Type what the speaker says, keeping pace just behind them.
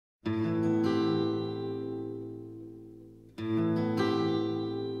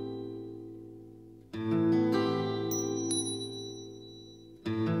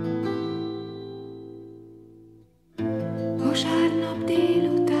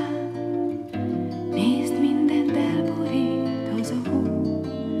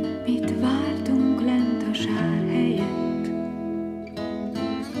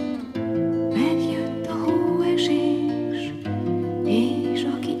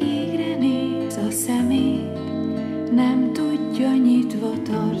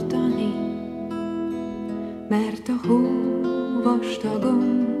mert a hó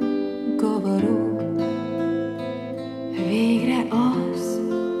vastagon kavarog. Végre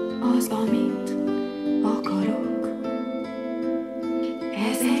az, amit akarok.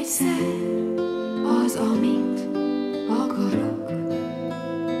 Ez egyszer az, amit akarok.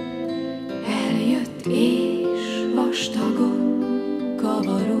 Eljött és vastagon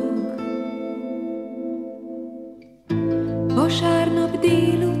kavarog. Vasárnap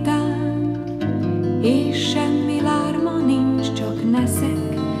délután, és semmi lárma nincs, csak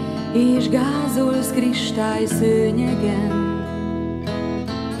neszek, és gázolsz kristályszőnyegen.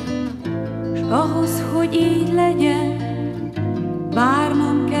 S ahhoz, hogy így legyen,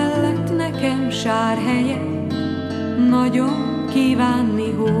 várnom kellett nekem sár helyet, nagyon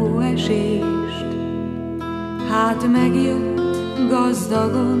kívánni hóesést. Hát megjött,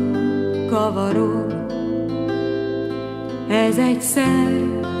 gazdagon kavarog. Ez egyszer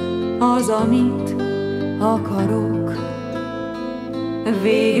az, amit akarok.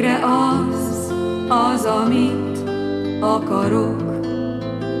 Végre az, amit akarok.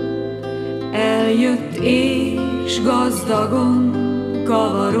 Eljött és gazdagon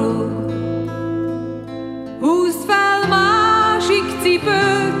kavarog. Húzd fel másik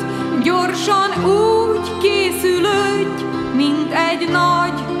cipőt, gyorsan úgy készülődj, mint egy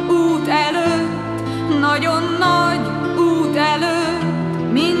nagy út előtt, nagyon nagy út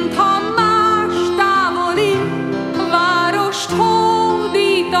előtt, mintha más távoli várost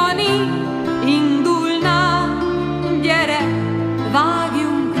hódítani indulnál. Gyere,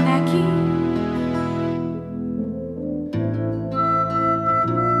 vágjunk neki!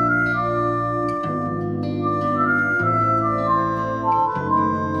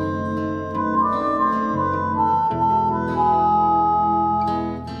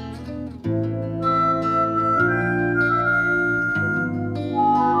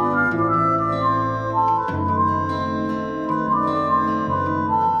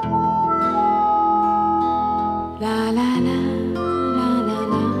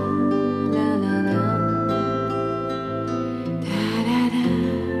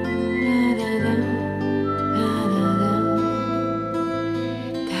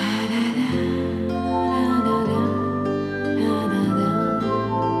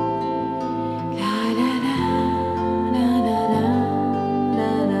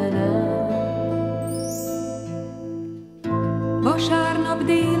 Vasárnap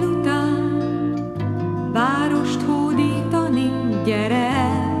délután várost hódítani, gyere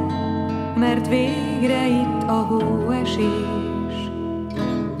el, mert végre itt a hóesés.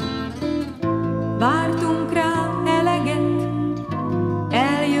 Vártunk rá eleget,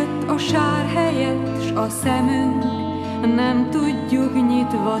 eljött a sár helyett, s a szemünk nem tudjuk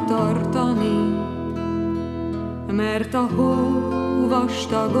nyitva tartani, mert a hó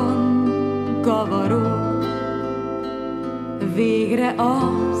vastagon kavarog. Végre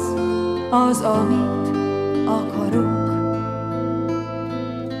az, amit akarok.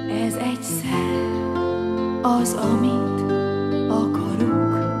 Ez egyszer az, amit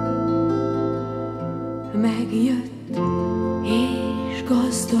akarok. Megjött és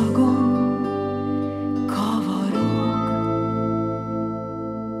gazdagon kavarog.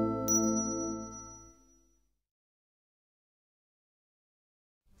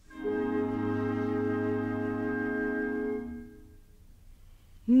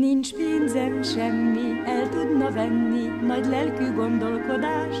 Nincs pénzem semmi, el tudna venni nagy lelkű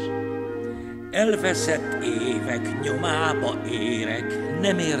gondolkodás. Elveszett évek nyomába érek,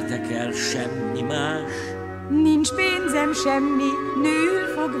 nem értek el semmi más. Nincs pénzem semmi, nőül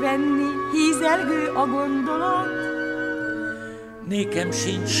fog venni, hízelgő a gondolat. Nékem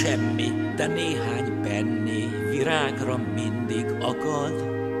sincs semmi, de néhány penni virágra mindig akad.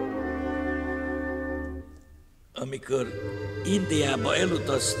 Amikor Indiába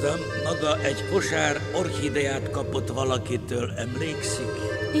elutaztam, maga egy kosár orchideát kapott valakitől, emlékszik?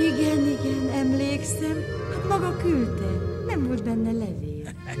 Igen, emlékszem. Hát maga küldte, nem volt benne levél.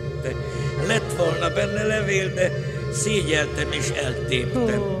 De lett volna benne levél, de szégyeltem és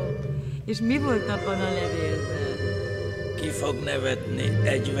eltéptem. És mi volt abban a levélben? Ki fog nevetni,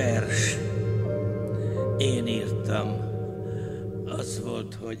 egy vers. Én írtam. Az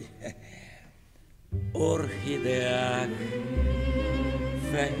volt, hogy orchideák,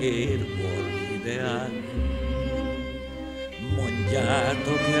 fehér orchideák,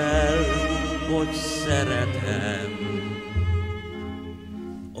 mondjátok el, hogy szeretem.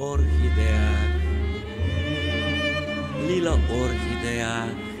 Orchideák, lila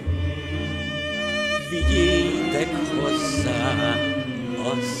orchideák, vigyétek hozzá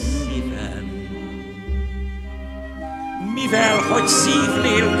a szívem. mivel hogy szív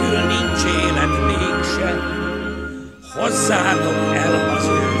nélkül nincs élet mégse, hozzátok el az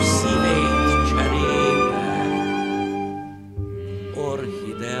ő szívét cserébe.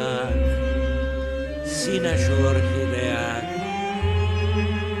 Orchideák, színes orchideák,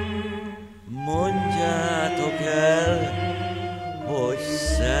 mondjátok el, hogy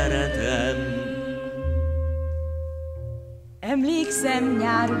szeretem. Emlékszem,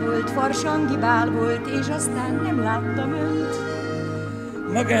 nyár volt, farsangi bál volt, és aztán nem láttam önt.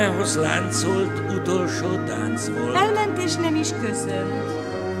 Magához láncolt, utolsó tánc volt. Elment és nem is köszönt.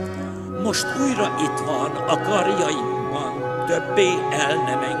 Most újra itt van a karjaimban, többé el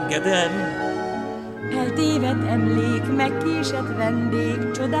nem engedem. Eltévedt emlék, megkésett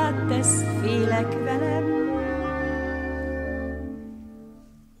vendég, csodát tesz, félek velem.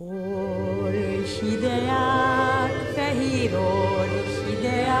 Orchideák, fehér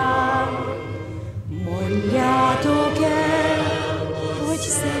orchideák, mondjátok el, hogy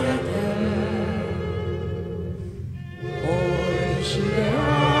szeretem.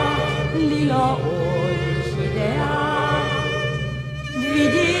 Orchideák, lila orchideák,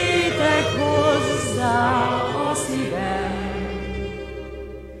 vigyétek hozzá a szívem.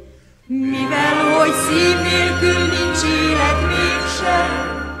 Mivel hogy szív nélkül nincs élet mégsem,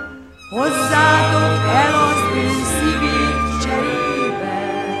 hozzátok el az ő szívét cserébe.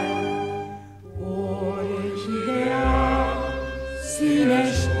 Orchideák,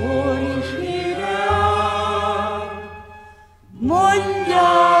 színes orchideák,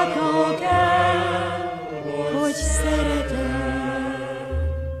 mondjátok el, hogy szeretem.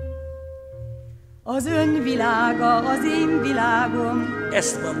 Az ön világa, az én világom,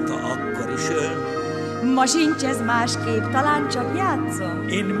 Ezt mondta akkor is ön. ma sincs ez másképp, talán csak játszom.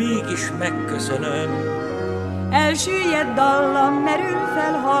 Én mégis megköszönöm. Elsüllyedt dallam, merül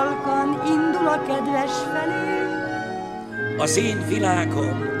fel halkan, indul a kedves felé. Az én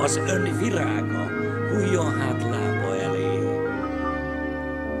világom, az ön virága, hújjon hát lába elé.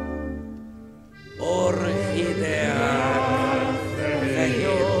 Orchideák, fehér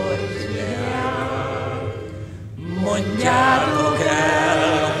orchideák, mondjátok el,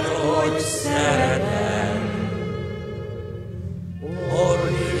 hogy szeretem.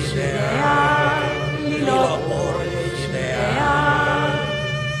 Orchideák, lila orchideák,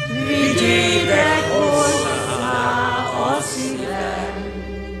 vigyétek hozzá a szívem.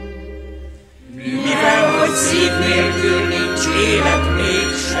 Mivel hogy szív nélkül nincs élet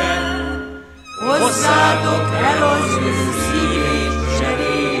mégsem, hozzátok el az ő szívét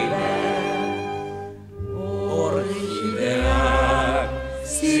cserébe. Orchideák,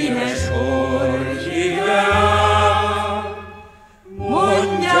 színes orchideák,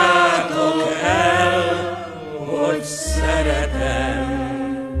 mondjátok el, hogy szeretem.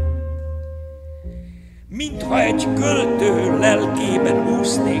 Mintha egy költő lelkében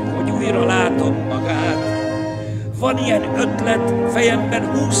úsznék, hogy újra látom magát. Van ilyen ötlet, fejemben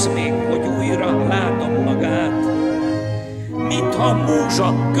húznék, hogy újra látom magát. Mintha a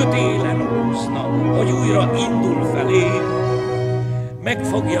múzsa kötélen húzna, hogy újra indul felé. Meg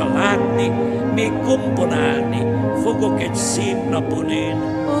fogja látni, még komponálni fogok egy szép napon én.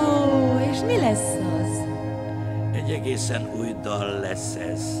 Ó, és mi lesz az? Egy egészen új dal lesz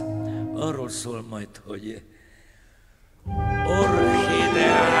ez. Arról szól majd, hogy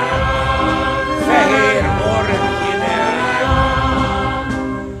orchideák, fehér orchideák,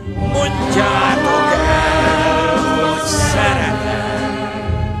 mondjátok el, hogy szeretem.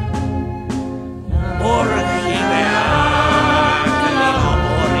 Orchideák, lila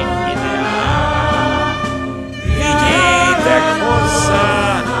orchideák, vigyétek hozzá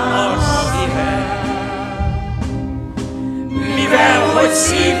a szívem. Mivel hogy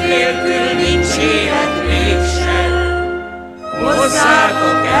szív nélkül nincs élet mégsem,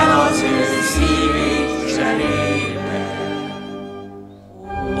 hozzátok el az ő szívét cserébe.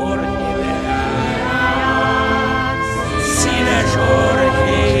 Orchideák, színes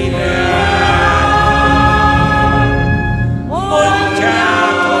orchideák, mondjátok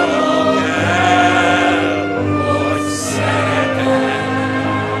el, hogy szeretem.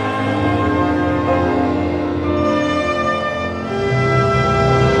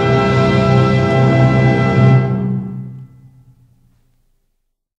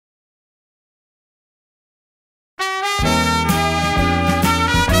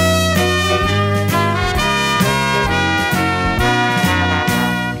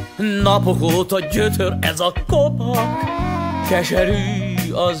 Napok óta gyötör ez a kopak, keserű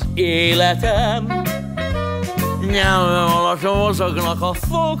az életem. Nyelvem alatt mozognak a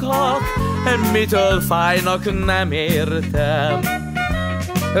fokak, mitől fájnak nem értem.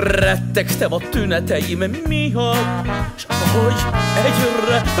 rettegtem a tüneteim miatt, s ahogy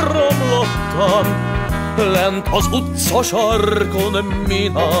egyre romlottam, lent az utca sarkon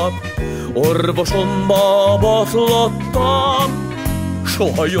minap, orvosomba botlottam.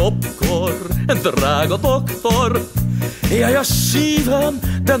 Soha jobbkor, drága doktor, jaj, a szívem,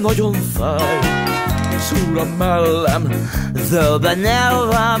 de nagyon fáj. Szúr a mellem, zöld a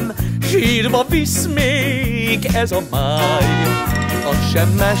nyelvem, sírba visz még ez a máj. Az sem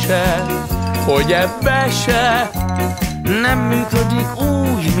mese, hogy ebbe se nem működik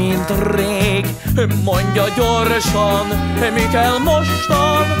úgy, mint rég. Mondja gyorsan, mi kell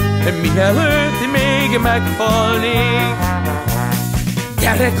mostan, mielőtt még meghalnék.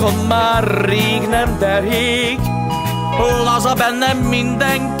 Gyerekom már rég nem derék, laza bennem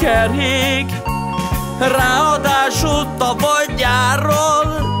minden kerék. Ráadásul tavaly nyáron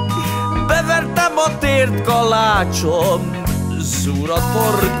bevertem a tért kalácsom. Zúr a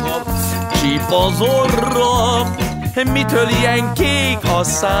torkom, csíp az orrom, mitől ilyen kék a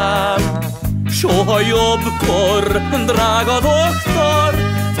szám? Soha jobbkor, drága doktor,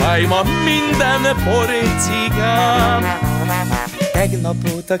 fáj ma minden porécigám. Tegnap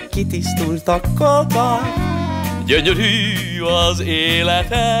óta kitisztult a kabát, gyönyörű az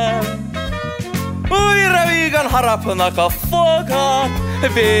életem. Újra vígan harapnak a fogat,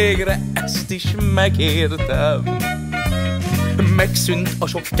 végre ezt is megértem. Megszűnt a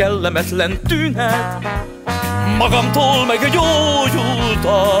sok kellemetlen tünet, magamtól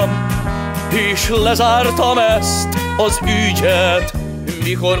meggyógyultam, és lezártam ezt az ügyet,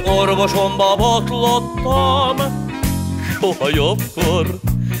 mikor orvosomba botlottam. Soha jobbkor,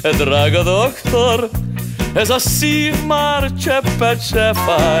 drága doktor, ez a szív már cseppet se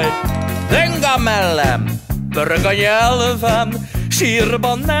fáj. Leng a mellem, pörög a nyelvem,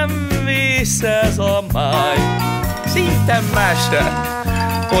 sírban nem vész ez a máj. Szinte mese,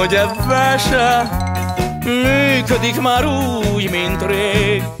 hogy ebben se működik már úgy, mint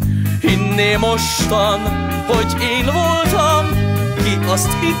rég. Hinné mostan, hogy én voltam, ki azt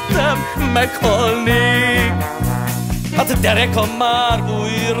hittem, meghalnék. Hát derekam már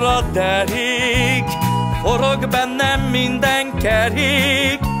újra derék, forog bennem minden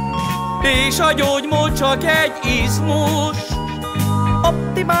kerék, és a gyógymód csak egy izmus,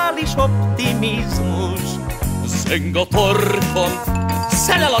 optimális optimizmus. Zeng a torkom,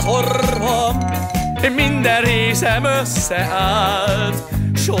 szelel az orrom, minden részem összeállt.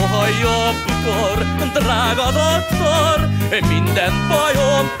 Soha jobbkor, drága doktor, minden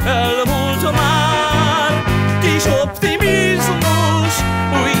bajom elmúlt már. Kis optimizmus,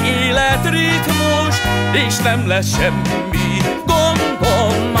 új életritmus, és nem lesz semmi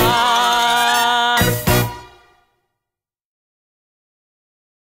gondom már.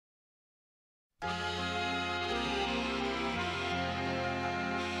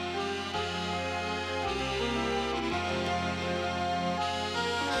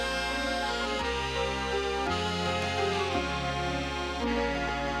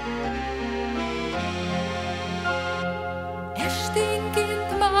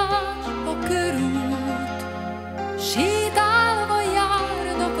 Esténként más a körút, sétálva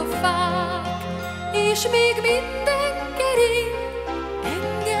járnak a fák, és még minden kerék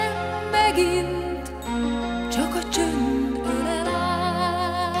engem megint csak a csönd ölel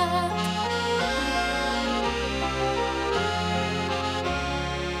át.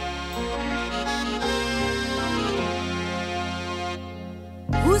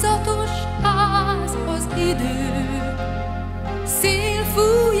 Húzatos ház az idő, szél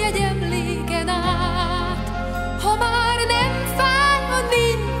fúj egy emléken át. Ha már nem fáj, ha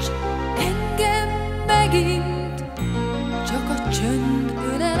nincs engem megint csak a csönd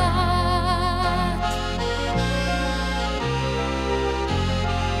ölel át.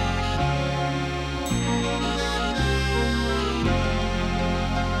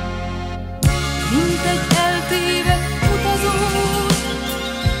 Mint egy eltévedt utazó,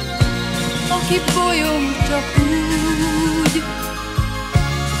 aki bolyong csak úgy,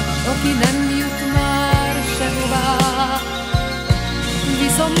 aki nem jut már sehová.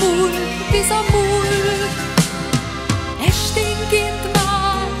 Visz a múlt, esténként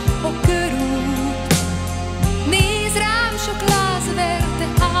más a körút. Néz rám sok lázverte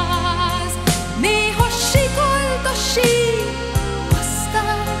ház, néha sikolt a sír,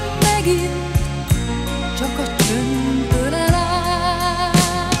 aztán megint csak a csönd ölel át.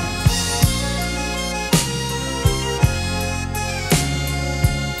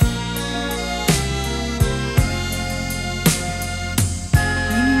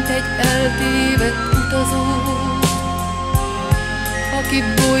 Mint egy eltévedt utazó, aki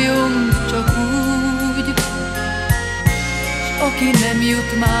bolyong csak úgy, s aki nem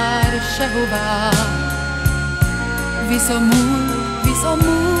jut már sehová. Visszamúlt,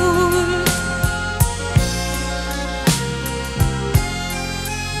 visszamúlt.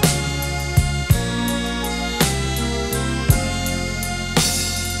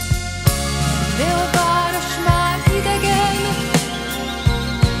 De a város már idegen,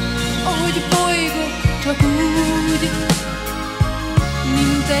 ahogy bolygok csak úgy,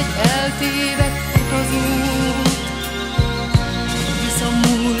 mint egy eltévedt utazót.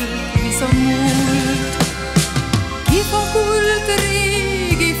 Visszamúlt, visszamúlt. Kifakult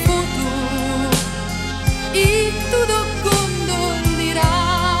régi fotó, így tudok gondolni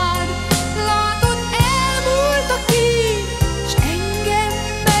rád. Látod, elmúlt a kép, s engem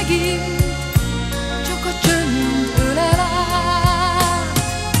megint csak a csönd ölel át.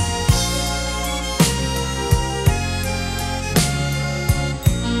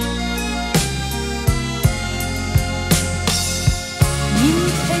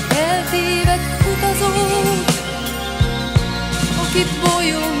 Mint egy eltévedt utazó, aki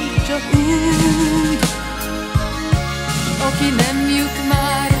bolyong csak úgy, aki nem jut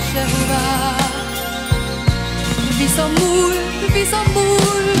már sehová. Visszamúlt,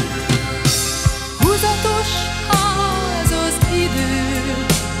 visszamúlt. Húzatos ház az idő,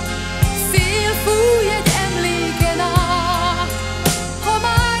 szél fúj egy emléken át. Ha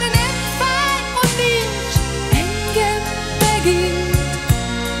már nem fáj, ha nincs engem megint,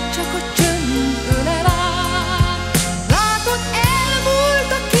 csak a csönd ölel át. Látod,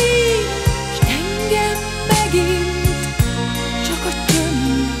 elmúlt a kép, s engem megint csak a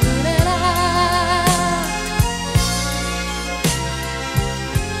csönd ölel át.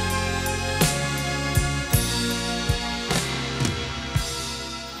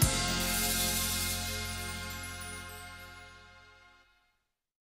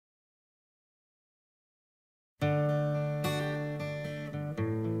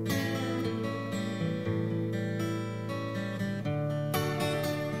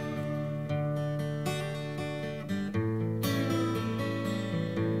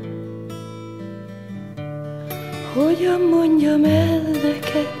 Hogyan mondjam el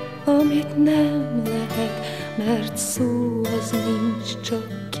neked, amit nem lehet, mert szó az nincs, csak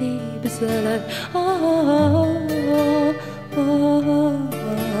képzelet.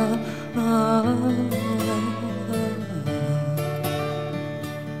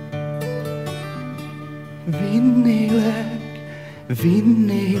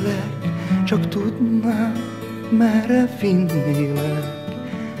 Vinnélek, csak tudnám, merre vinnélek.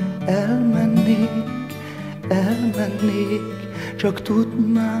 Elmennék, csak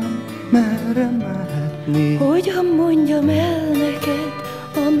tudnám, merre mehetnék. Hogyan mondjam el neked,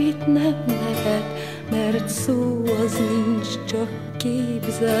 amit nem lehet, mert szó az nincs, csak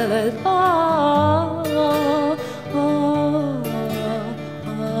képzelet.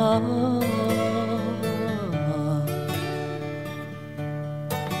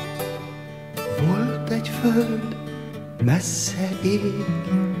 Volt egy föld, messze ég,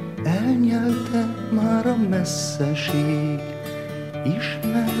 elnyelte már a messzeség.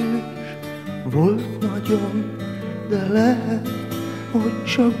 Ismerős volt nagyon, de lehet, hogy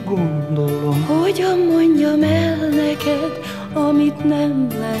csak gondolom. Hogyan mondjam el neked, amit nem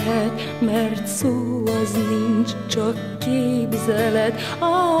lehet, mert szó az nincs, csak képzelet.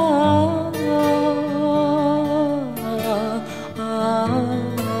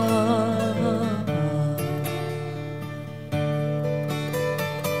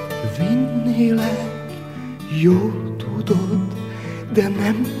 Vinnélek, jól tudod, de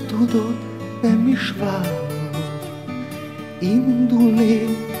nem tudod, nem is vállalod.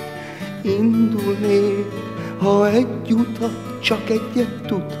 Indulnék, ha egy utat, csak egyet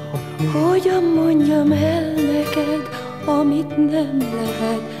tudhatnék. Hogyan mondjam el neked, amit nem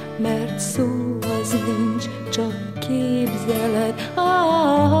lehet, mert szó az nincs, csak képzelet.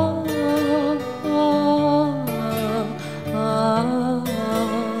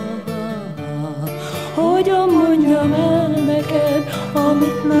 Hogyan mondjam el neked,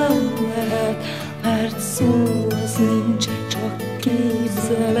 amit nem lehet, mert szó az nincs, csak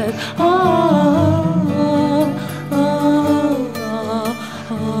képzelet.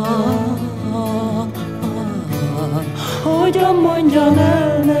 Hogyan mondjam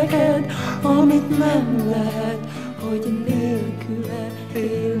el neked, amit nem lehet, hogy nélküle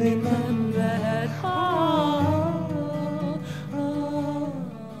élni nem lehet.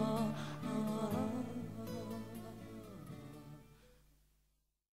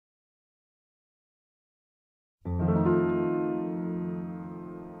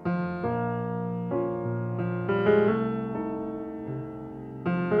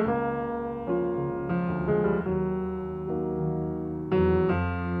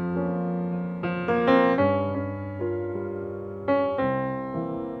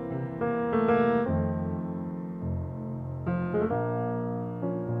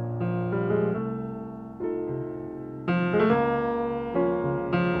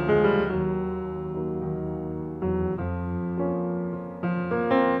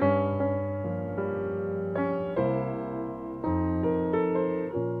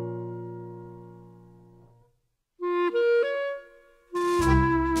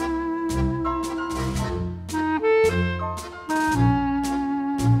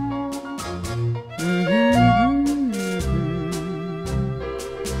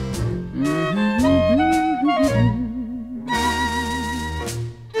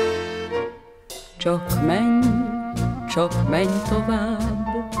 csak menj tovább,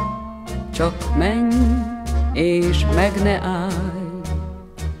 csak menj és meg ne állj,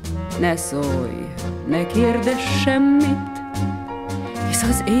 ne szólj, ne kérdezz semmit, hisz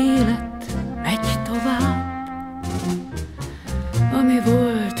az élet megy tovább. Ami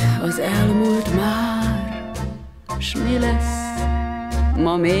volt, az elmúlt már, s mi lesz,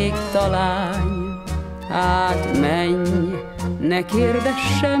 ma még találj. Hát menj, ne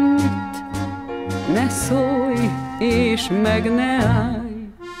kérdezz semmit, ne szólj és meg ne állj.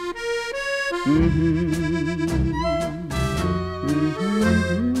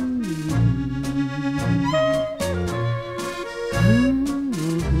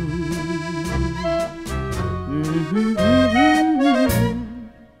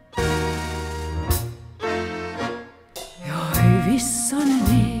 Jaj, vissza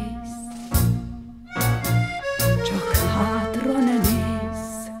ne nézz, csak hátra ne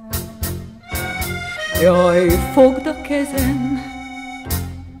nézz. Jaj, fogd a kezem,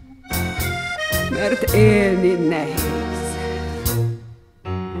 mert élni nehéz.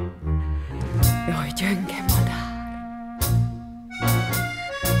 Jaj, gyönge madár,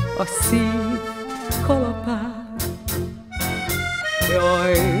 a szív kalapál.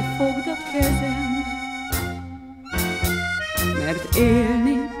 Jaj, fogd a kezem, mert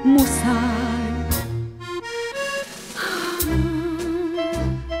élni muszáj.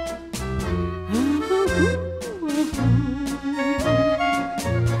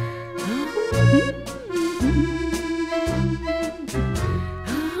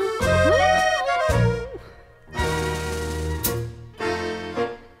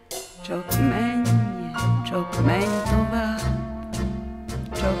 Csak menj tovább,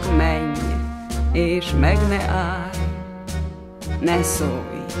 csak menj, és meg ne állj, ne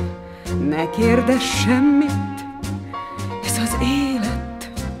szólj, ne kérdezz semmit, hisz az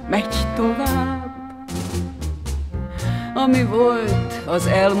élet megy tovább. Ami volt, az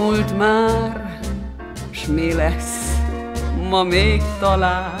elmúlt már, s mi lesz, ma még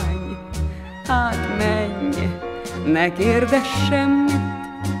találj. Hát menj, ne kérdezz semmit,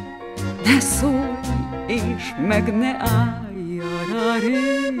 ne szólj, és meg ne állj.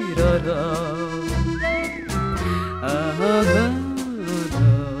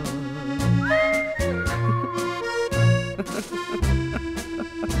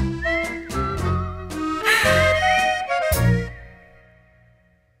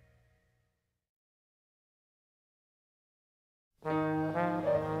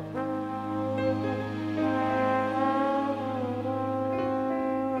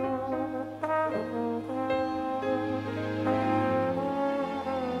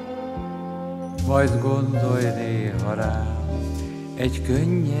 Majd gondolj néha rám egy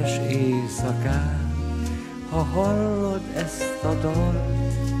könnyes éjszakán, ha hallod ezt a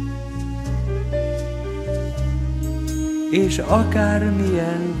dalt, és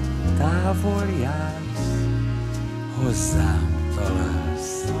akármilyen távol jársz, hozzám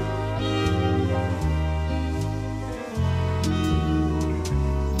találsz.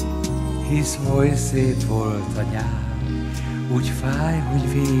 Hisz oly szép volt a nyár, úgy fáj,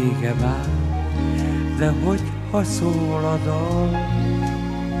 hogy vége már, de hogyha szól a dal,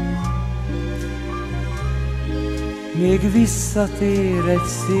 még visszatér egy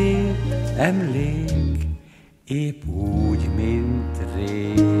szép emlék, épp úgy, mint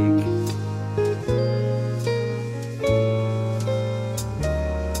rég.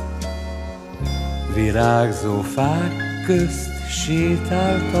 Virágzó fák közt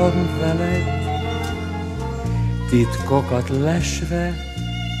sétáltam veled, titkokat lesve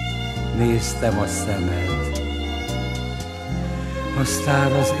néztem a szemed.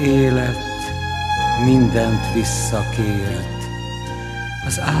 Aztán az élet mindent visszakért,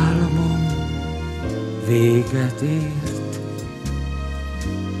 az álmom véget ért.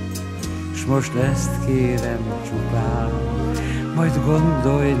 S most ezt kérem csupán, majd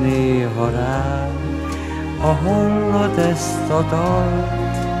gondolj néha rám, ha hallod ezt a dalt.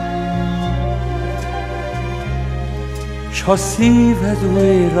 S ha szíved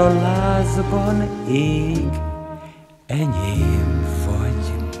újra lázban ég, enyém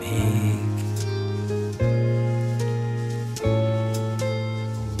vagy még.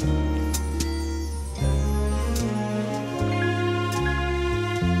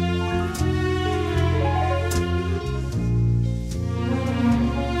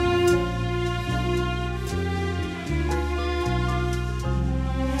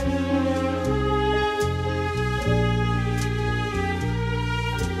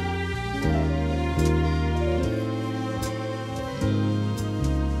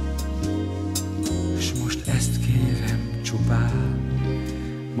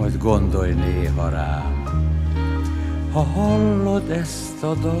 majd gondolj néha rám. Ha hallod ezt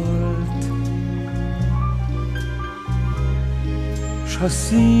a dalt, s ha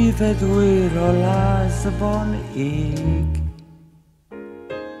szíved újra lázban ég,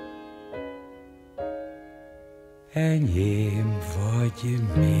 enyém vagy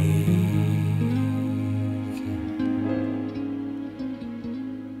még.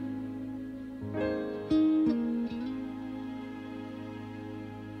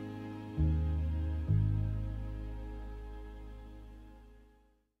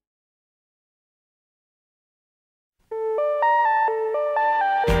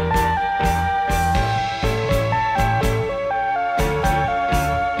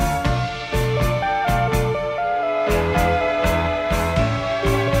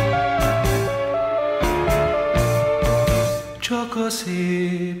 Csak a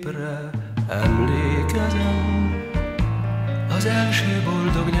szépre emlékezem, az első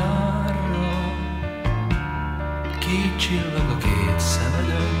boldog nyárra. Két csillag a két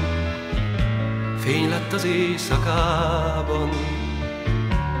szemeden, fény lett az éjszakában.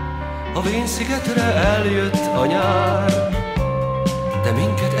 A Vénszigetre eljött a nyár, de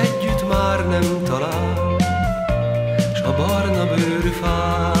minket együtt már nem talál. S a barna bőrű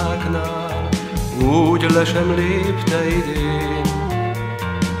fáknál úgy le sem lépte idén.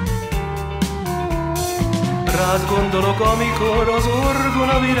 Rád gondolok, amikor az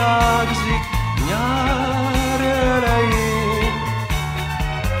orgona virágzik nyár elején,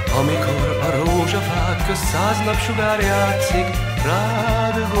 amikor a rózsafák közt 100 napsugár játszik.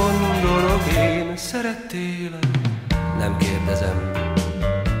 Rád gondolok én, szerettélek, nem kérdezem,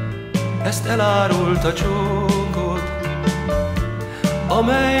 ezt elárult a csókod,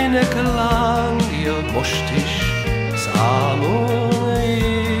 amelynek lángja most is számon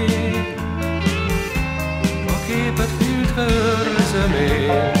ég. A képet fültve őrzöm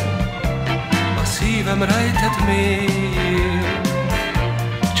én, a szívem rejtett mélyén.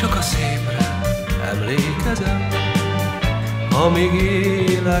 Csak a szépre emlékezem, amíg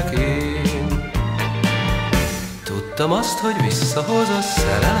élek én. Tudtam azt, hogy visszahoz a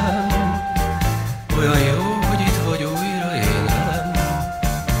szerelem, olyan jó, hogy itt vagy újra én velem.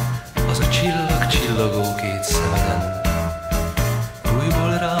 Az a csillag csillogó két szemeden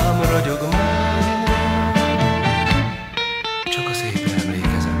újból rám ragyog meg. Csak a szépre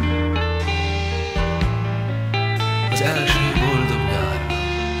emlékezem, az első boldog nyárra.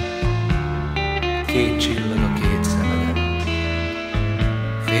 Két csillag a két szemeden,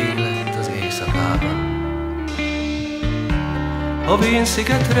 fény lett az éjszakában. A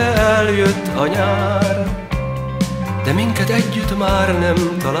Vénszigetre eljött a nyár, de minket együtt már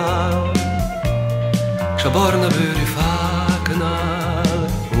nem talál. S a barna bőrű fáknál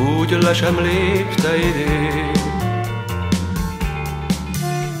úgy le sem lépte idén.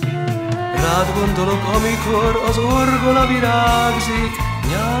 Rád gondolok, amikor az orgona virágzik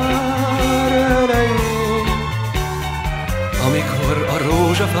nyár elején, amikor a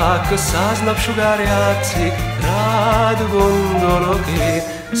rózsafák közt 100 napsugár játszik. Rád gondolok én,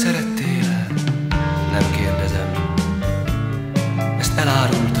 szerettélek, nem kérdezem, ezt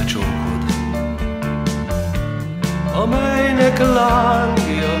elárult a csókod, amelynek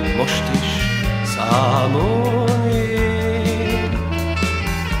lángja most is számon ég.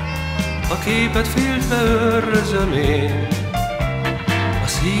 A képet féltve őrzöm én, a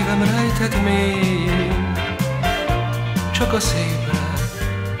szívem rejtett mélyén. Csak a szépre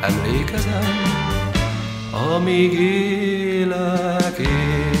emlékezem, amíg élek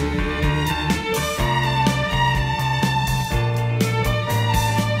én.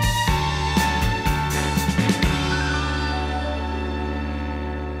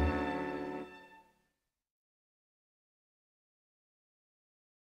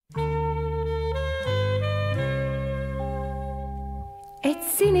 Egy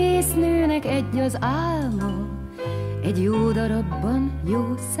színésznőnek egy az álma, egy jó darabban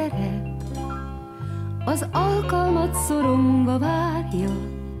jó szerep. Az alkalmat szorongva várja,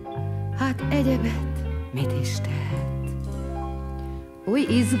 hát egyebet mit is tehet. Oly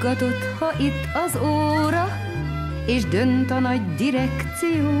izgatott, ha itt az óra, és dönt a nagy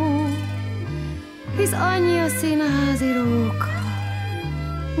direkció, hisz annyi a színházi róka,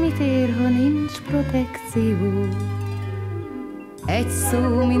 mit ér, ha nincs protekció. Egy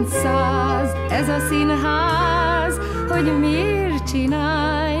szó, mint 100, ez a színház, hogy miért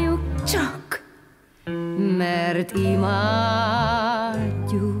csináljuk csak, mert imádjuk.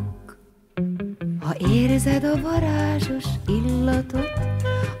 Ha érzed a varázsos illatot,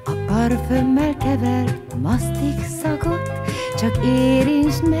 a parfümmel kevert masztik szagot, csak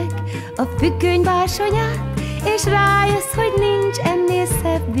érintsd meg a függöny bársonyát, és rájössz, hogy nincs ennél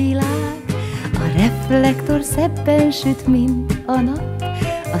szebb szebb világ. A reflektor szebben süt, mint a nap,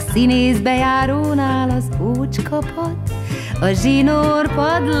 a színészbe járónál az ócskapad, a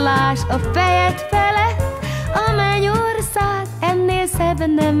zsinórpadlás a fejed felett, a mennyország ennél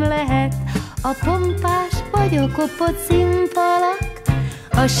szebb nem lehet. A pompás vagy a kopott színfalak,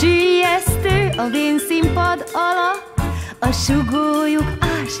 a süllyesztő a vénszínpad alatt, a sugójuk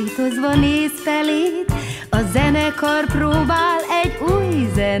ásítozva néz feléd, a zenekar próbál egy új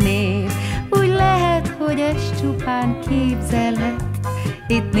zenét. Úgy lehet, hogy ez csupán képzelet,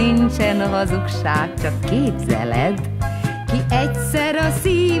 itt nincsen hazugság, csak képzeled. Ki egyszer a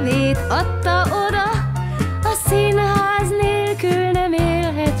szívét adta oda, a színház nélkül nem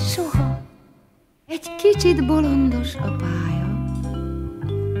élhet soha. Egy kicsit bolondos a pálya,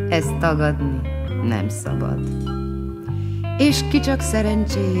 ezt tagadni nem szabad. És ki csak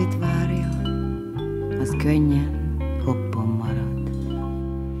szerencséjét várja, az könnyen hoppon marad.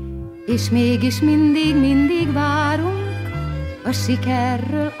 És mégis mindig várunk, a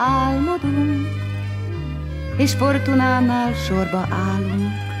sikerről álmodunk, és fortunánál sorba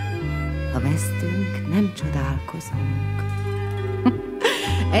állunk, ha vesztünk, nem csodálkozunk.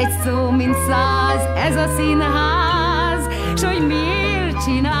 Egy szó, mint 100, ez a színház, s hogy miért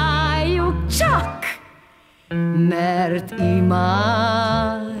csináljuk csak? Mert imádjuk.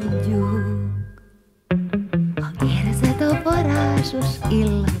 Ha érzed a varázsos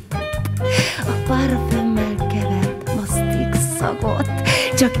illatot, a parfümmel kevert masztik szagot,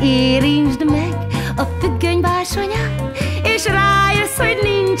 csak érintsd meg a függöny bársonyát, és rájössz, hogy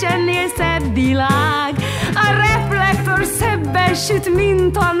nincs ennél szebb világ. A reflektor szebben süt,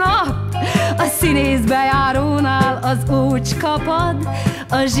 mint a nap, a színészbe járónál az ócskapad,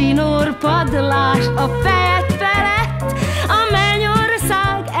 a zsinórpadlás a fejed felett, a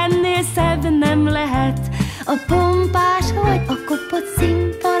mennyország ennél szebb nem lehet. A pompás vagy a kopott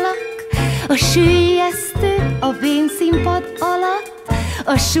színfalak, a süllyesztő a vénszínpad alatt,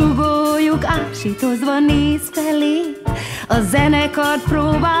 a sugójuk ásítozva néz felé, a zenekar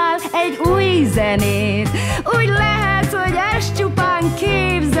próbál egy új zenét. Úgy lehet, hogy ez csupán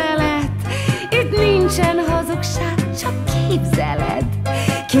képzelet, itt nincsen hazugság, csak képzeled.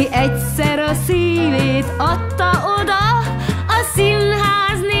 Ki egyszer a szívét adta oda, a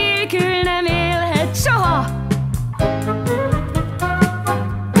színház nélkül nem élhet soha.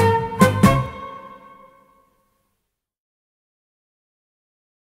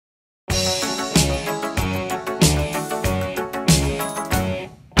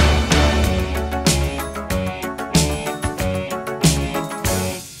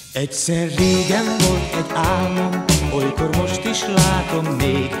 Egyszer régen volt egy álmom, olykor most is látom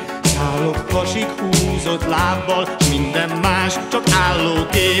még. Szállok vasig húzott lábbal, minden más, csak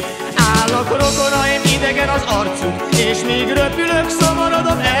állókép. Állnak rokonaim, idegen az arcuk, és míg röpülök,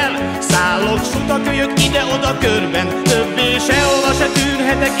 szomorodom el. Szállok sutakölyök ide-oda körben, többé sehova se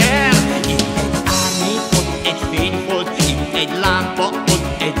tűnhetek el. Itt egy árnyék, ott egy fényfolt, itt egy lámpa,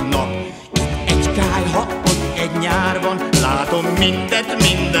 ott egy nap. Itt egy kályha, ott egy nyár van, látom mindet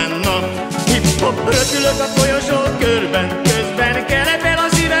minden nap. Hip-hop, röpülök a folyosó körben, közben kelepel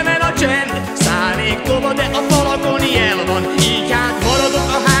a szívemen a csend. Szállnék tova, de a falakon jel van, így hát maradok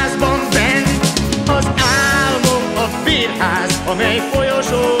a házban bent. Az álmom a bérház, amely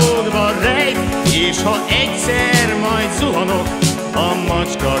folyosókban rejt, és ha egyszer majd zuhanok, a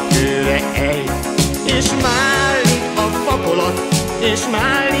macska kőre ejt. És málik a fakolat, és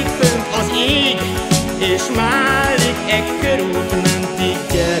málik fönt az ég, és málik egy körút menti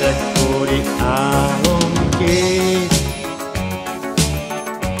gyerekkori álomkép.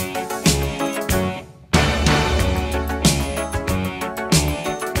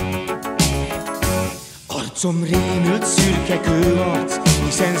 Arcom rémült szürke kőarc,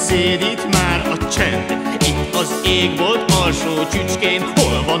 hiszen szédít már a csend. Itt az ég volt alsó csücskén,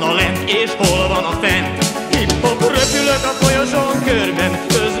 hol van a lent és hol van a fent. Hip-hop, röpülök a folyosón körben,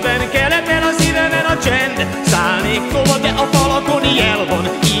 közben kelepel a szívemen a csend. Szállnék tova, de a falakon jel van,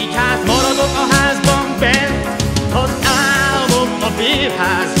 így hát maradok a házban bent. Az álmom a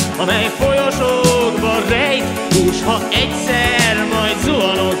bérház, amely folyosókban rejt, és ha egyszer majd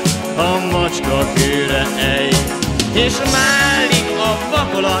zuhanok, a macska kőre ejt. És málik a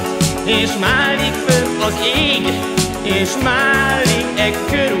vakolat, és málik fönt az ég, és málik egy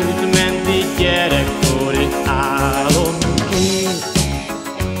körút menti gyerekkori álomkép.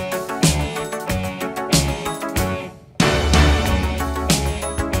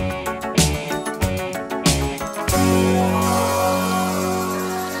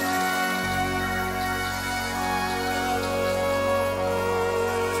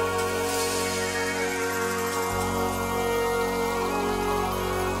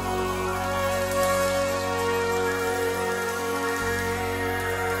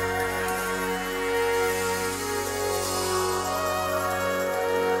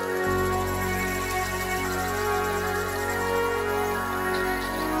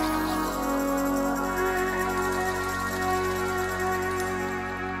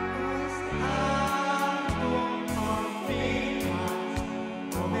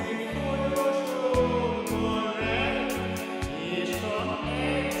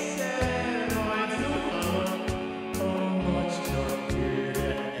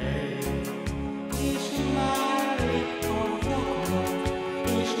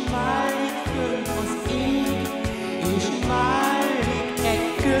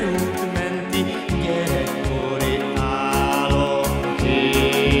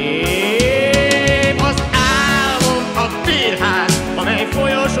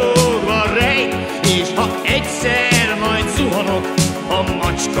 a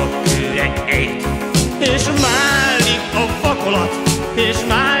macska kőre ejt. És málik a vakolat, és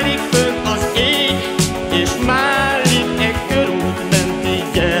málik fönt az ég, és málik egy körút menti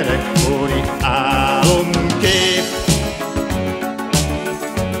gyerekkori álomkép.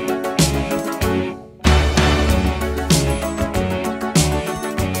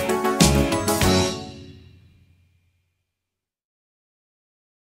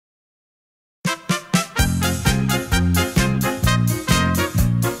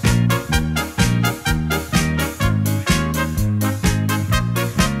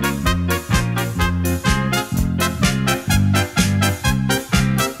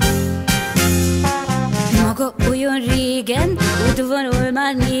 Udvarol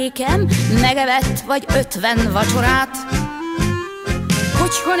már nékem, megevett vagy 50 vacsorát.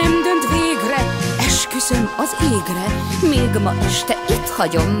 Hogyha nem dönt végre, esküszöm az égre, még ma este itt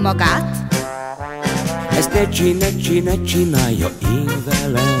hagyom magát. Ezt ne csinálja én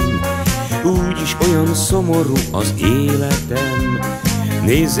velem, úgyis olyan szomorú az életem.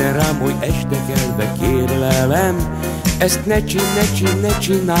 Nézzen rám, hogy este kelve kérlelem, ezt ne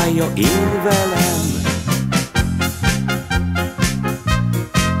csinálja én velem.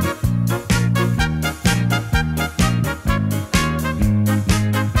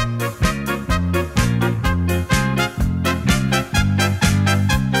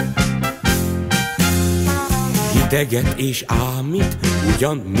 Teget és ámít,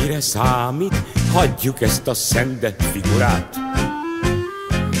 ugyan mire számít, hagyjuk ezt a szendet figurát.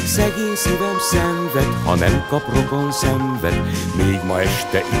 Szegény szívem szenved, ha nem kap rokon szenved, még ma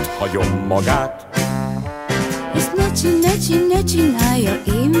este itt hagyom magát. Ezt ne csinálja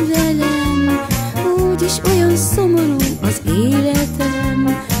én velem, úgyis olyan szomorú az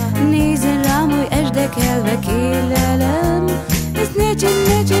életem. Nézzen rám, hogy esdekelve kérlelem, ezt ne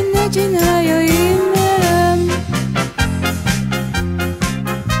csinálja én velem.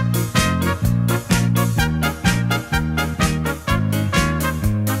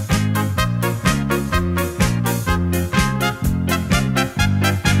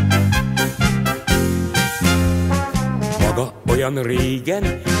 Olyan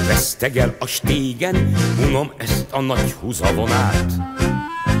régen vesztegel a stégen, unom ezt a nagy húzavonát.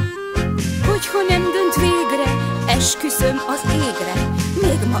 Hogyha nem dönt végre, esküszöm az égre,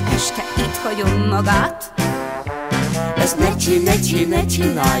 még ma este itt hagyom magát. Ezt ne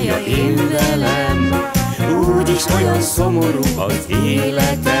csinálja én velem, úgyis olyan szomorú az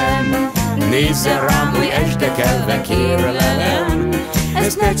életem. Nézzen rám, hogy esdekelve kérlelem,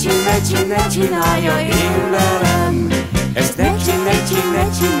 ezt ne csinálja én velem. Ezt ne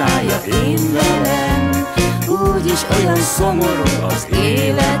csinálja én velem, úgyis olyan szomorú az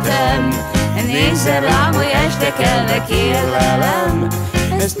életem. Nézzen rám, hogy esdekelve kérlelem,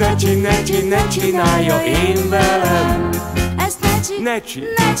 ezt ne csinálja én velem. Ezt ne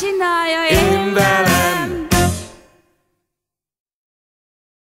csinálja én velem.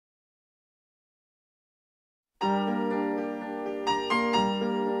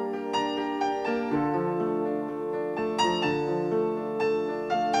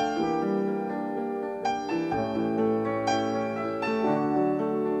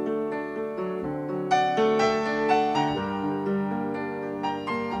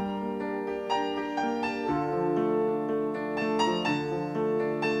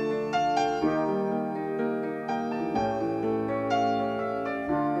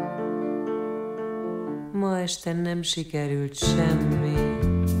 Ma este nem sikerült semmi,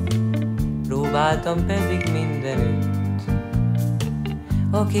 próbáltam pedig mindenütt.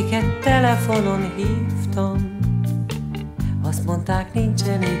 Akiket telefonon hívtam, azt mondták,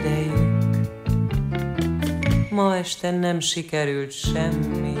 nincsen idejük. Ma este nem sikerült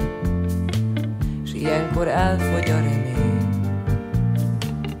semmi, s ilyenkor elfogy a remény.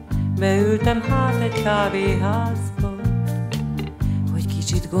 Beültem hát egy kávéházba, hogy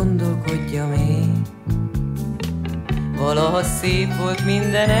kicsit gondolkodjam én. Valaha szép volt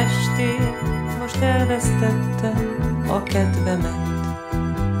minden estém, most elvesztettem a kedvemet.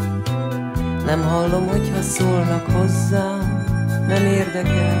 Nem hallom, hogyha szólnak hozzám, nem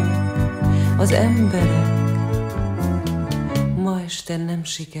érdekel az emberek. Ma este nem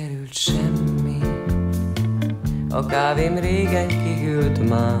sikerült semmi, a kávém régen kihűlt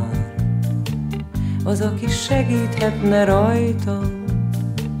már. Az, aki segíthetne rajtam,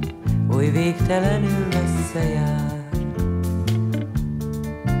 oly végtelenül messze jár.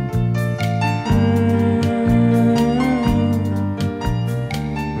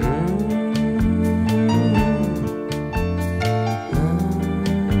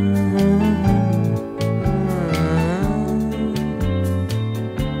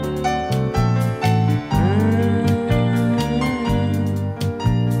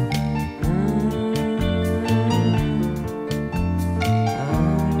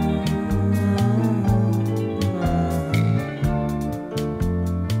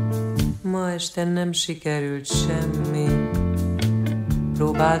 este nem sikerült semmi,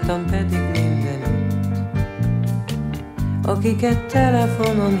 próbáltam pedig mindenütt. Akiket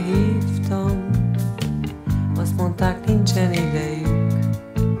telefonon hívtam, azt mondták, nincsen idejük.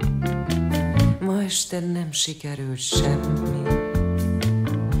 Ma este nem sikerült semmi,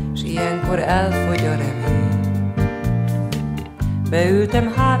 s ilyenkor elfogy a remény.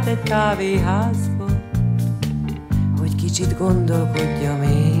 Beültem hát egy kávéházba, hogy kicsit gondolkodjam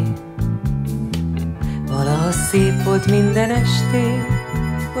én. Valaha szép volt minden estén,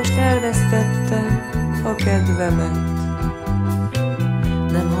 most elvesztettem a kedvemet.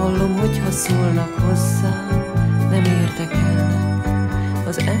 Nem hallom, hogyha szólnak hozzám, nem érdekelnek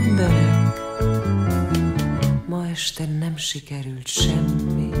az emberek. Ma este nem sikerült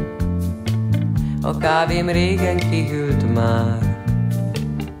semmi, a kávém régen kihűlt már.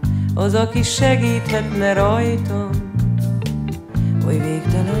 Az, aki segíthetne rajtam, oly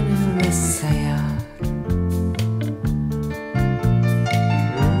végtelenül messze jár.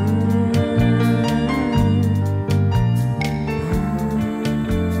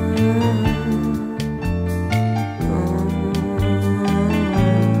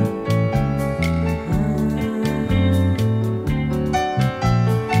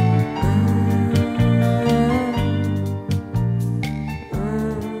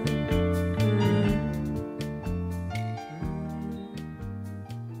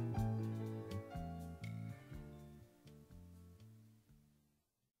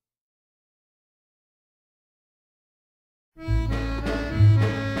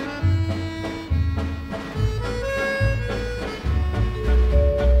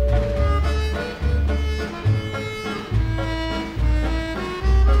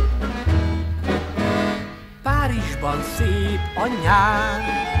 Párizsban szép a nyár,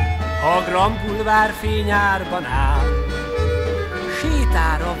 a Grand Boulevard fényárban áll.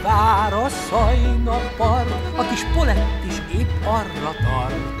 Sétára vár a szajnapart, a kis Polett is épp arra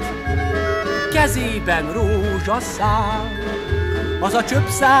tart. Kezében rózsaszál, az a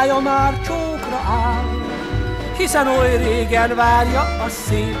csöpszája már csókra áll, hiszen oly régen várja a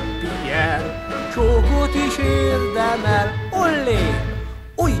szép Pierre, csókot is érdemel. Ollé!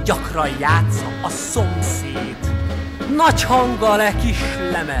 Oly gyakran játsza a szomszéd, nagy hanggal e kis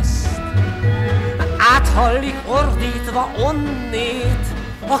lemezt. Áthallik ordítva onnét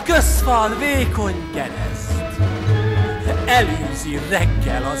a közfal vékony kereszt. Elűzi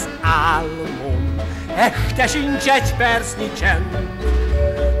reggel az álmom, este sincs egy percnyi csend.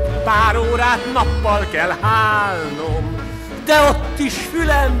 Pár órát nappal kell hálnom, de ott is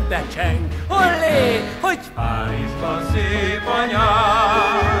fülembe cseng. Hollé, hogy Párizsban szép a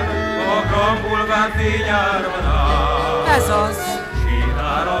nyár, a Grand Boulevard fényárban áll. Ez az.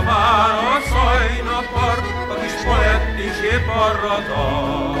 Sétára vár a szajnapart, a kis Polett is épp arra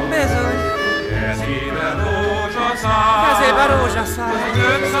tart. Bizony. Kezében rózsaszál, Kezében rózsaszál, az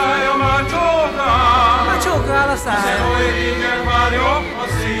öt szája már csókál. Már csókál a szája. Hiszen oly régen várja a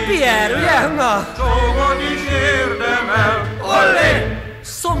szép Pierre, ugye? Na. Csókot is érdemel. Ollé!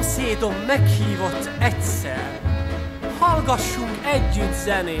 Szomszédom meghívott egyszer, hallgassunk együtt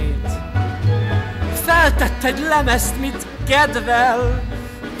zenét. Feltett egy lemezt, mit kedvel,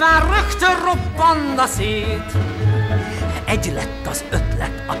 már rögtön robbanna szét. Egy lett az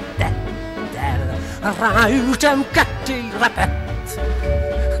ötlet a tettel, ráültem, ketté repett.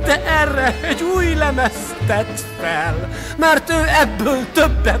 De erre egy új lemezt tett fel, mert ő ebből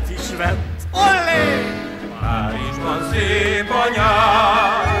többet is vett. Ollé! Párizsban szép a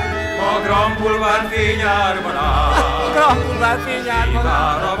nyár, a Grand Boulevard fényárban áll. A Grand Boulevard fényárban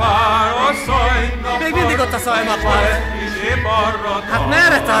áll. Sétára vár a szajnapart, még mindig ott a szajnapart. Hát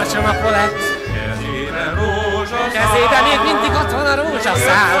merre tartson a Polett? Kezében rózsaszál, kezében még mindig ott van a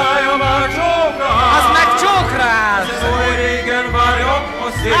rózsaszál. Az meg csókra áll. Oly régen várja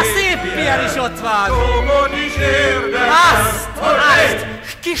a szép Pierre is ott van. Csókot is érdemel. Azt!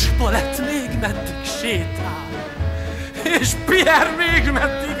 Kis Polett még meddig sétál, és Pierre még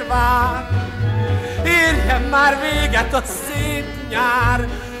meddig vár. Érjen már véget a szép nyár,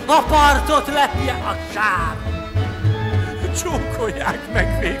 a partot lepje a sár. Csókolják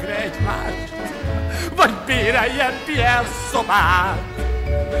meg végre egymást, vagy béreljen Pierre szobát,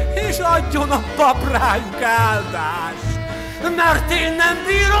 és adjon a pap rájuk áldást, mert én nem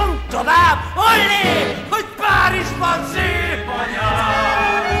bírom tovább. Ollé, hogy Párizsban szép a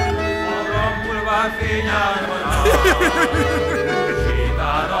nyár, a Grand Boulevard fényárban áll.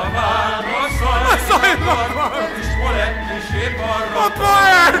 Sétára vár a szajnapart, a kis Polett is épp arra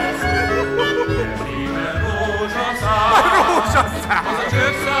tart. Kezében rózsaszál, az a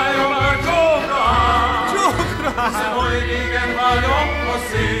csőszája már csókra áll. Hiszen oly régen vágyom a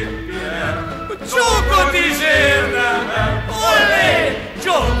szép Pierre, csókot is érdemel, olé,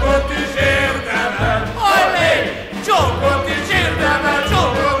 csókot is érdemel, olé, csókot is érdemel,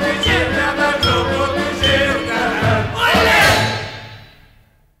 csókot is érdemel, csókot is érdemel, olé!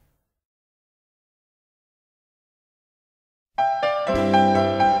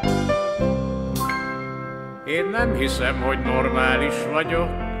 Én nem hiszem, hogy normális vagyok,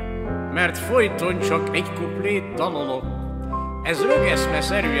 mert folyton csak egy kuplét dalolok. Ez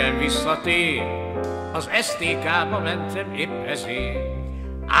rögeszmeszerűen visszatér, az STK-ba mentem épp ezért.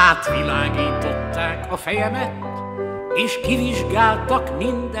 Átvilágították a fejemet, és kivizsgáltak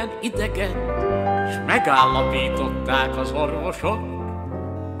minden ideget, és megállapították az orvosok,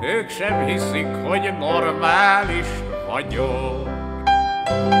 ők sem hiszik, hogy normális vagyok.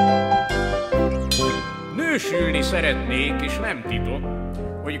 Nősülni szeretnék, és nem titok,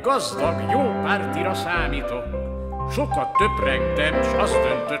 hogy gazdag, jó pártira számítok. Sokat töprengtem, s azt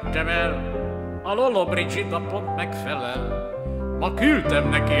döntöttem el, a Lolo Brigida pont megfelel. Ma küldtem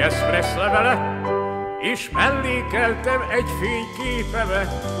neki eszpressz levelet, és mellékeltem egy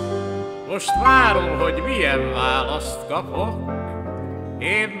fényképemet. Most várom, hogy milyen választ kapok.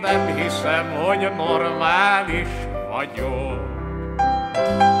 Én nem hiszem, hogy normális vagyok.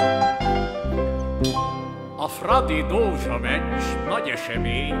 A Fradi Dózsa meccs nagy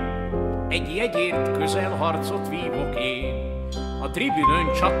esemény, egy jegyért közelharcot vívok én. A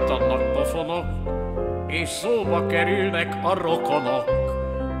tribünön csattannak pofonok, és szóba kerülnek a rokonok.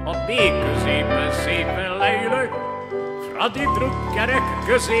 A B középen szépen leülök, Fradi drukkerek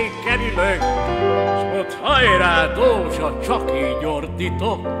közé kerülök, s ott hajrá Dózsa, csak így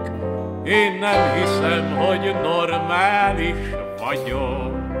ordítok. Én nem hiszem, hogy normális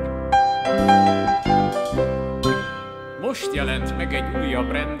vagyok. Most jelent meg egy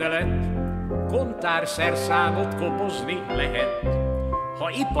újabb rendelet, kontárszerszámot kopozni lehet. Ha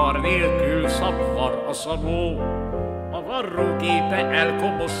ipar nélkül szabvar a szabó, a varrógépe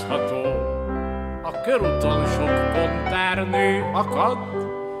elkobozható. A körúton sok kontárnő akad,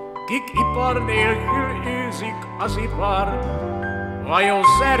 kik ipar nélkül űzik az ipar. Vajon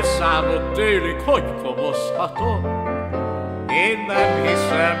szerszámot tőlük hogy kobozhatok? Én nem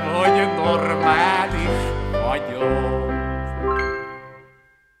hiszem, hogy normális vagyok.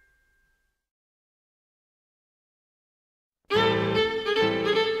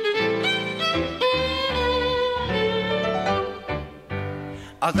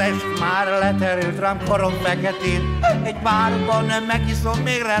 Az est már leterült rám korom feketén, egy bárban megiszom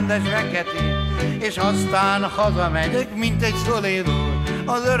még rendes feketén, és aztán hazamegyek, mint egy szolidó,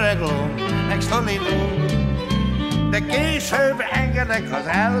 az öreg lóm, meg szolidó. De később engedek az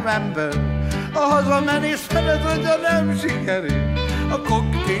elvemből, a hazamenés felett, hogyha nem sikerül. A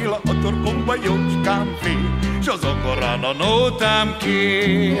koktél a torkomba jócskán fél, s az zongorán a nótám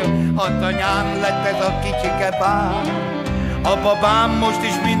kér. A tanyám lett ez a kicsike bár, a babám most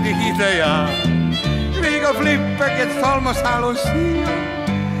is mindig ide jár. Még a flippeket szalmaszálon szív,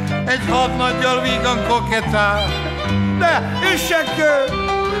 egy hadnaggyal vígan koketál. De üssekő,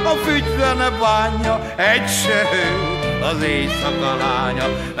 a fügyre ne bánja, egy se az éjszaka lánya.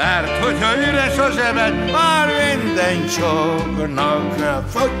 Mert hogyha üres a zsebed, már minden csoknak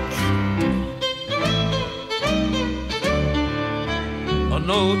fogy. A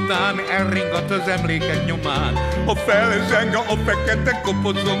nótán elringat az emlékek nyomán, a felzeng a fekete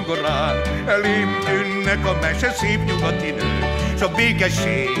kopott zongorán. Elém tűnnek a mese szép nyugati nő, s a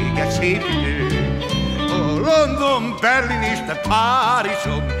békessége szép idő. London, Berlin és te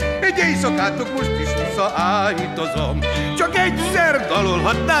Párizsom, egy éjszakátok most is visszaállítozom. Csak egyszer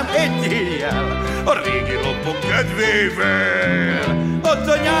dalolhatnám egy éjjel a régi lopok kedvével. Az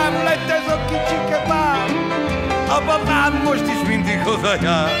anyám lett ez a kicsike bár, a babám most is mindig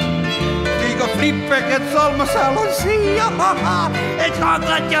odajár. Még a flippeket szalmaszálon szíja, egy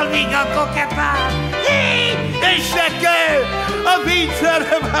hadnaggyal vígan koketál. És nekő, a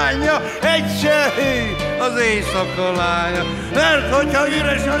vízre bánja, egy sehű az éjszaka lánya. Mert hogyha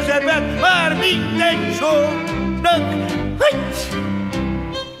üres a zsebed, már minden csóknak fogy.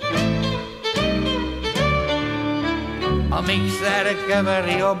 A mixer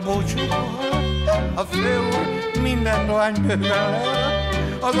keveri a búcsúval, a főúr minden dohány bővel,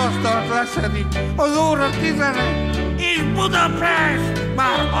 az asztalt leszedik, az óra 11, és Budapest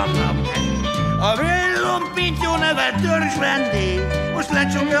már hazamegy. A villompintyó neve törzs vendég, most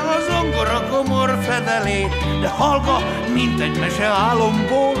lecsomja a zongora komor fedelét, de hallga, mint egy mese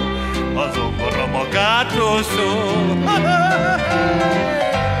álomból, a zongora magától szól.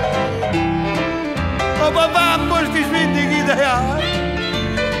 A babám most is mindig ide jár,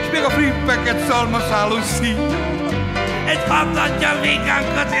 és még a flippeket szalmaszálon szívja. egy hatatja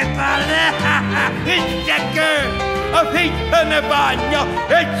végánkat értelne. Ügyekő, a figyelme ne bánja,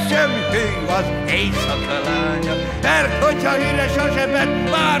 egy sem hű az éjszaka lánya. Mert hogyha híres a zsebed,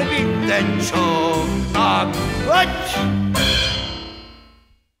 már minden csóknak vagy.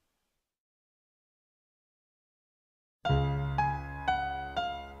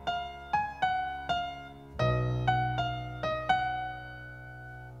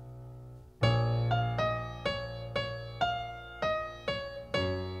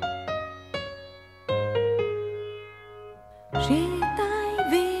 Sétálj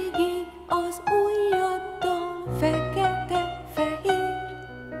végig az ujjaddal, fekete-fehér,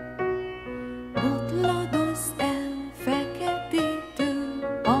 botladozz el feketétől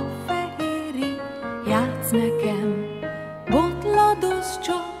a fehérig, játsz nekem, botladozz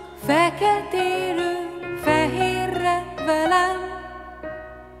csak feketéről fehérre velem.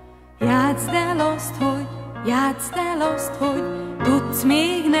 Játszd el azt, hogy tudsz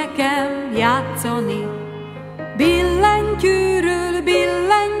még nekem játszani. Billentyűről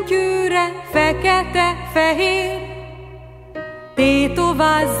billentyűre, fekete-fehér,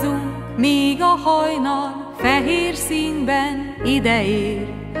 tétovázzunk, míg a hajnal fehér színben ideér.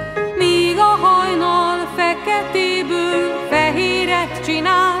 Míg a hajnal feketéből fehéret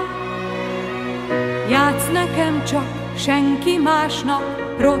csinál, játsz nekem csak, senki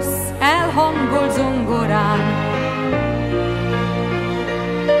másnak rossz elhangolt zongorán.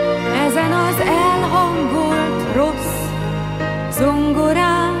 Ezen az elhangolt rossz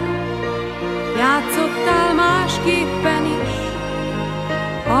zongorán játszottál másképpen is,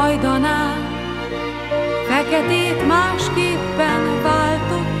 hajdanán feketét másképpen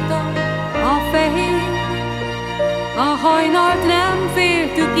váltotta a fehér. A hajnalt nem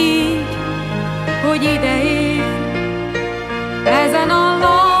féltük így, hogy ide ér. Ezen a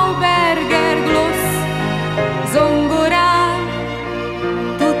Lauberger Gloss zongorán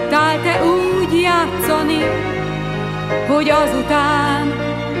tudtál te úgy játszani, hogy azután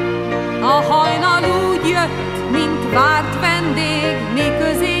a hajnal úgy jött, mint várt vendég mi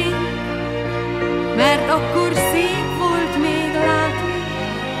közé, mert akkor szép volt még látni,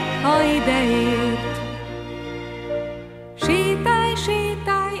 ha ideért. Sétálj,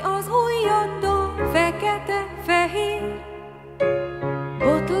 sétálj az ujjaddal, fekete-fehér,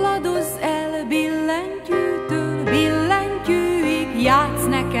 botladozz el billentyűtől billentyűig, játsz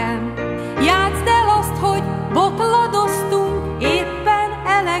nekem. Játszd el azt, hogy botladoztunk éppen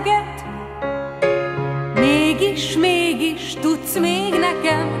eleget. Mégis tudsz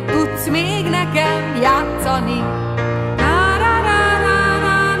még nekem játszani.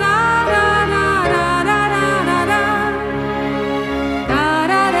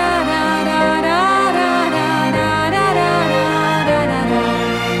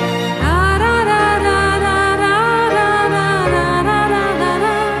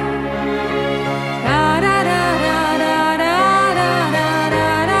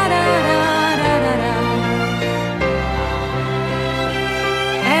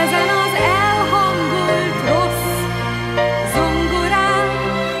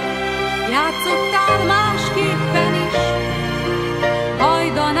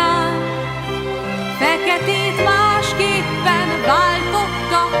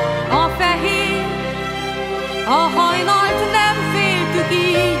 A hajnalt nem féltük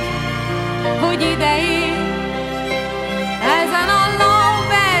így, hogy ideér. Ezen a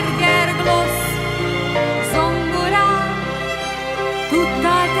Lauberger Gloss zongorán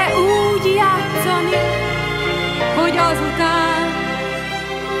tudtál te úgy játszani, hogy azután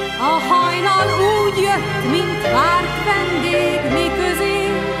a hajnal úgy jött, mint várt vendég mi közé,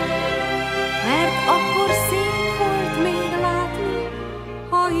 mert akkor szép volt még látni,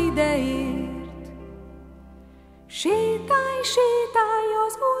 ha ideér. Sétálj, sétálj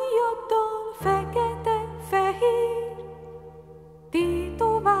az ujjaddal, fekete-fehér,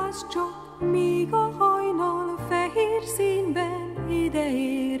 tétovázz csak, míg a hajnal fehér színben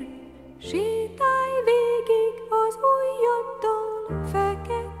ideér. Sétálj végig az ujjaddal,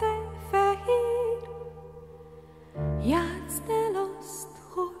 fekete-fehér, játszd el azt,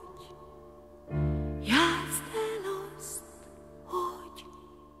 hogy játszd el azt, hogy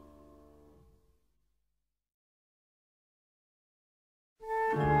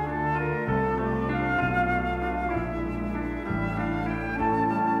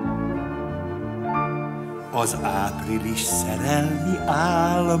az április szerelmi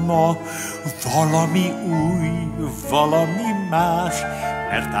álma valami új, valami más,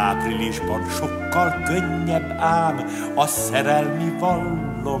 mert áprilisban sokkal könnyebb ám a szerelmi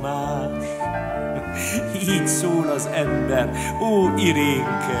vallomás. így szól az ember, ó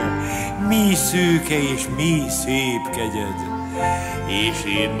Irénke, mi szőke és mi szép kegyed. És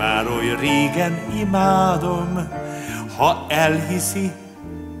én már oly régen imádom, ha elhiszi,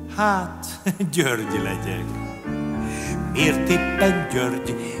 hát György legyek. Miért éppen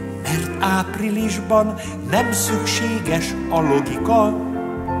György? Mert áprilisban nem szükséges a logika.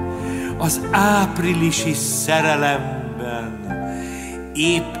 Az áprilisi szerelemben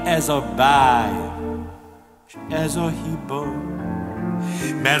épp ez a báj, és ez a hiba.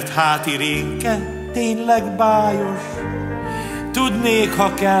 Mert hát Irénke tényleg bájos, tudnék,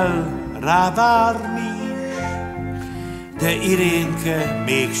 ha kell, rá várni is, de Irénke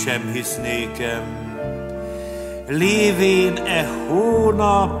mégsem hisz nékem, lévén e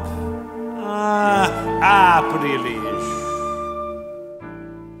hónap, április.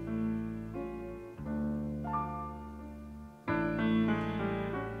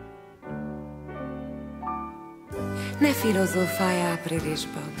 Ne filozófálj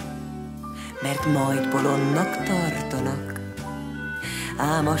áprilisban, mert majd bolondnak tartanak.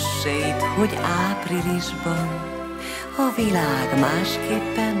 Ám azt sejt, hogy áprilisban a világ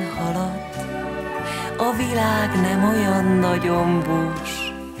másképpen halad. A világ nem olyan nagyon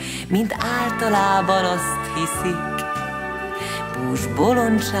bús, mint általában azt hiszik. Bús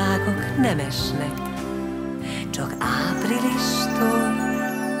bolondságok nem esnek, csak áprilistól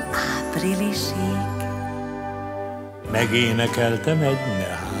áprilisig. Megénekeltem egy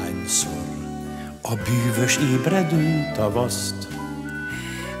nehányszor a bűvös ébredő tavaszt.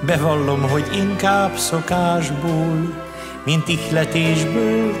 Bevallom, hogy inkább szokásból, mint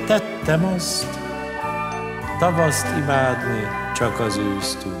ihletésből tettem azt. Tavaszt imádni csak az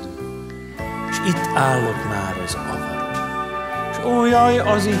ősz tud, s itt állok már az avar. S ó jaj,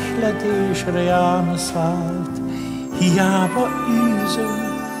 az ihletésre rám szállt, hiába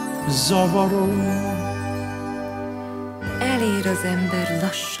űzöm, zavarom. Elér az ember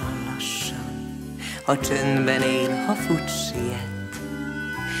lassan-lassan, ha csöndben él, ha fut siet.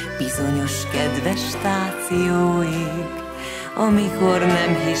 Bizonyos kedves stációig, amikor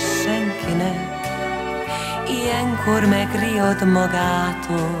nem hisz senkinek. Ilyenkor megriad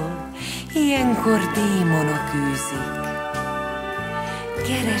magától, ilyenkor démonok űzik.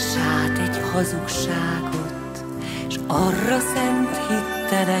 Keres át egy hazugságot, s arra szent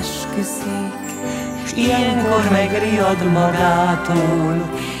hittel esküszik. S ilyenkor megriad magától,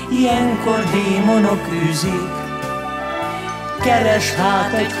 ilyenkor démonok űzik. Keres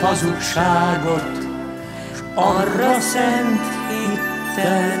hát egy hazugságot, s arra szent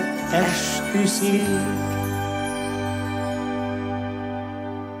hittel esküszik.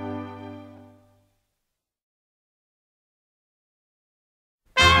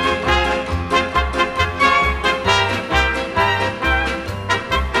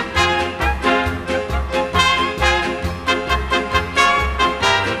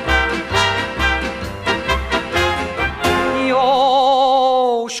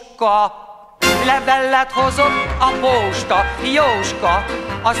 Levelet hozott a posta, Jóska,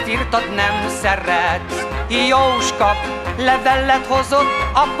 azt írtad nem szeretsz. Jóska, levelet hozott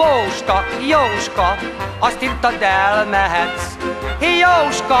a posta, Jóska, azt írtad elmehetsz.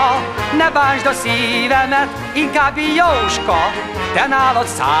 Jóska, ne bánsd a szívemet, inkább Jóska, te nálad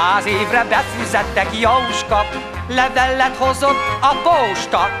 100 évre befizettek. Jóska, levelet hozott a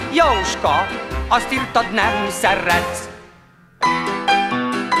posta, Jóska, azt írtad nem szeretsz.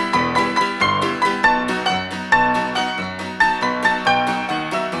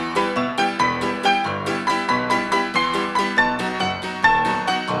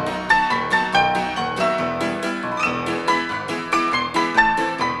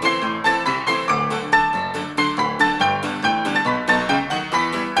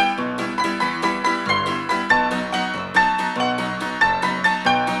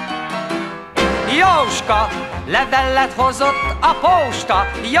 Jóska, levelet hozott a posta,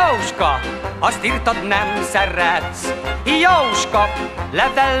 Jóska, azt írtad nem szeretsz. Jóska,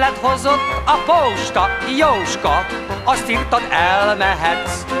 levelet hozott a posta, Jóska, azt írtad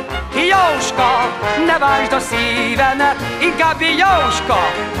elmehetsz. Jóska, ne bánsd a szívemet, inkább Jóska,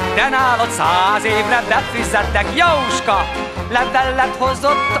 de nálad 100 évre befizettek. Jóska, levelet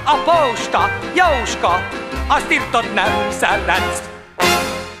hozott a posta, Jóska, azt írtad nem szeretsz.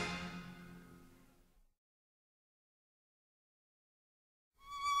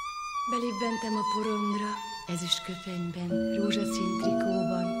 Belibbentem a porondra, ezüstköpenyben, rózsaszín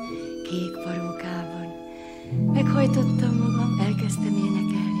trikóban, kék parókában. Meghajtottam magam, elkezdtem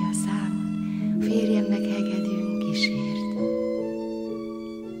énekelni a számot, férjem meg hegedűn kísért.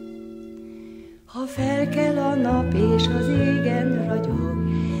 Ha felkel a nap és az égen ragyog,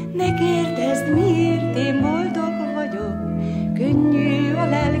 ne kérdezd miért, én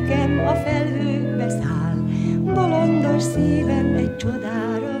szívem egy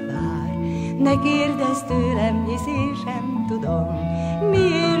csodára vár. Ne kérdezz tőlem, hisz én sem tudom,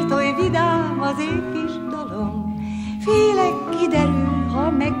 miért oly vidám az én kis dalom. Félek, kiderül, ha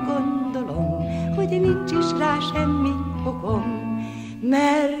meggondolom, hogy nincs is rá semmi okom.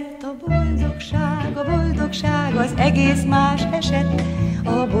 Mert a boldogság az egész más eset.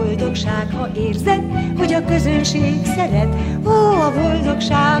 A boldogság, ha érzed, hogy a közönség szeret. Ó, a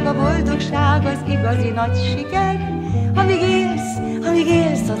boldogság az igazi nagy siker. Amíg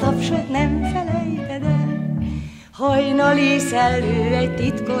élsz, a tapsot nem felejted el. Hajnali szellő egy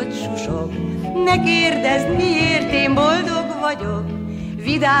titkot susog, ne kérdezd, miért én boldog vagyok.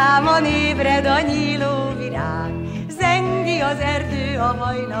 Vidáman ébred a nyíló virág, zengi az erdő a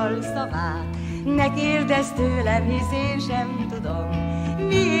hajnal szavát. Ne kérdezz tőlem, hisz én sem tudom,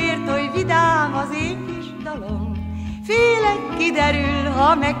 miért oly vidám az én kis dalom. Félek, kiderül,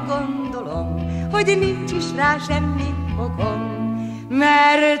 ha meggondolom, hogy nincs is rá semmi okom.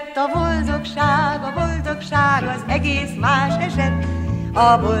 Mert a boldogság az egész más eset.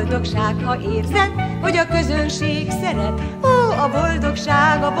 A boldogság, ha érzed, hogy a közönség szeret. Ó, a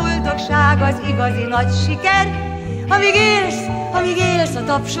boldogság az igazi nagy siker. Amíg élsz, a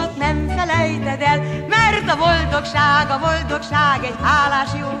tapsot nem felejted el. Mert a boldogság egy hálás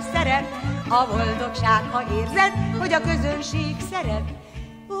jó szeret. A boldogság, ha érzed, hogy a közönség szeret.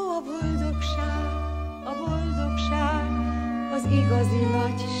 Ó, a boldogság az igazi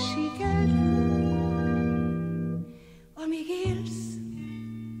nagy siker.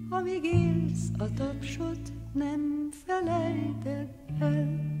 Amíg élsz, a tapsot nem felejted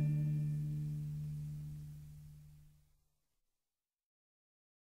el.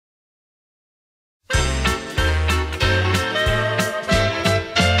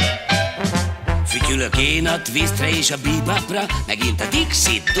 Fütyülök én a twistre és a bebopra, megint a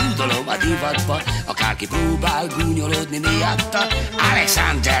Dixit dúdolom a divatba. Akárki próbál gúnyolódni miatta,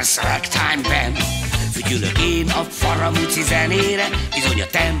 Alexander's Ragtime-ben. Fütyülök én a faramúci zenére, bizony a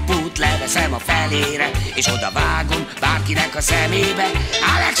tempót leveszem a felére, és oda vágom bárkinek a szemébe,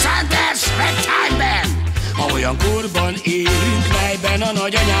 Alexander's Ragtime-ben. Ha olyan korban élünk, melyben a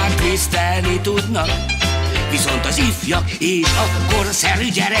nagyanyák tisztelni tudnak, viszont az ifjak és a korszerű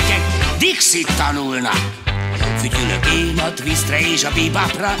gyerekek Dixit tanulnak. Fütyülök én a twistre és a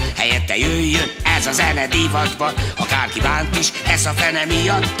bebopra, helyette jöjjön ez a zene divatba. Akárki bánt is, ez a fene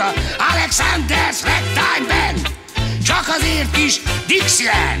miatta, Alexander's Ragtime-ben. Csak azért is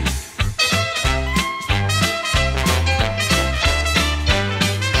Dixieland.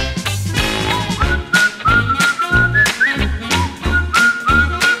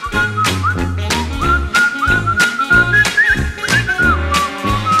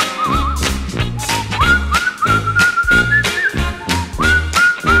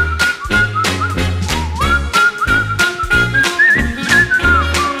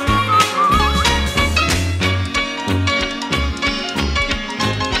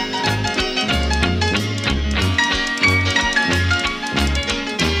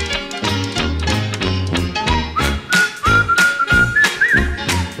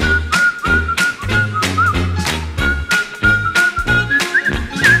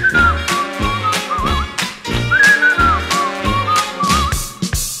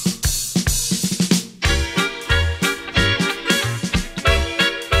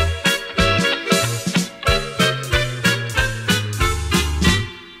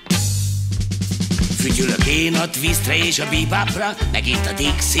 A twistre és a bebopra, megint a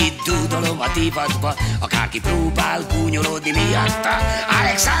Dixit dúdolom a divatba. Akárki próbál gúnyolódni miatta,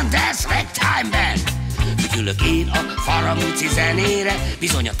 Alexander's Ragtime-ben. Fütyülök én a faramúci zenére,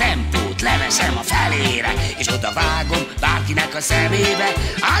 bizony a tempót leveszem a felére, és oda vágom bárkinek a szemébe,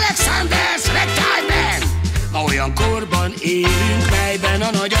 Alexander's Ragtime-ben. Ma olyan korban élünk, melyben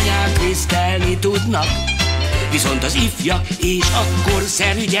a nagyanyák tisztelni tudnak, viszont az ifjak és a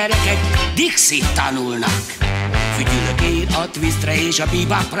korszerű gyerekek Dixit tanulnak. Fütyülök én a twistre és a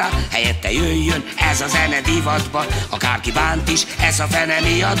bebopra, helyette jöjjön ez a zene divatba. Akárki bánt is, ez a fene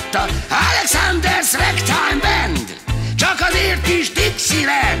miatta, Alexander's Ragtime Band. Csak azért is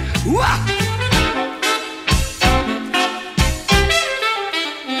Dixieland.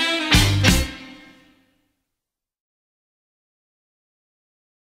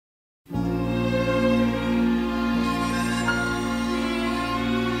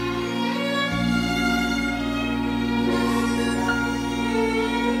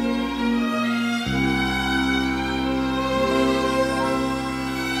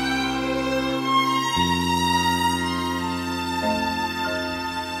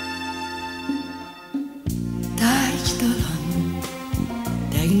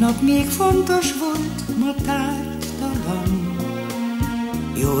 Tegnap még fontos volt, ma tárgytalan. nyugtalan,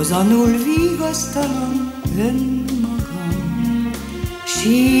 józanul vigasztalom önmagam,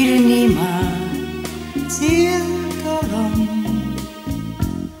 sírni már céltalan.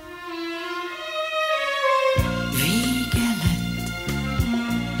 Vége lett,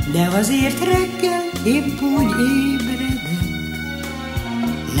 de azért reggel épp úgy ébredek,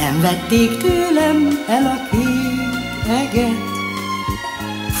 nem vették tőlem el a kék eget.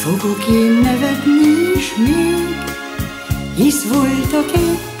 Fogok én nevetni is még, hisz voltak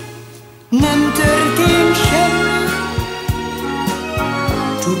épp, nem történt semmi.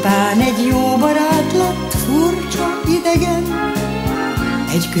 Csupán egy jó barát lett furcsa idegen,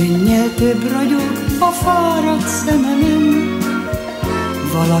 egy könnyel több ragyog a fáradt szememen.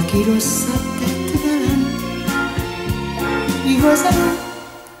 Valaki rosszat tett velem, igazán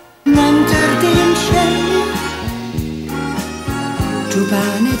nem történt semmi.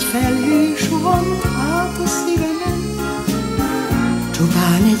 Csupán egy felhő suhant át a szívemen,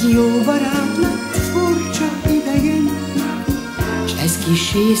 csupán egy jó barát lett furcsa idegen, s ez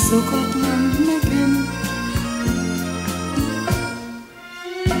kissé szokatlan nekem.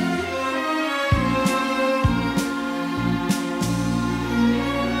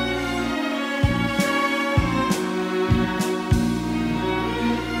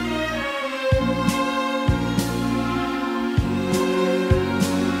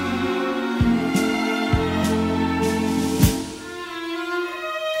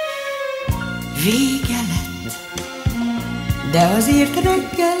 Vége lett, de azért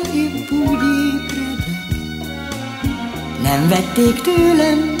reggel épp úgy ébredek, nem vették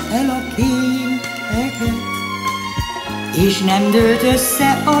tőlem el a kék eget, és nem dőlt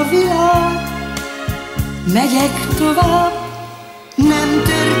össze a világ. Megyek tovább, nem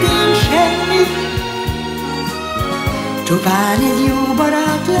történt semmi, csupán egy jó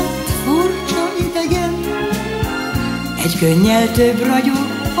barát lett furcsa idegen, egy könnyel több ragyog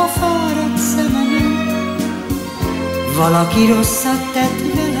a fáradt szememen. Valaki rosszat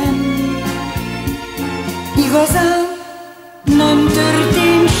tett velem, igazán nem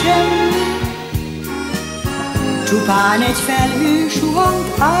történt semmi. Csupán egy felhő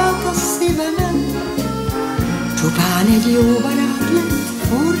suhant át a szívemen, csupán egy jó barát lett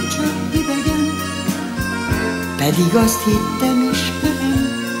furcsa idegen, pedig azt hittem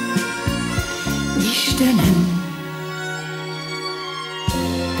ismerem, Istenem,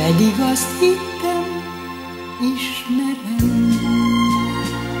 pedig azt hittem, ismerem.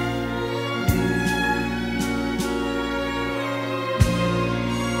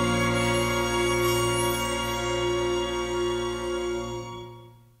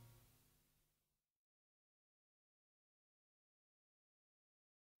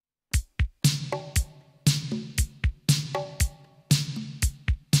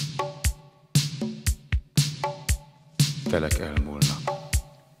 Telek elmúlnak,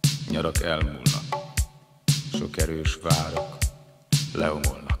 nyarak elmúlnak, sok erős várok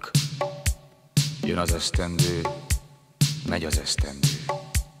leomolnak. Jön az esztendő, megy az esztendő,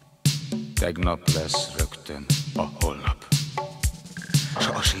 tegnap lesz rögtön a holnap. S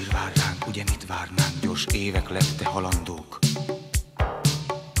a sír vár ránk, ugye mit várnánk, gyors évek lette halandók.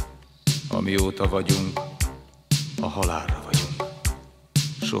 Amióta vagyunk, a halálra vagyunk,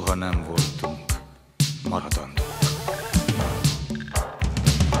 soha nem voltunk maradandók.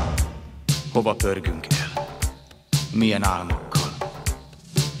 Hova pörgünk el? Milyen álmokkal?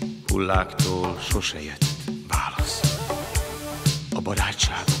 Hulláktól sose jött válasz. A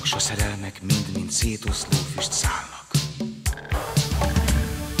barátságok, s a szerelmek mind szétoszló füstszálnak.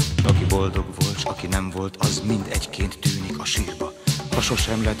 Aki boldog volt, s aki nem volt, az mind egyként tűnik a sírba. Ha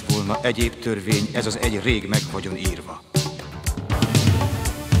sosem lett volna egyéb törvény, ez az egy rég meg vagyon írva.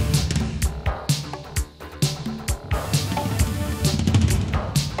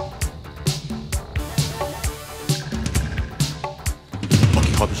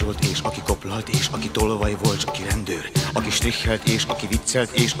 Habzsolt és aki koplalt és aki tolvaj volt, s aki rendőr, aki strichelt és aki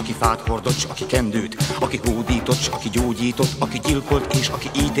viccelt és aki fát hordott, s aki kendőt, aki hódított, s aki gyógyított, aki gyilkolt és aki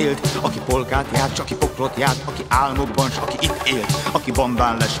ítélt, aki polkát járt, s aki poklot járt, aki álmokban, s aki itt élt, aki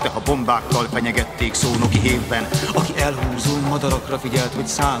bambán leste, ha bombákkal fenyegették szónoki hévben, aki elhúzó madarakra figyelt, hogy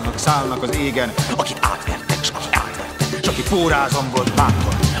szállnak az égen, akit átvertek, s aki átvertek, s aki pórázon volt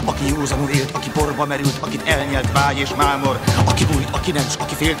bátor, aki józanul élt, aki porba merült, akit elnyelt vágy és mámor, aki bújt, aki nem, s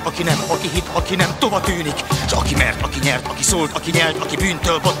aki félt, aki nem, aki hit, aki nem, tova tűnik, s aki mert, aki nyert, aki szólt, aki nyelt, aki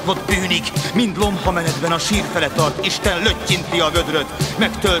bűntől botlott bűnik, mind lomha menetben a sír fele tart, Isten löttyinti a vödröt,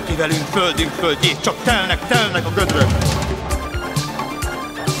 megtölti velünk földünk földjét, csak telnek a gödrök.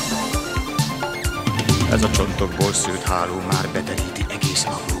 Ez a csontokból szőtt háló már beteríti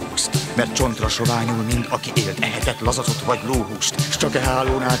egészen a glóbuszt. mert csontra soványul mind, aki élt, ehetett lazacot vagy lóhúst. S csak e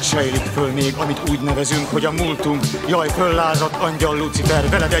hálón át sejlik föl még, amit úgy nevezünk, hogy a múltunk. Jaj, föllázadt angyal Lucifer,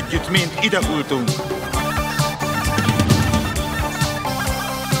 veled együtt mind ide hultunk.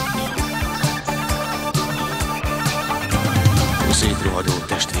 Szétrohadó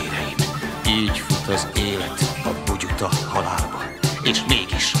testvéreim, így fut az élet a bugyuta halálba. És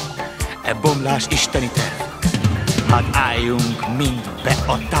mégis, e bomlás isteni terv, hát álljunk mind be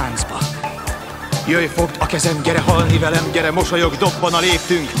a táncba. Jöjj, fogd a kezem, gyere halni velem, gyere mosolyog, dobban a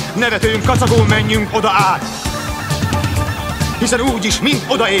léptünk, nevetőnk, kacagó, menjünk oda át, hiszen úgyis mind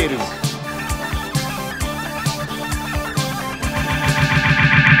odaérünk.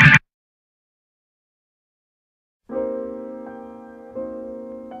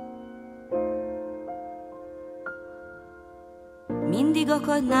 Mindig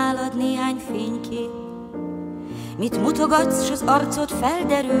akad nálad néhány fénykép, mit mutogatsz, s az arcod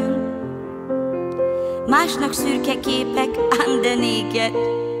felderül. Másnak szürke képek, ám de néked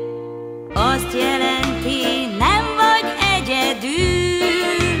azt jelenti, nem vagy egyedül.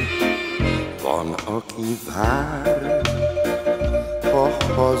 Van, aki vár, ha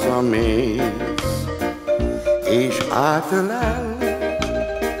hazamész, és átölel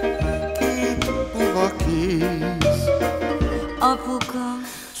két puha kéz. Apuka,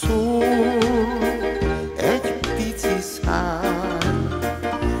 szól egy pici szám,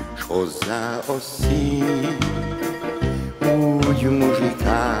 s hozzá a szív úgy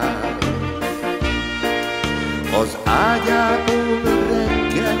muzsikál. Az ágyából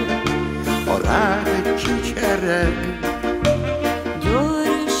reggel a rád csicsereg,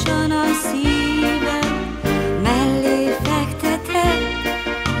 gyorsan a szíved mellé fekteted.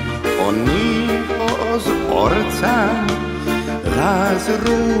 a néha az arcán láz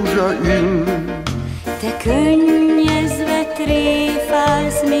rózsa ül. Te könnyezve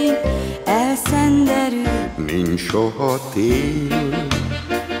tréfálsz, míg elszenderül. Nincs soha tél,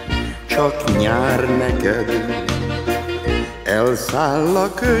 csak nyár neked. Elszáll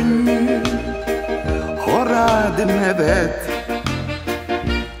a könnyű, ha rád nevet.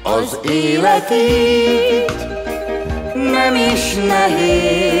 Az életét nem is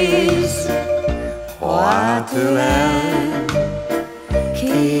nehéz, ha átölel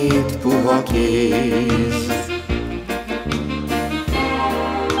két puha kéz.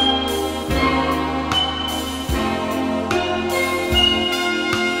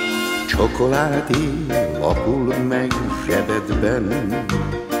 Csokoládé lapul meg zsebedben,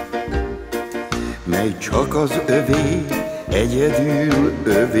 mely csak az övé, egyedül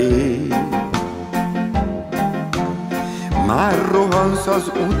övé. Már rohansz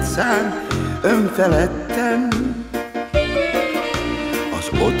az utcán önfeledten, az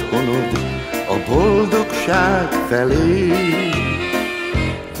otthonod a boldogság felé.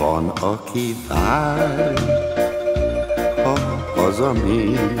 Van, aki vár, ha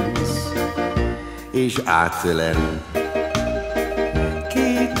hazamész, és átölel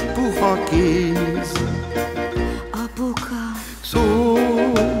két puha kéz. Apuka,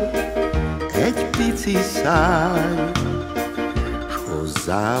 szól egy pici száj, s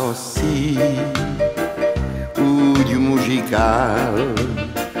hozzá a szív úgy muzsikál.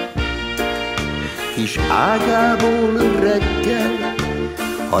 Kis ágából reggel,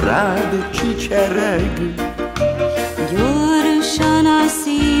 ha rád csicsereg, gyorsan a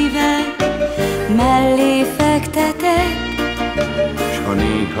szíved mellé fekteted. s ha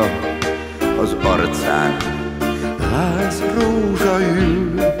néha az arcán láz rózsa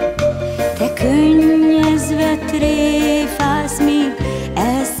ül. Te könnyezve tréfálsz, míg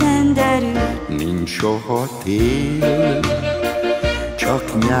elszenderül. Nincs soha tél,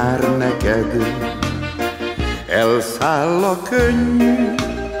 csak nyár neked. Elszáll a könnyű,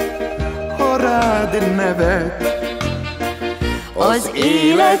 ha rád nevet. Az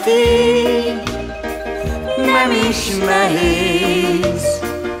életét nem is nehéz,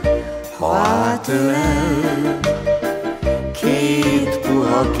 ha átölel két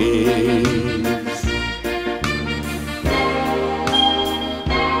puha kéz.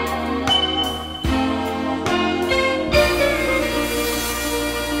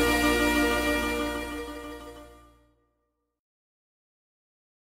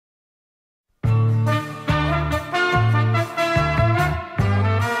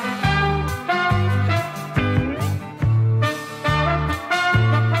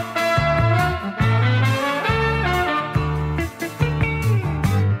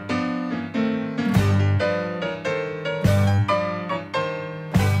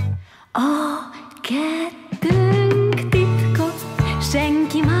 A kettőnk titka,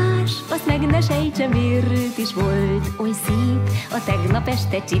 senki más azt meg ne sejtse, miért is volt oly szép a tegnap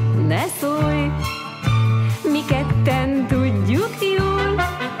este csit, ne szólj. Mi ketten tudjuk jól,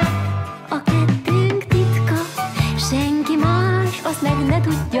 a kettőnk titka, senki más azt meg ne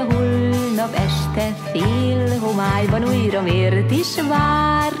tudja, holnap este fél homályban újra miért is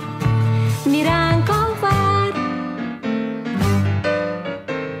vár, mi ránk a vár.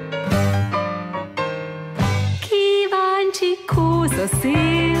 Kíváncsi kóz a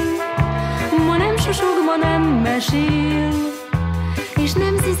szél, ma nem susog, ma nem mesél, és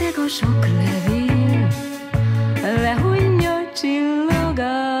nem zizeg a sok levél, lehunja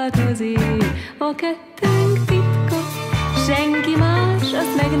csillagát az éj. A kettőnk titka, senki más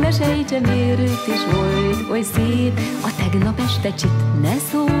azt meg ne sejtse, miért is volt oly szép a tegnap este csit, ne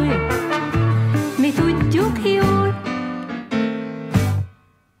szólj, mi tudjuk jól.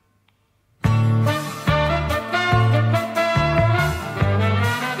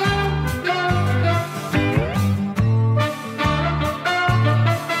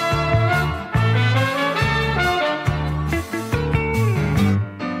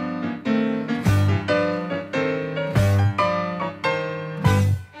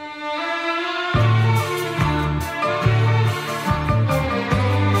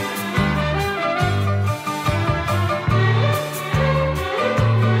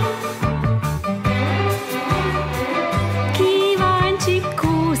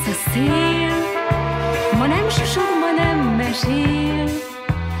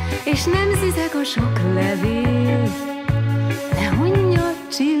 És nem zizeg a sok levél, lehunja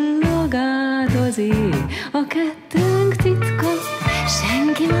csillagát az éj. A kettőnk titka,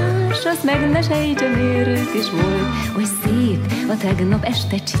 senki más azt meg ne sejtse, miért is volt oly szép a tegnap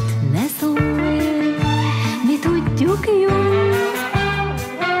este csit, ne szólj, mi tudjuk jól.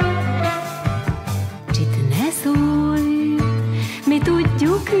 Csit, ne szólj, mi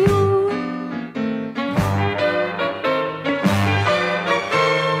tudjuk jól.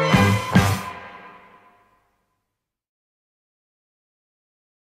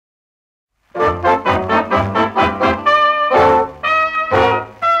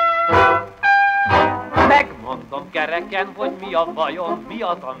 Kereken, hogy mi a bajom, mi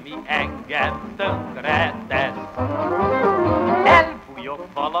az, ami engem tönkre tesz. Elfújok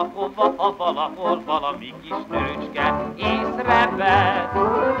valahova, ha valahol valami kis nőcske észrevesz.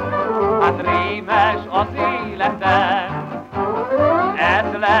 Hát rémes az életem,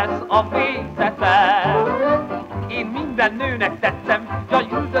 ez lesz a végzetem. Én minden nőnek tetszem, jaj,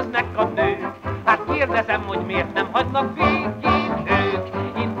 üldöznek a nők. Hát kérdezem, hogy miért nem hagynak végén ők.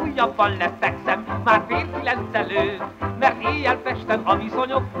 Én újabban lefekszem, már fél 9 előtt, mert éjjel festem a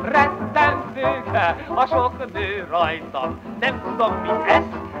viszonyok rettentők. A sok nő rajtam, nem tudom mi ez,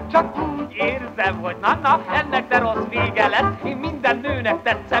 csak úgy érzem, hogy na, ennek de rossz vége lesz. Én minden nőnek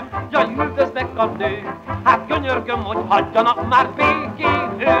tetszem, jaj, üldöznek a nők. Hát könyörgöm, hogy hagyjanak már végén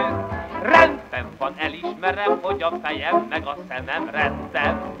ők. Rendben van, elismerem, hogy a fejem meg a szemem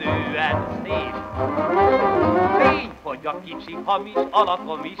rettentően szép. Tény, hogy a kicsi hamis,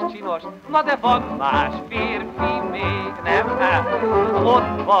 alakom is csinos, na de van más férfi még nem, hát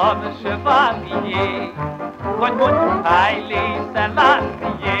ott van Chevalier, vagy mondjuk Hailé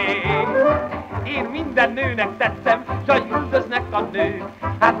Selassie. Én minden nőnek tetszem, jaj, üldöznek a nők.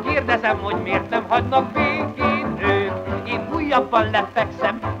 Hát kérdezem, hogy miért nem hagynak végén ők. Én újabban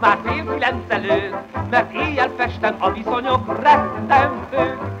lefekszem, már fél 9 előtt, mert éjjel festem a viszonyok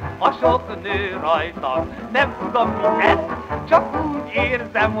rettentők. A sok nő rajtam, nem tudom mi ez, csak úgy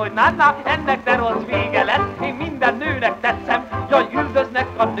érzem, hogy na, ennek de rossz vége lesz. Én minden nőnek tetszem, jaj, üldöznek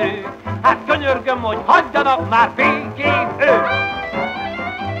a nők. Hát könyörgöm, hogy hagyjanak már végén ők.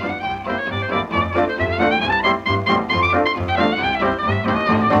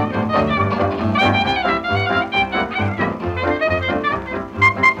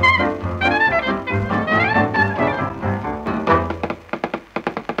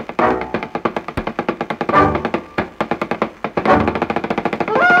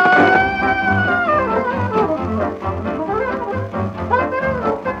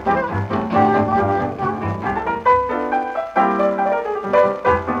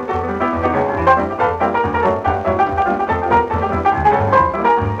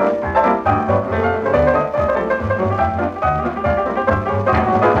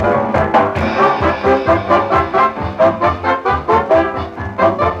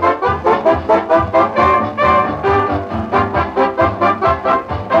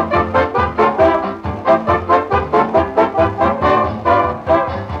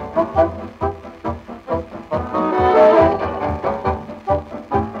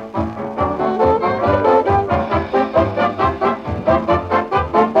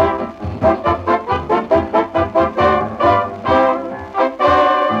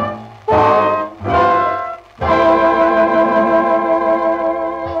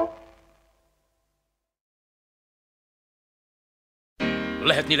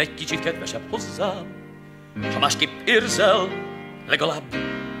 lehetnél egy kicsit kedvesebb hozzám. Ha másképp érzel, legalább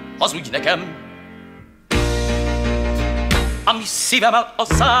hazudj nekem. Ami szívemmel a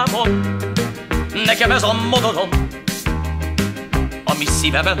számon, nekem ez a modorom. Ami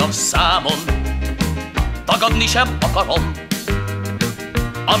szívemmel a számon, tagadni sem akarom.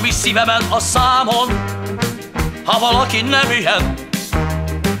 Ami szívemmel a számon, ha valaki nem ilyen,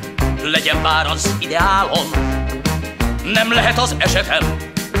 legyen bár az ideálom, nem lehet az esetem.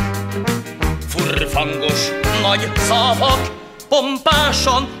 Furfangos nagy szavak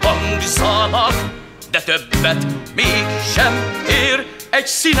pompásan hangzanak, de többet mégsem ér egy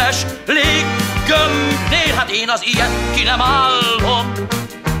színes léggömbnél. Hát én az ilyet ki nem állom,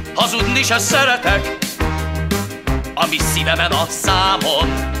 hazudni se szeretek. Ami szívemen a számon,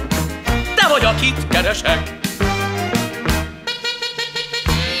 te vagy, akit keresek.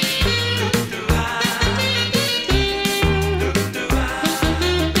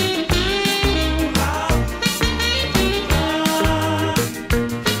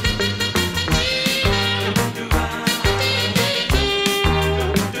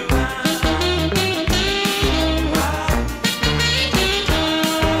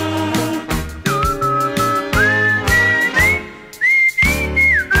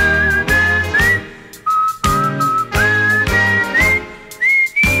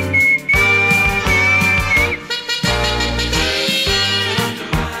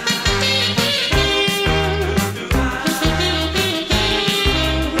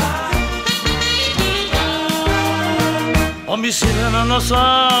 Ami szívemen a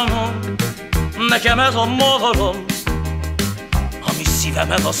számom, nekem ez a modorom. Ami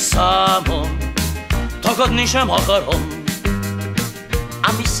szívemen a számom, tagadni sem akarom.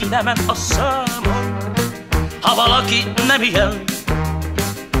 Ami szívemen a számom, ha valaki nem ilyen,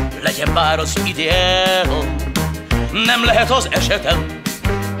 legyen bár az ideálom, nem lehet az esetem.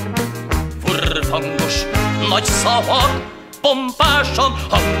 Furfangos nagy szavak pompásan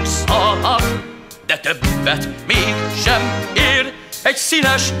hangzanak, de többet mégsem ér egy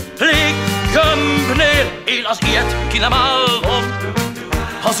színes léggömbnél. Én az ilyet ki nem állom,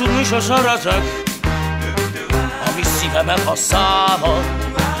 hazudni se szeretek. Ami szívemen a számon,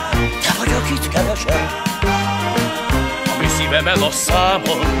 te vagy, akit keresek. Ami szívemen a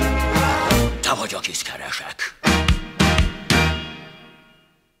számon, te vagy, akit keresek.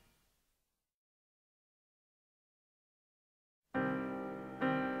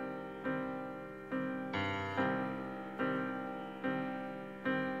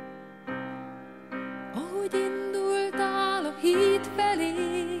 Ahogy indultál a híd felé,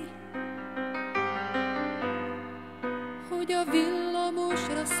 hogy a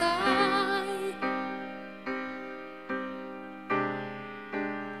villamosra szállj,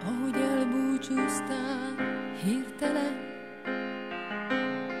 ahogy elbúcsúztál hirtelen,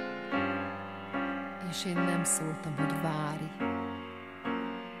 és én nem szóltam, hogy várj.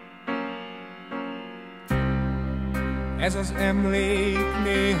 Ez az emlék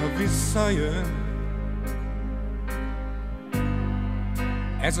néha visszajön,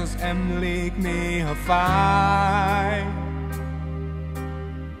 ez az emlék néha fáj.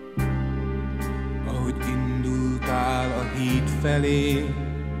 Ahogy indultál a híd felé,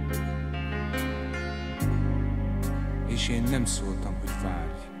 és én nem szóltam, hogy várj.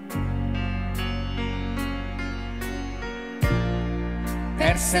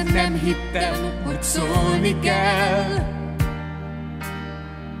 Persze nem hittem, hogy szólni kell.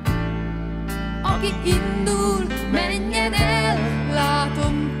 Aki indul, menjen el,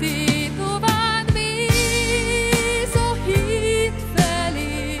 látom, tétován mész a híd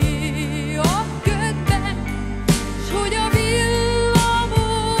felé, a ködben, s hogy a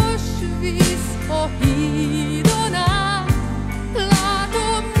villamos visz a hídon át.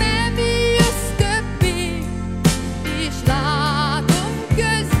 Látom, nem jössz többé, és látom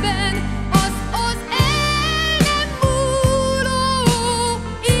közben az el nem múló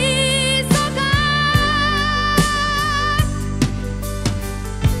éjszakát.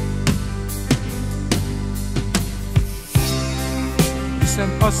 Hiszen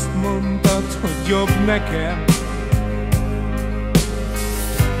azt mondtad, hogy jobb nekem,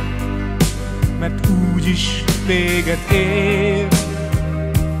 mert úgyis véget ér.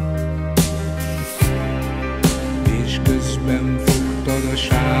 És közben fogtad a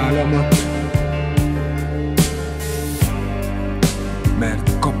sálamat,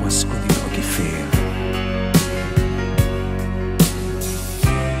 mert kapaszkodik, aki fél.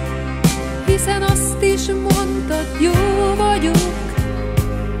 Hiszen azt is mondtad, jó vagyok,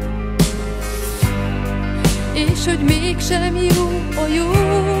 és hogy mégsem jó a jó.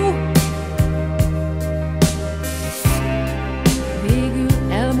 Végül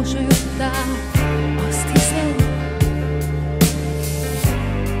mosolyogtál, azt hiszem,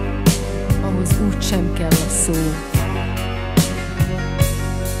 ahhoz úgy sem kell a szó.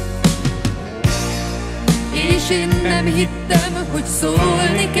 És én nem hittem, hogy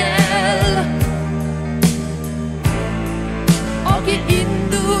szólni kell. Aki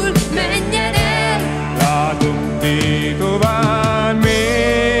indul, menjen el. Látom, tétován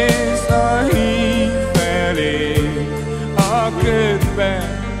mész a híd felé, a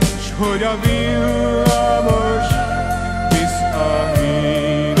ködben, s hogy a villamos visz a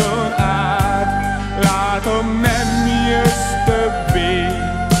hídon át. Látom, nem jössz többé,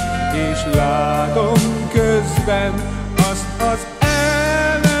 és látom közben azt az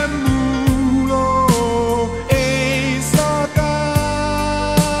el nem múló éjszakát.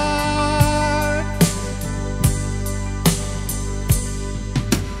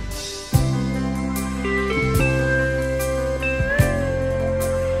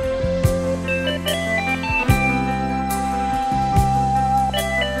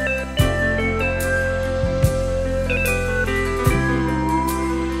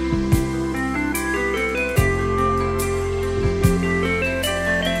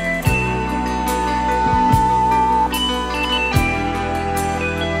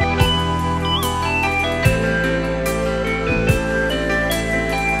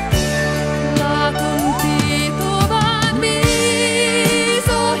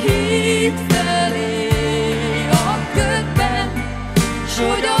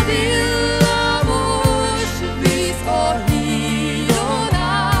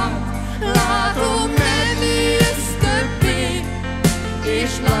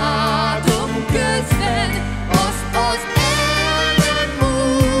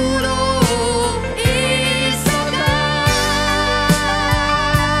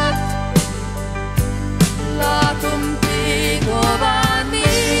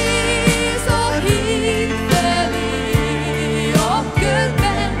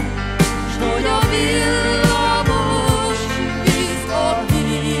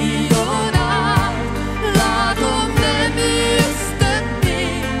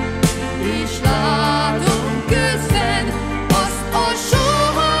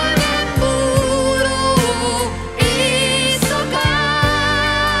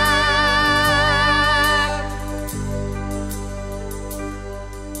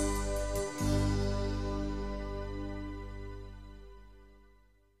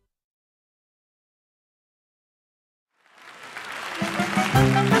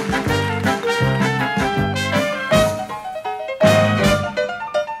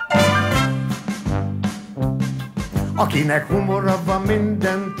 Akinek humora van,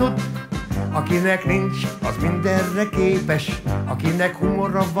 mindent tud, akinek nincs, az mindenre képes. Akinek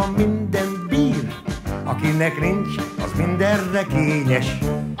humora van, mindent bír, akinek nincs, az mindenre kényes.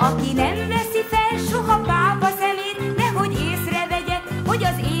 Aki nem veszi fel soha pápa szemét, nehogy észrevegye, hogy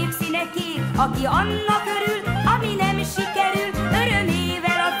az ég színe kék. Aki annak örül, ami nem sikerül,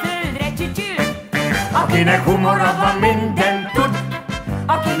 örömével a földre csücsül. Akinek humora van, mindent tud,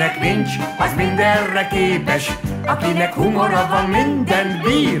 akinek nincs, az mindenre képes. Akinek humora van, mindent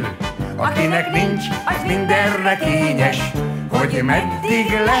bír, akinek nincs, az mindenre kényes. Hogy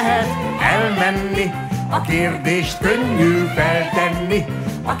meddig lehet elmenni, a kérdést könnyű feltenni.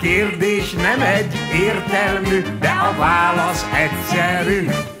 A kérdés nem egy értelmű, de a válasz egyszerű.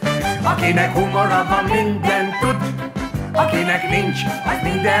 Akinek humora van, mindent tud, akinek nincs, az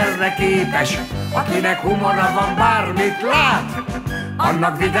mindenre képes. Akinek humora van, bármit lát,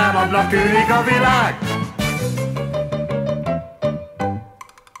 annak vidámabbnak tűnik a világ.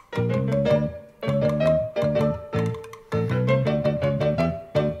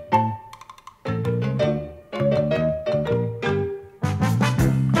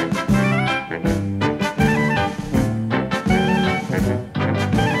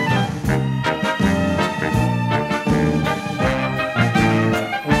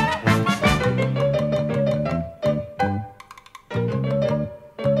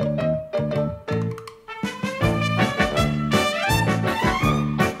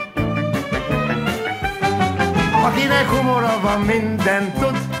 Akinek humora van, mindent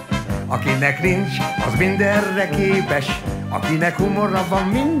tud, akinek nincs, az mindenre képes. Akinek humora van,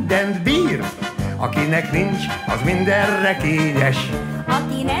 mindent bír, akinek nincs, az mindenre kényes.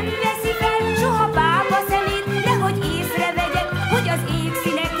 Aki nem veszi fel soha pápa szemét, nehogy észrevegye, hogy az ég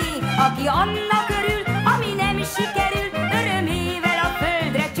színe kék. Aki annak örül, ami nem sikerül, örömével a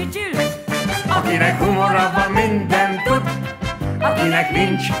földre csücsül. Akinek humora van, mindent tud, akinek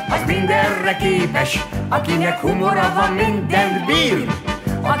nincs, az mindenre képes. Akinek humora van, mindent bír,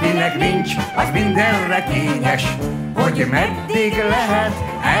 akinek nincs, az mindenre kényes. Hogy hogy meddig lehet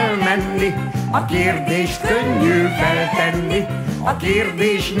elmenni. A kérdést könnyű feltenni, a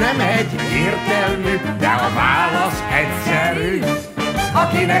kérdés nem egyértelmű, de a válasz egyszerű.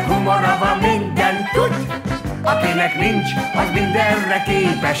 Akinek humora van, mindent tud, akinek nincs, az mindenre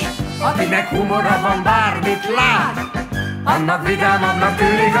képes. Akinek humora van, bármit lát, annak vidámabbnak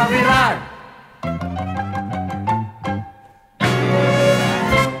tűnik a világ.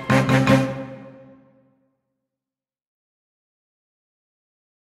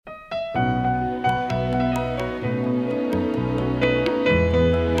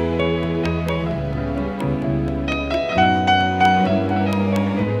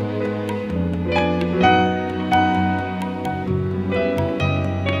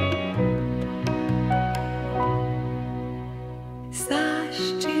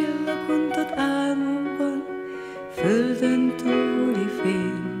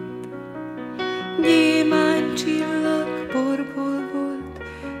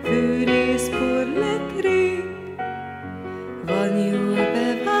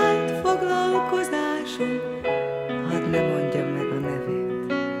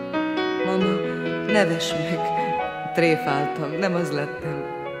 Tréfáltam, nem az lettem,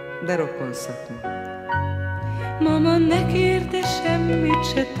 de rokonszakma. Mama, ne kérdezz semmit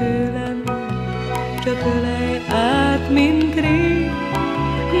se tőlem, csak ölelj át, mint rég.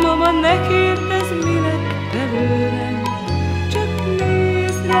 Mama, ne kérdezz, mi lett belőlem, csak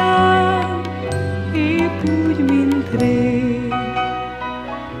nézd rám, épp úgy, mint rég.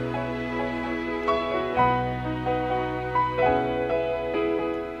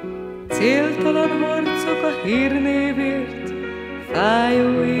 Céltalan harcok a hírnévért,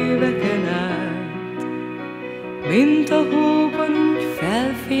 fájó éveken át, mint a hóban úgy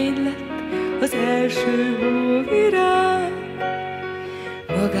felfény lett az első hóvirág.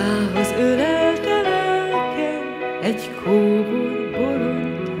 Magához ölelte lelkem egy kóbor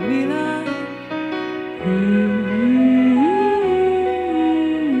bolond világ.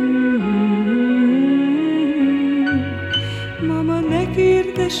 Mama, ne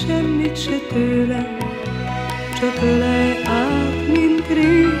kérdezz semmit se tőlem, csak ölelj át, mint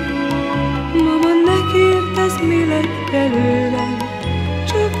rég. Mama, ne kérdezz, mi lett belőlem,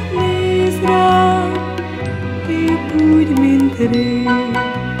 csak nézd rám, épp úgy, mint rég.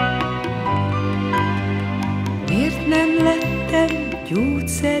 Miért nem lettem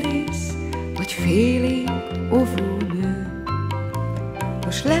gyógyszerész, vagy félénk óvónő?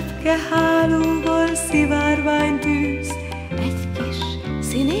 Most lepkehálóval szivárványtűz egy kis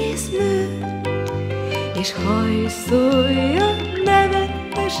színésznő, és hajszolja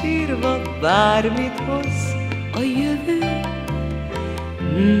nevetve sírva, bármit hoz a jövő.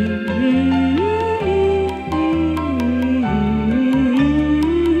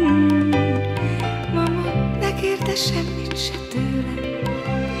 Mama, ne kérdezz semmit se tőlem,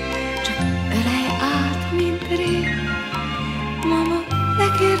 csak ölelj át, mint rég. Mama,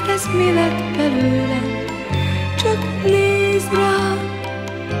 ne kérdezz, mi lett belőlem, csak nézd rám,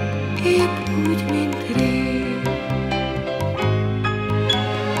 épp úgy, mint rég.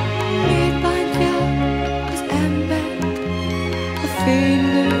 Miért bántja az embert, a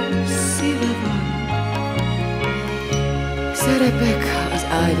fénylő szíve van? Szerepek az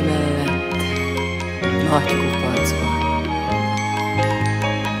ágy mellett, nagy kupacban.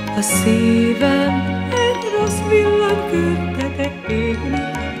 A szívem egy rossz villanykörtete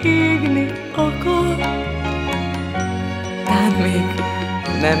égni akar. Tán még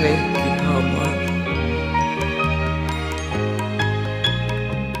nem ég ki hamar.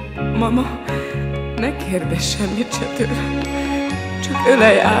 Mama, ne kérdezz semmit se tőlem, csak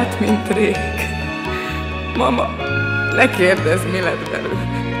ölelj át, mint rég. Mama, ne kérdezz, mi lett belőle,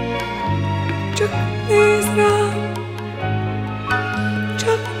 csak nézd rám,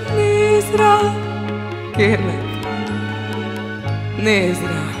 csak nézd rám. Kérlek, nézd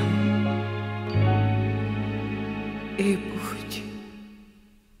rám, épp úgy,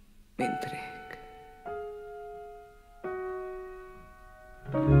 mint rég.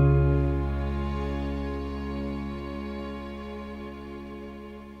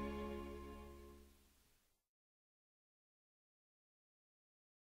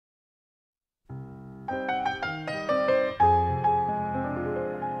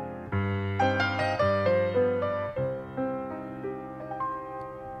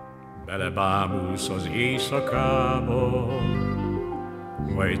 Belebámulsz az éjszakába,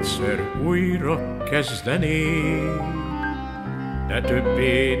 ha egyszer újra kezdenéd, de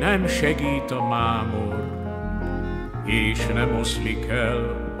többé nem segít a mámor, és nem oszlik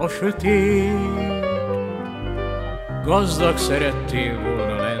el a sötét. Gazdag szerettél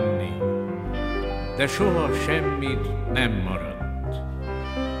volna lenni, de soha semmit nem maradt.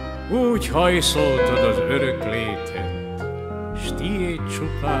 Úgy hajszoltad az örök létet, s tiéd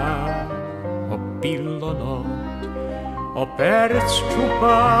csupán a pillanat, a perc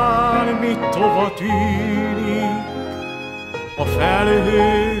csupán, mit tova tűnik, a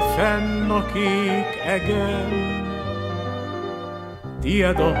felhő fenn a kék egen.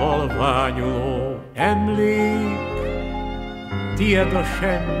 Tied a halványuló emlék, tied a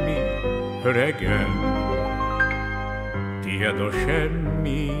semmi, öregem, tied a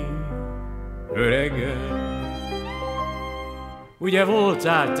semmi, öregem. Ugye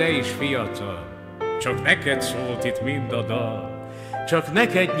voltál te is fiatal, csak neked szólt itt mind a dal, csak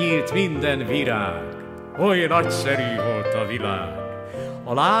neked nyílt minden virág, oly nagyszerű volt a világ.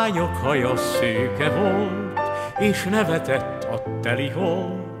 A lányok haja szőke volt, és nevetett a teli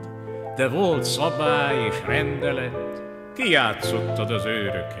hold, de volt szabály és rendelet, kijátszottad az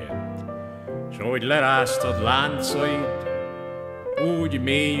őröket, s ahogy leráztad láncaid, úgy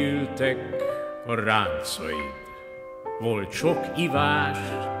mélyültek a ráncaid. Volt sok ivás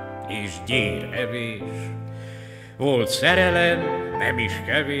és gyérevés, volt szerelem, nem is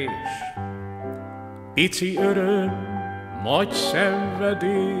kevés, pici öröm, nagy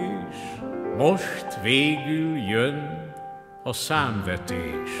szenvedés, most végül jön a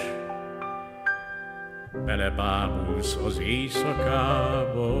számvetés. Belebámulsz az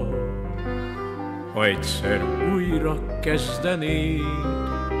éjszakába, ha egyszer újra kezdenéd,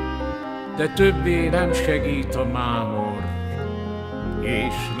 de többé nem segít a mámor,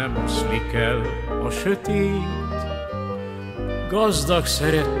 és nem oszlik el a sötét. Gazdag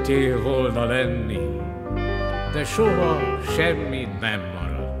szerettél volna lenni, de soha semmi nem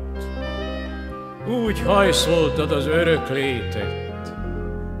maradt. Úgy hajszoltad az örök létet,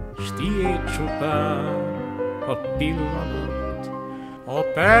 s tiéd csupán a pillanat, a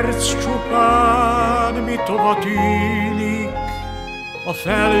perc csupán, mi tova tűnik, a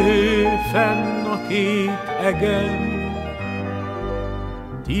felhő fenn a kék egen.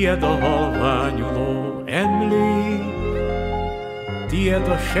 Tied a halványuló emlék, tied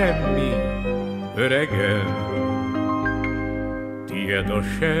a semmi, öregem, tied a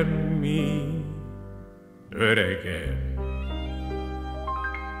semmi, öregem.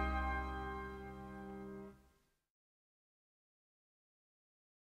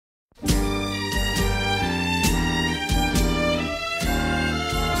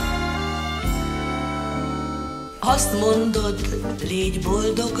 Azt mondod, légy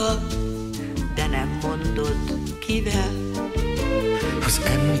boldogabb, de nem mondod, kivel. Az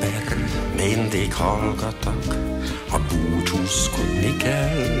ember mindig hallgatak, ha búcsúzkodni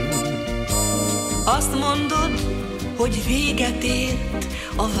kell. Azt mondod, hogy véget ért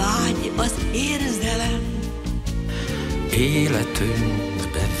a vágy, az érzelem.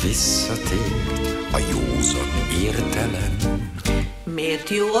 Életünkbe visszatért a józan értelem. Miért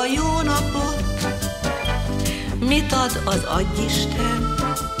jó a jó napot? Mit ad az adjisten?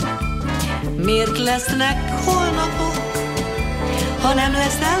 Miért lesznek holnapok, ha nem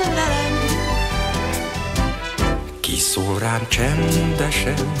leszel velem? Ki szól rám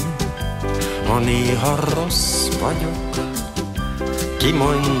csendesen, ha néha rossz vagyok? Ki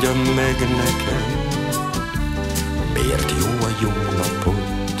mondja meg nekem, miért jó a jó napot?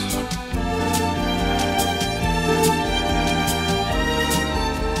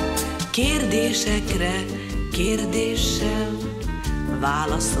 Kérdésekre kérdéssel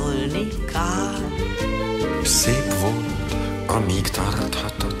válaszolni kár. Szép volt, amíg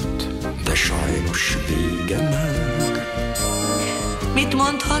tarthatott, de sajnos vége már. Mit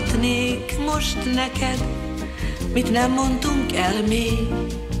mondhatnék most neked, mit nem mondtunk el még?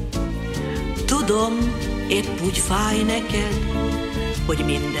 Tudom, épp úgy fáj neked, hogy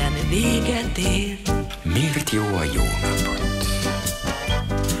minden véget ér. Miért jó a jó napot?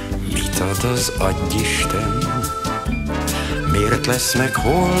 Mit ad az adjisten? Miért lesznek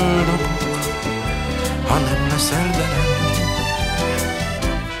holnapok, ha nem leszel velem?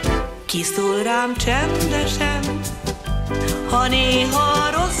 Ki szól rám csendesen, ha néha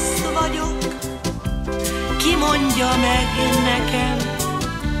rossz vagyok? Ki mondja meg nekem,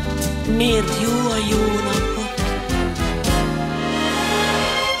 miért jó a jó napot?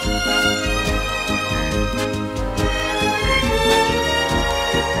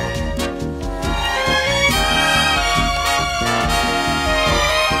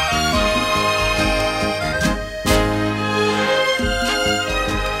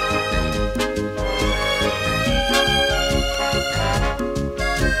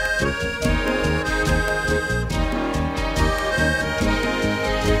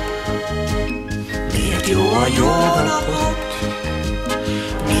 Jó a jó napot,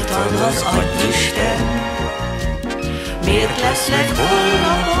 mit ad az adjisten. Miért lesznek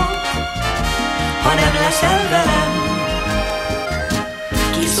holnapok, ha nem leszel velem?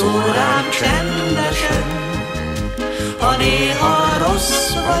 Ki szól rám csendesen, ha néha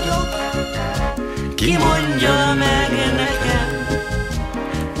rossz vagyok? Ki mondja meg nekem,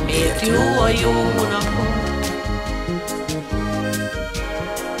 miért jó a jó napom?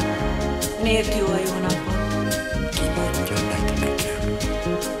 Miért jó a jó napom? Ki mondja meg nekem?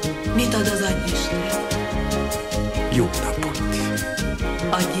 Mit ad az adjisten? Jó napot.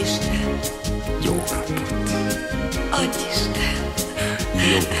 Adjisten. Jó napot. Adjisten.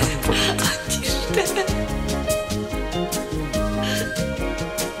 Jó napot. Adjisten.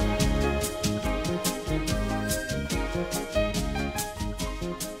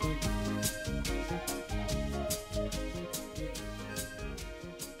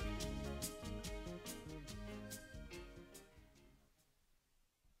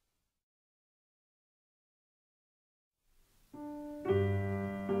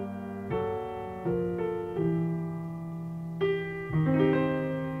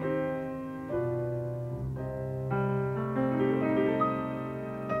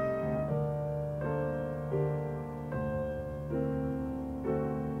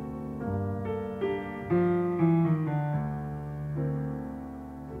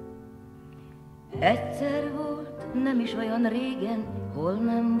 Egyszer volt, nem is olyan régen, hol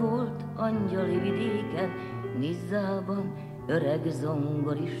nem volt angyali vidéken, Nizzában öreg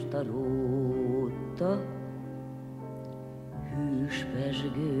zongorista rótta. Hűs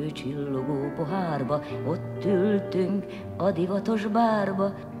pezsgő csillogó pohárba, ott ültünk a divatos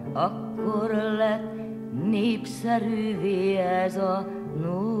bárba, akkor lett népszerűvé ez a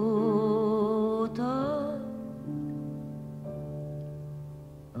nóta.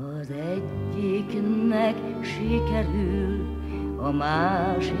 Az egyiknek sikerül, a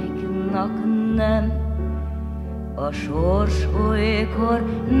másiknak nem. A sors olykor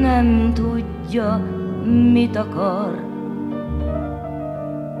nem tudja, mit akar.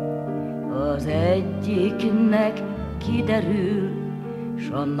 Az egyiknek kiderül, s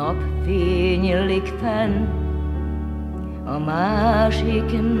a napfény illik fenn. A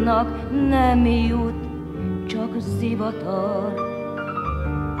másiknak nem jut, csak zivatar.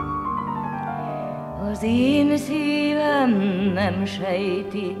 Az én szívem nem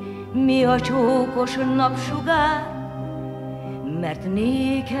sejti, mi a csókos napsugár, mert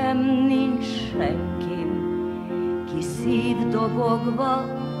nékem nincs senkim, ki szívdobogva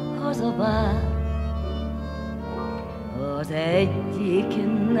hazavár. Az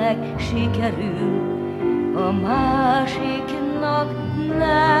egyiknek sikerül, a másiknak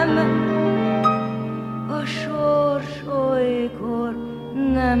nem. A sors olykor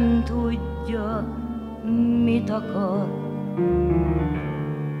nem tudja, mit akar.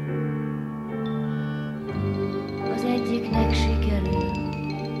 Az egyiknek sikerül,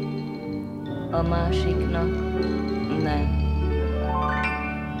 a másiknak nem.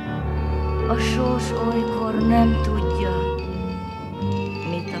 A sors olykor nem tudja,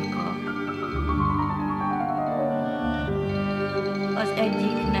 mit akar. Az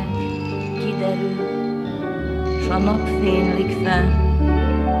egyiknek kiderül, s a nap fénylik fenn.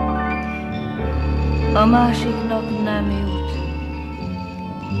 A másiknak nem jut,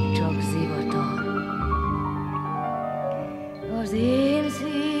 csak zivatar. Az én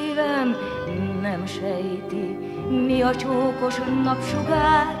szívem nem sejti, mi a csókos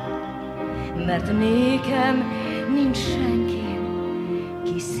napsugár, mert nékem nincs senkim,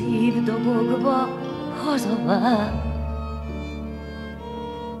 ki szívdobogva hazavár.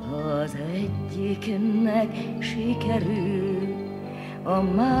 Az egyiknek sikerül, a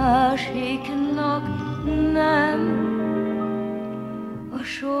másiknak nem. A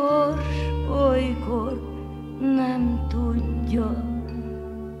sors olykor nem tudja,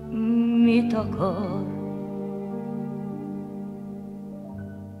 mit akar.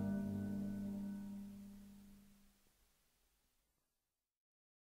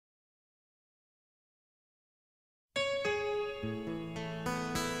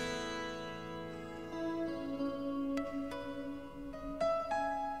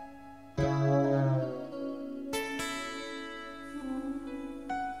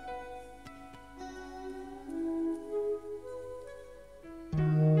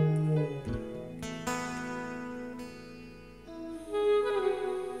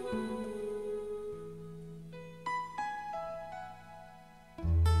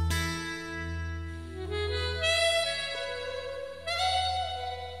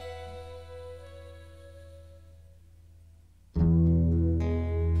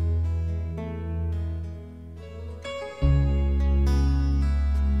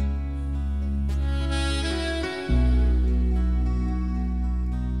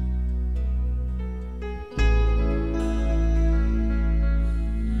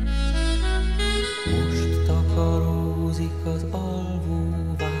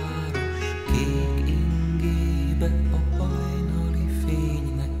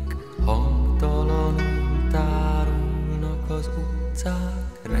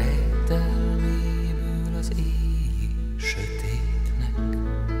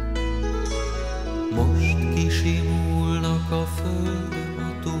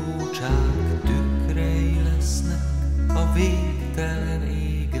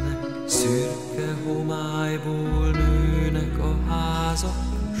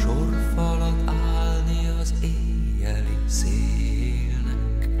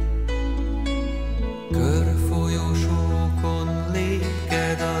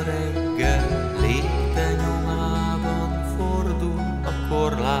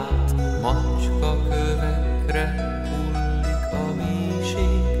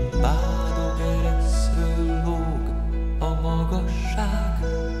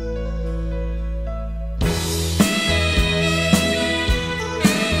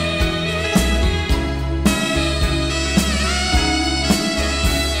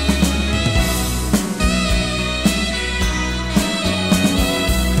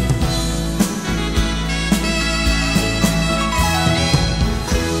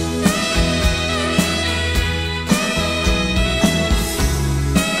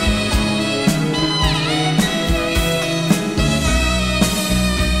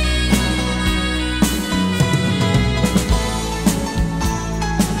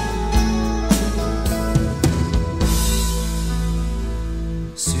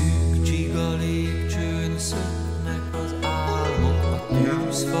 Szűk csiga lépcsőn szöknek az álmok, a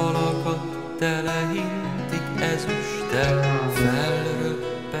tűzfalakat telehintik ezüsttel,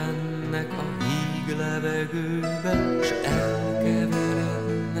 felröppennek a híg levegőbe, s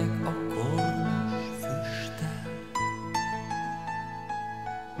elkeverednek a kormos füsttel.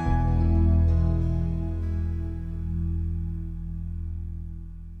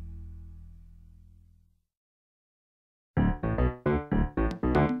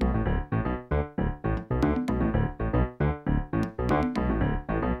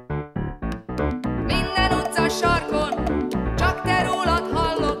 Minden utca sarkon, csak te rólad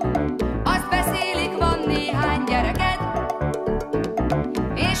hallok, azt beszélik, van néhány gyereked,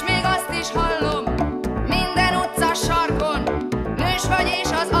 és még azt is hallom, minden utca sarkon, nős vagy és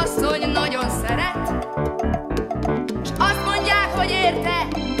az asszony nagyon szeret, s azt mondják, hogy érte,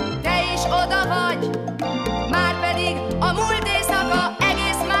 te is oda vagy, márpedig a múlt éjszaka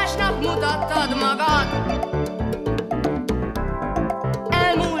egész másnak mutattad magad.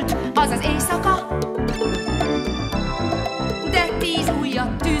 Elmúlt az az éjszaka, de 10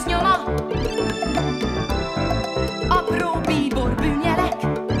 újabb tűznyoma, apró bíbor bűnjelek,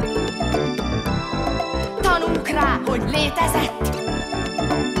 tanúk rá, hogy létezett.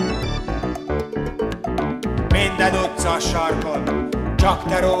 Minden utca sarkon, csak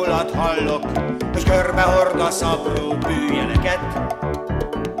te rólad hallok, hogy körbehordasz apró bűnjeleket.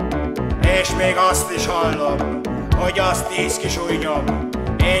 És még azt is hallom, hogy az 10 kis ujjom,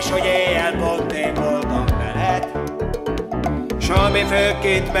 és hogy éjjel pont én voltam veled. S ami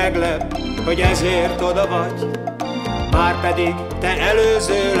főként meglep, hogy ezért oda vagy, márpedig te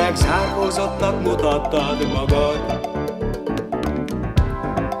előzőleg zárkózottnak mutattad magad.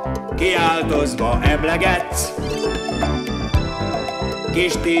 Kiáltozva emlegetsz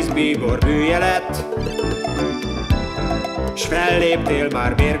kis 10 bíbor bűnjelet, s felléptél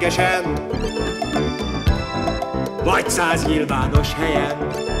már mérgesen, vagy 100 nyilvános helyen.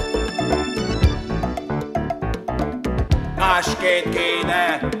 Másként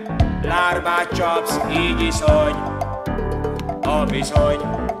kéne, lárbát csapsz, így iszony a bizony.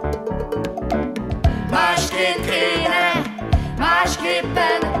 Másként kéne,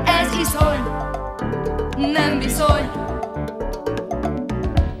 másképpen ez iszony, nem viszony.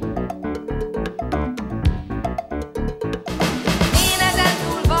 Én ezen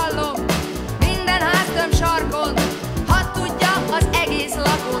túl vallom, minden háztömb sarkon, hadd tudja az egész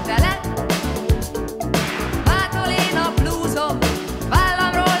lakótelep. Mától én a blúzom,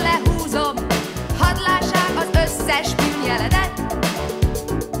 vállamról lehúzom, hadd lássák az összes bűnjeledet.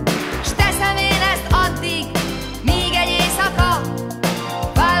 S teszem én ezt addig, míg egy éjszaka,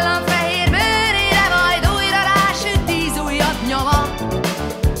 vállam fehér bőrére majd újra rásüt 10 újabb nyoma.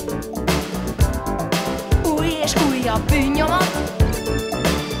 Új és újabb bűnnyomat,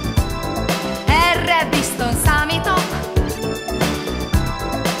 erre bizton számítok.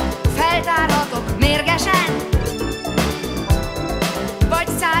 Feltárhatok mérgesen, vagy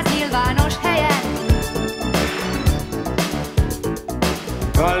 100 nyilvános helyen.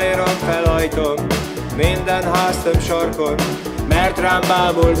 Galléron felajtom minden háztömb sarkon, mert rám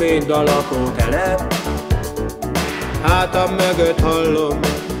bámul mind a lakótelep. Hátam mögött hallom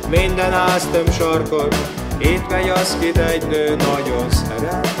minden háztömb sarkon, itt megy az, kit egy nő nagyon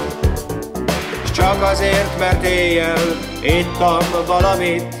szeret. S csak azért, mert éjjel ittam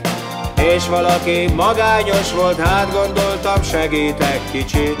valamit, és valaki magányos volt, hát gondoltam, segítek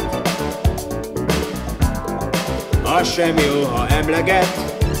kicsit. Az sem jó, ha emleget,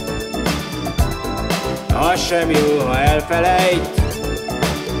 az sem jó, ha elfelejt,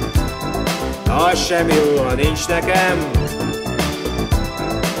 az sem jó, ha nincs nekem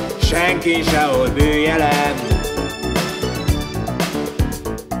senki sehol bűnjelem.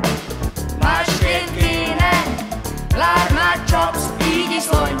 Másként kéne, lármát csapsz, így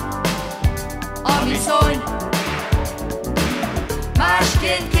iszony a viszony.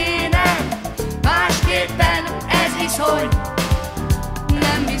 Másként kéne, másképpen ez iszony,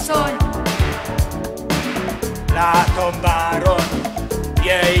 nem viszony. Látom báron,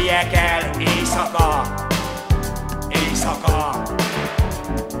 jöjjek el éjszaka, éjszaka.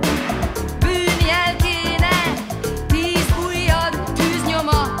 Bűnjel kéne, 10 ujjad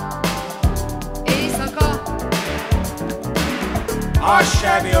tűznyoma, éjszaka. Az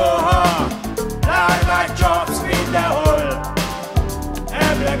sem jó, ha lármát csapsz mindenhol,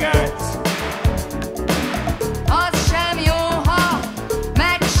 emlegetsz. Az sem jó, ha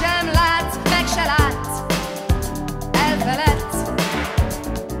meg sem látsz, meg se látsz, elfeledsz.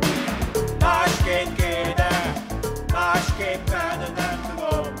 Másként kéne, másképpen nem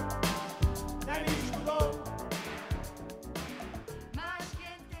tudom, nem is tudom.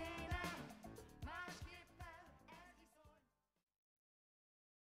 Másként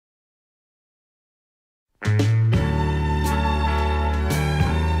Egy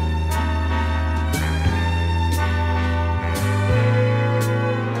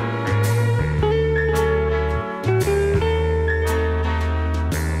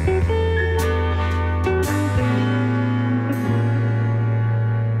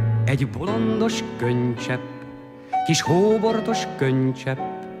bolondos könycsepp, kis hóbortos könycsepp,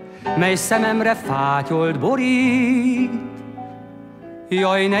 mely szememre fátyolt borít.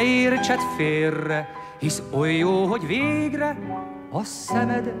 Jaj, ne értsed félre, hisz oly jó, hogy végre a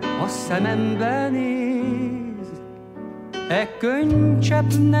szemed a szemembe néz. E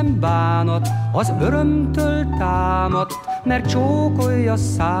könycsepp nem bánat, az örömtől támadt, mert csókolja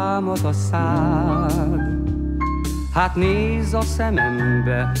számat a szád. Hát nézz a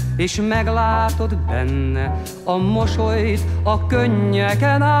szemembe, és meglátod benne a mosolyt a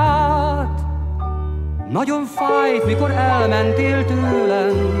könnyeken át. Nagyon fájt, mikor elmentél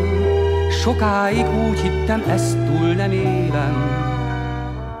tőlem, sokáig úgy hittem, ezt túl nem élem.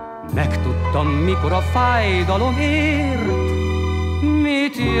 Megtudtam, mikor a fájdalom ért,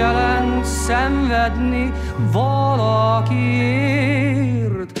 mit jelent szenvedni valakiért.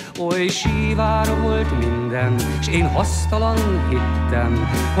 Oly sívár volt minden, s én hasztalan hittem,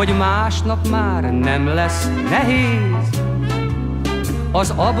 hogy másnap már nem lesz nehéz.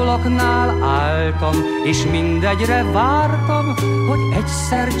 Az ablaknál álltam, és mindegyre vártam, hogy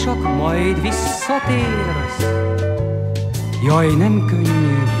egyszer csak majd visszatérsz. Jaj, nem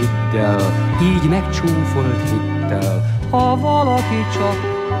könnyű, hidd el, így megcsúfolt hittel, ha valaki csak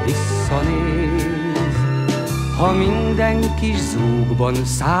visszanéz. Ha minden kis zúgban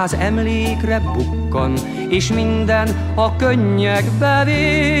 100 emlékre bukkan, és minden a könnyekbe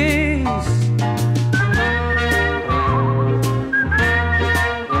vész.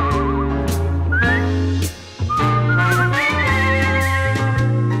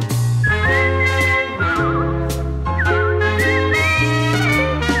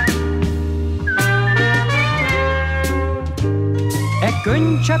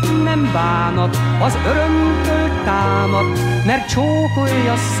 Könycsepp nem bánat, az örömtől támad, mert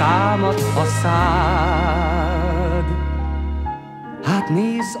csókolja számat a szád. Hát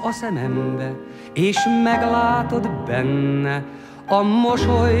nézz a szemembe, és meglátod benne a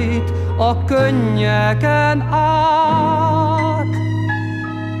mosolyt a könnyeken át.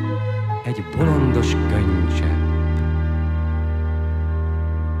 Egy bolondos könycsepp.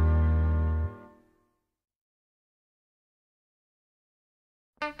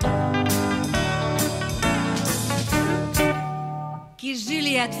 Kis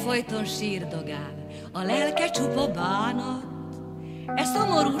Juliet folyton sírdogál, a lelke csupa bánat. E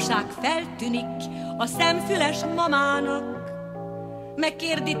szomorúság feltűnik a szemfüles mamának.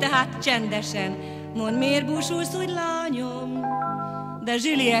 Megkérdi tehát csendesen, mondd, miért búsulsz úgy, lányom? De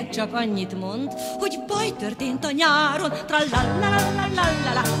Juliet csak annyit mond, hogy baj történt a nyáron,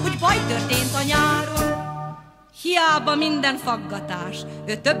 tralalalalalalala, hogy baj történt a nyáron. Hiába minden faggatás,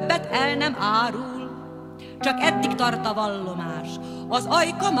 ő többet el nem árul. Csak eddig tart a vallomás, az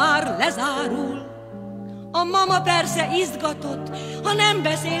ajka már lezárul. A mama persze izgatott, ha nem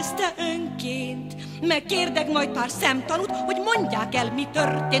beszélsz te önként. Megkérdek majd pár szemtanút, hogy mondják el, mi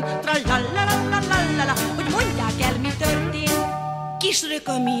történt. Tralalalalalalala, hogy mondják el, mi történt. Kis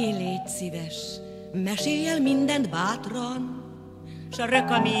Rökami, légy szíves, mesélj el mindent bátran. S a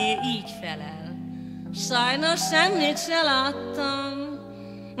Rökami így felel: sajnos semmit se láttam,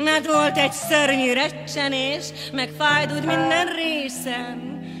 mert volt egy szörnyű recsenés, meg fájd úgy minden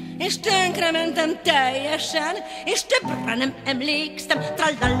részem, és tönkre mentem teljesen, és többre nem emlékszem,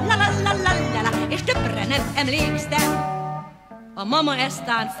 tralalalalalalala, és többre nem emlékszem. A mama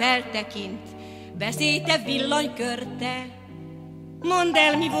eztán feltekint, beszélj te villanykörte, mondd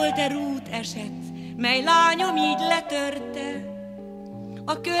el, mi volt a rút eset, mely lányom így letörte.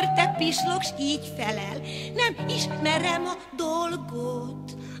 A körte pislog, s így felel: nem ismerem a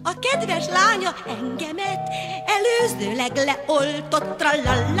dolgot. A kedves lánya engemet előzőleg leoltott,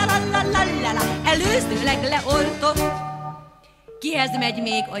 tralalalalalalala, előzőleg leoltott. Kihez megy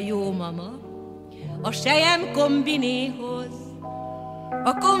még a jó mama? A sejem kombinéhoz.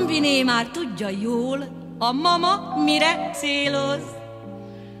 A kombiné már tudja jól, a mama mire céloz.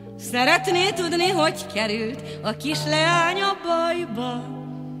 Szeretné tudni, hogy került a kis leánya bajba.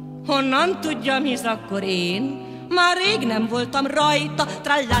 Honnan tudjam, hisz akkor én már rég nem voltam rajta,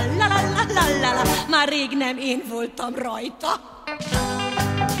 tralalalalalalala, már rég nem én voltam rajta.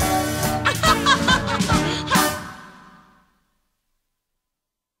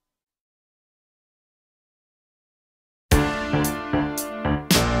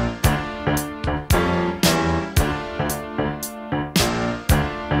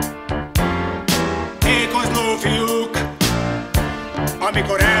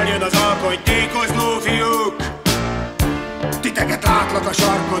 a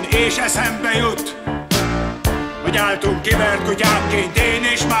sarkon, és eszembe jut, hogy álltunk kivert kutyákként én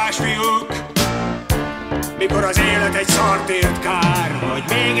és más fiúk. Mikor az élet egy szart élt, kár, hogy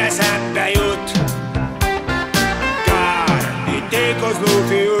még eszembe jut. Kár, így tékozló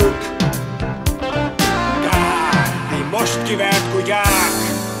fiúk. Kár, így most kivert kutyák,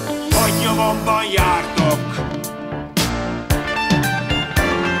 hogy nyomomban jártok.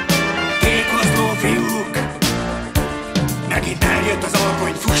 Tékozló fiúk. Megint eljött az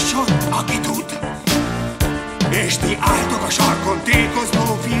alkony, fusson, aki tud. És ti álltok a sarkon,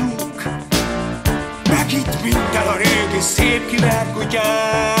 tékozló fiúk. Megint minden a régi szép kivert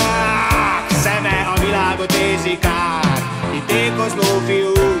kutyák. Szeme a világot nézi, kár, ti tékozló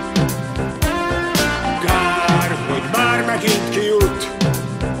fiúk. Kár, hogy már megint kijut.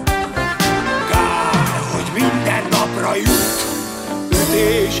 Kár, hogy minden napra jut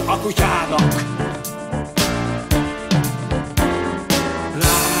ütés a kutyának.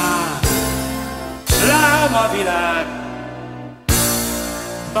 Lám a világ,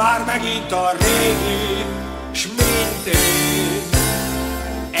 bár megint a régi, s mindig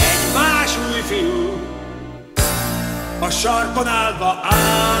egy más új fiú a sarkon állva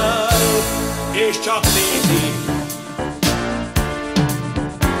áll, és csak nézi.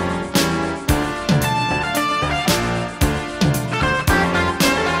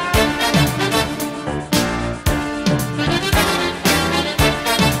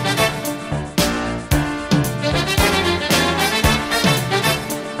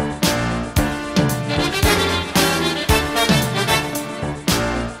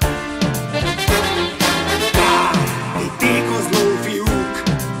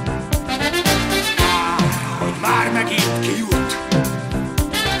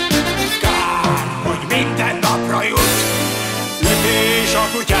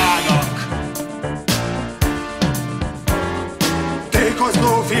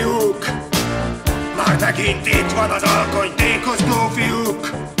 Tékozló fiúk, már megint itt van az alkony, tékozló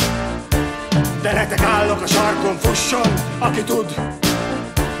fiúk. Veletek állok a sarkon, fusson, aki tud.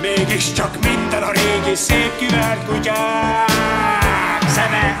 Mégiscsak minden a régi szép kivert kutyák.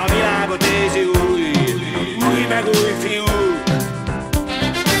 Szeme a világot nézi, új meg új fiúk.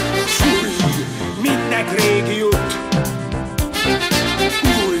 Fúj, mindnek régi jut.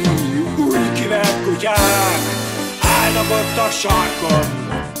 Új kivert kutyák. Állnak ott a sarkon.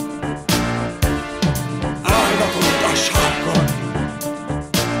 Állnak ott a sarkon.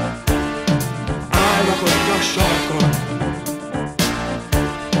 Állnak ott a sarkon.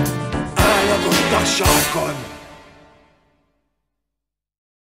 Állnak ott a sarkon.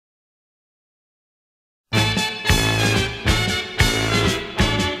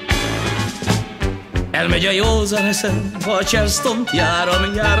 Elmegy a józan eszem, ha a Charlestont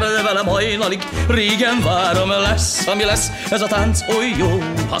járom, jár de velem hajnalig, régen várom, lesz, ami lesz, ez a tánc oly jó,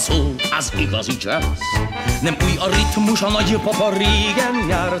 ha szól az igazi jazz. Nem új a ritmus, a nagypapa régen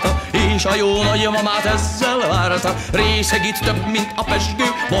járta, és a jó nagymamát ezzel várta. Részegít több, mint a pezsgő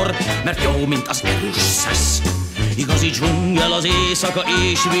bor, mert jó, mint az erős szesz. Igazi dzsungel az éjszaka,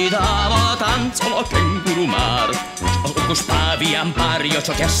 és vidáman táncol a kenguru már. Az okos pávián párja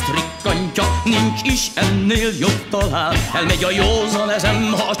csak ezt rikkantja, nincs is ennél jobb talán. Elmegy a józan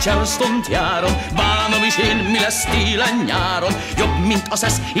eszem, ha a Charlestont járom, bánom is én, mi lesz télen nyáron. Jobb, mint a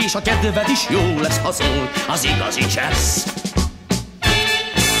szesz, és a kedved is jó lesz, ha szól az igazi jazz.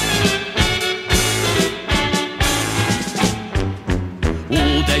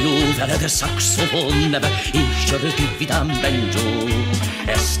 De jó veled szaxofon neve, és csörög vidám banjo.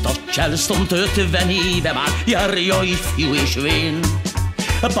 Ezt a Charlestont 50 éve már járja ifjú és vén.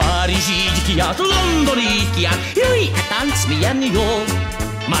 Párizs így kiált, London így kiált, jöjj, e tánc milyen jó.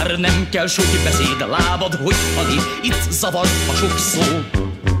 Már nem kell sok beszéd, lábad, hogy Adi, itt zavar a sok szó.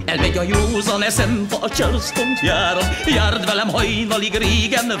 Elmegy a józan eszem, ha a Charlestont járom, járd velem hajnalig,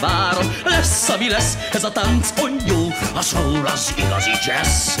 régen várom. Lesz, ami lesz, ez a tánc oly jó, a szól az igazi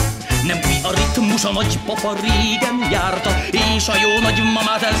jazz. Nem új a ritmus, a nagypapa régen járta, és a jó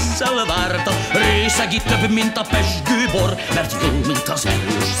nagymamát ezzel várta. Részegi több, mint a pezsgő bor, mert jó, mint az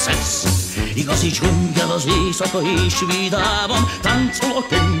erős szesz. Igazi dzsungel az éjszaka, és vidáman táncol a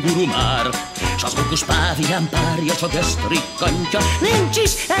kenguru már. S az okos pávián párja csak ezt rikkantja, nincs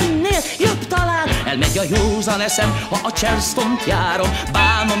is ennél jobb talán. Elmegy a józan eszem, ha a Charlestont járom,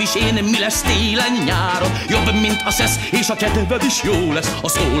 bánom is én, mi lesz télen nyáron. Jobb, mint a szesz, és a kedved is jó lesz, a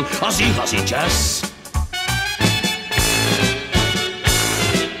szól az igazi jazz.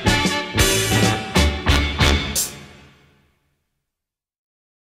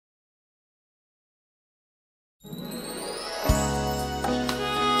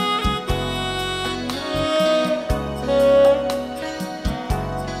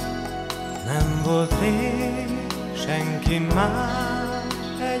 Nem volt rég senki már,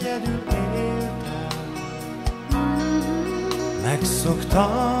 egyedül éltem.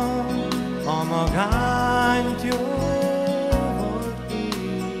 Megszoktam a magányt, jó volt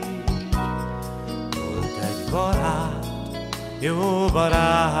így. Volt egy barát, jó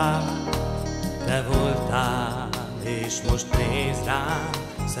barát, te voltál, és most nézd rám,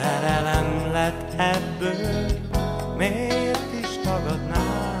 szerelem lett ebből, miért is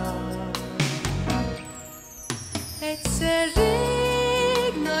tagadnál? Egyszer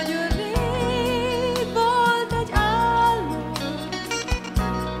rég, nagyon rég volt egy álmom,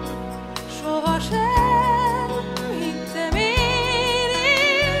 sohasem hittem én,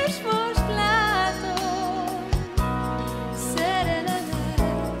 és most látom, szerelem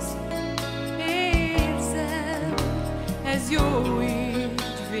ez, érzem, ez jó így,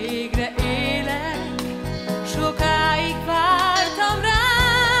 végre élek, sokáig vártam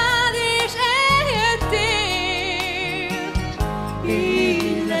rád, és eljöttél.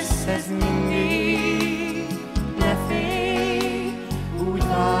 Így lesz ez mindig, ne félj, úgy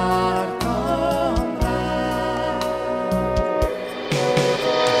vártam rád.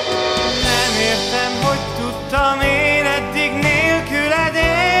 Nem értem, hogy tudtam én eddig nélküled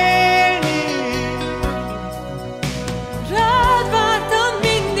élni. Rád vártam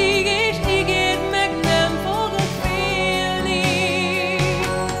mindig, és ígérd meg, nem fogok félni.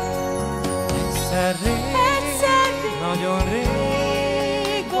 Egyszer rég, nagyon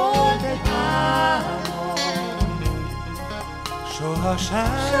rég volt egy álmom,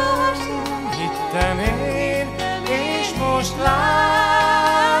 sohasem hittem én, és most látom,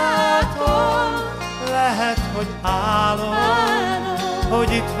 lehet, hogy álom,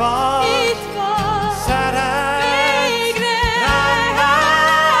 hogy itt vagy, szeretsz rám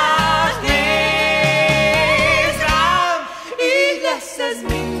várni. Nézd rám, Így lesz ez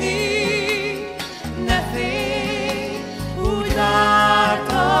mindig, ne félj, úgy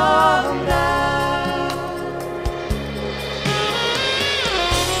vártam rád.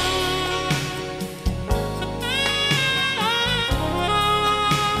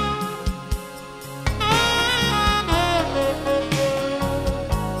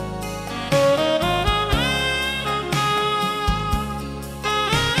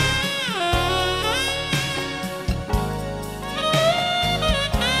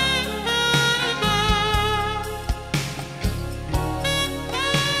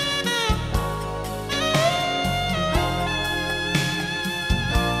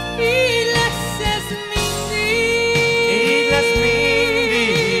 Így lesz ez mindig, így lesz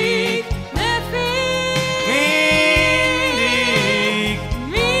mindig, ne félj,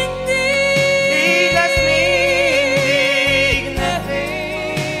 mindig, így lesz mindig, ne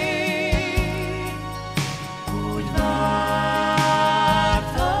félj, úgy vártam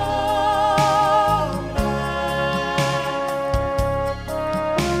rád,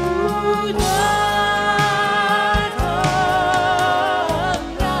 úgy vártam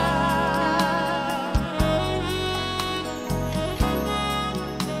rád.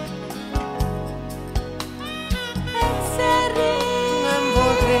 Egyszer rég, nem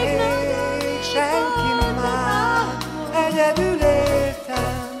volt rég senki már, egyedül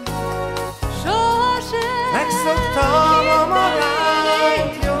éltem. sohasem Megszoktam a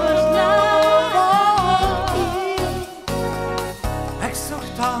magányt, jó volt így.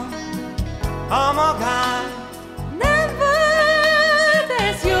 Megszoktam a magányt, nem volt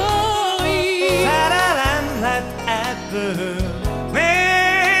ez jó így. szerelem lett ebből,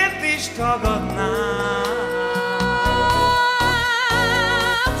 miért is tagadnál?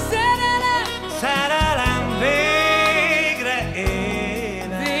 Szerelem végre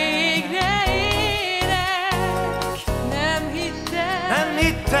élek, nem hittem, nem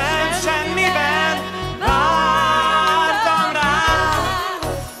hittem semmiben, vártam rád.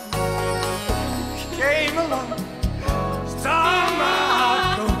 Came along, stung my heart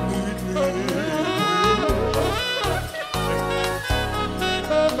completely.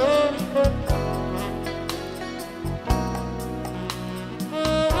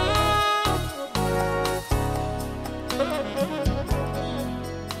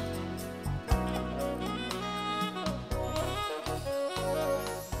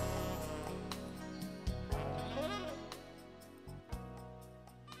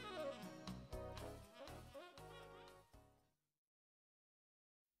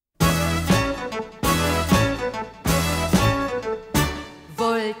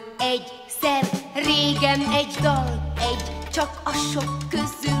 Volt egyszer régen egy dal, egy csak a sok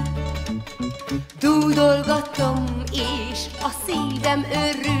közül. Dúdolgatom, és a szívem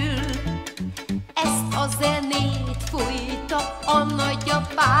örül. Ezt a zenét fújta a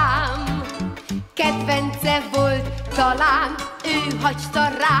nagyapám, kedvence volt, talán ő hagyta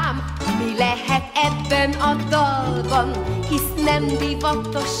rám. Mi lehet ebben a dalban, hisz nem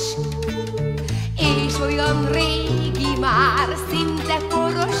divatos, és olyan régi már, szinte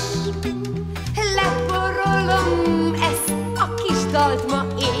poros. Leporolom ezt a kis dalt ma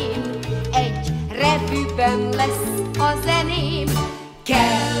én, egy revűben lesz a zeném.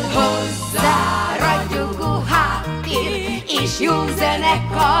 Kell hozzá ragyogó háttér és jó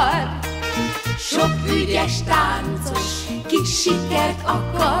zenekar, sok ügyes táncos, ki sikert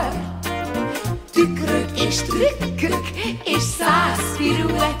akar. Tükrök és trükkök és 100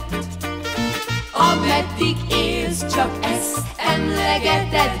 piruett, ameddig élsz, csak ezt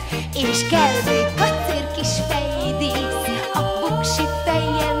emlegeted. És kell még kacér kis fejdísz a buksi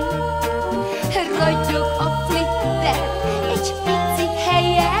fejen, ragyog a flitter egy pici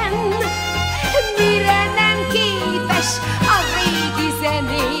helyen. Mire nem képes a régi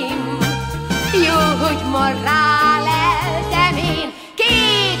zeném, jó, hogy ma ráleltem én.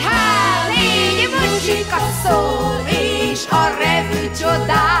 2-3-4 muzsika szól, és a revű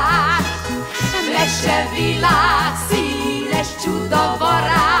csodát, mesevilág, színes csuda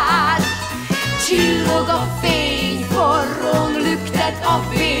varázs. Csillog a fény, forrón lüktet a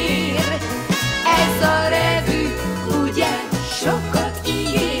vér. Ez a revű ugye sokat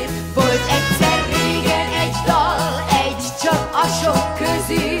ígér. Volt egyszer régen egy dal, egy csak a sok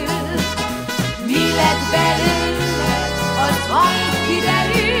közül. Mi lett belőle, az majd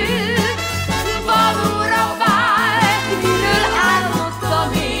kiderül. Valóra vált, miről álmodtam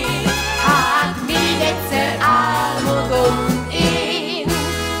én, hát még egyszer álmodom én.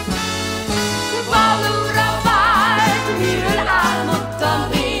 Valóra vált, miről álmodtam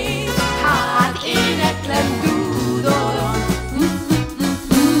én, hát éneklem, dúdolom.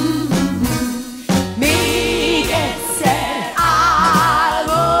 Még egyszer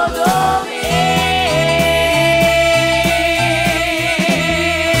álmodom én.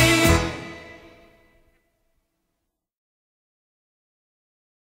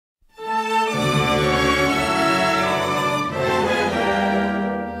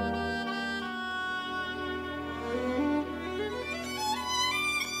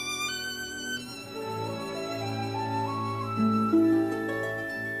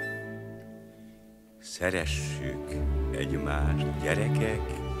 Szeressük egymást, gyerekek,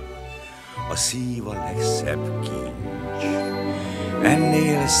 a szív a legszebb kincs.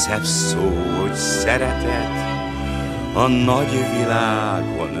 Ennél szebb szó, hogy szeretet, a nagy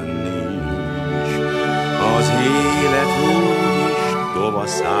világon nincs. Az élet úgyis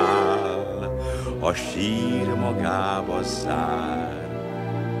tovaszáll, a sír magába zár.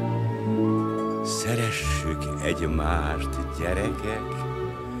 Szeressük egymást, gyerekek,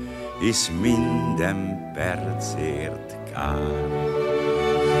 hisz minden percért kár.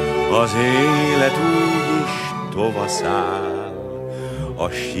 Az élet úgyis tovaszáll, a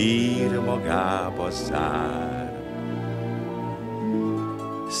sír magába zár.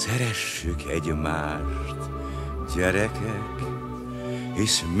 Szeressük egymást, gyerekek,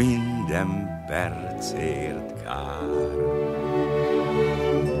 hisz minden percért kár.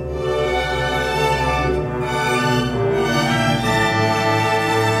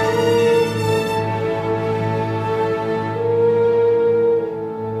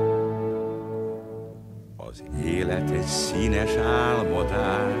 Egy színes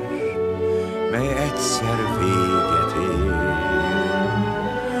álmodás, mely egyszer véget ér.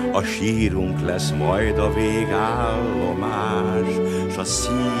 A sírunk lesz majd a végállomás, s a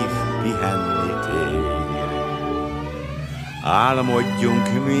szív pihenni tér.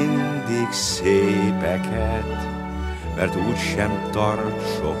 Álmodjunk mindig szépeket, mert úgysem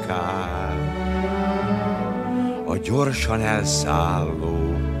tart soká a gyorsan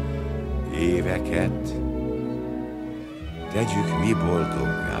elszálló éveket. Tegyük mi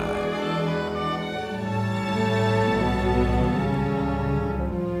boldoggá.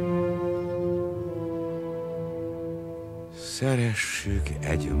 Szeressük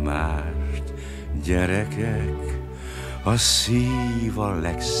egymást, gyerekek, a szív a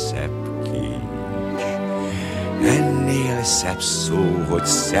legszebb kincs. Ennél szebb szó, hogy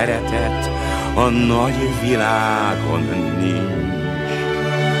szeretet, a nagy világon nincs.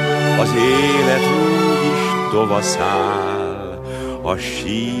 Az élet úgyis tovaszáll, a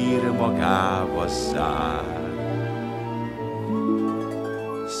sír magába zár.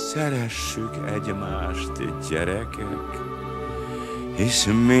 Szeressük egymást, gyerekek, hisz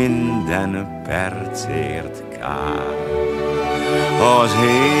minden percért kár. Az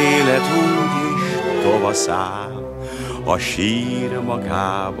élet úgyis tovaszáll, a sír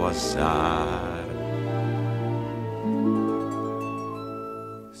magába zár.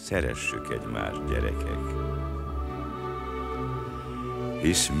 szeressük egymást, gyerekek.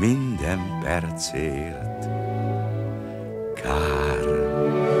 Hisz minden percért kár.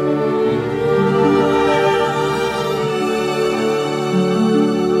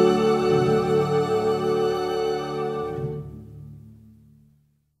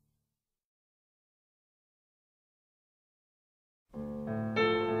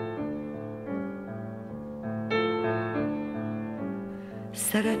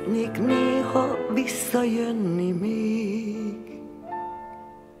 Szeretnék néha visszajönni még,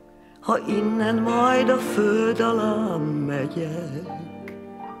 ha innen majd a föld alá megyek.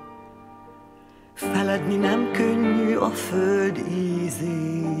 Feledni nem könnyű a föld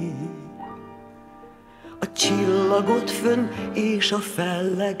ízét, a csillagot fönn és a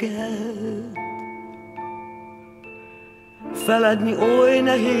felleget. Feledni oly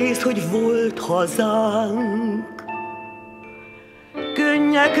nehéz, hogy volt hazánk,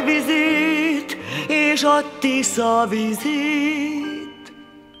 könnyek vizét és a Tisza vizét,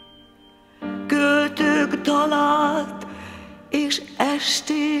 költők dalát és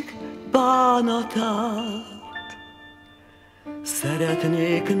esték bánatát.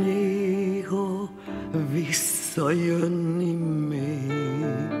 Szeretnék néha visszajönni még.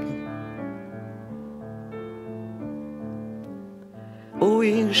 Ó,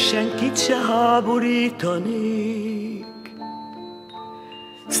 én senkit se háborítanék,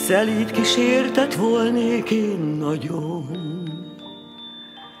 szelíd kísértet volnék én nagyon.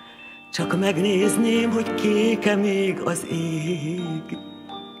 Csak megnézném, hogy kéke még az ég,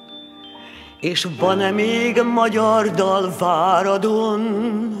 és van-e még magyar dal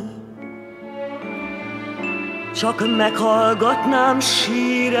Váradon. Csak meghallgatnám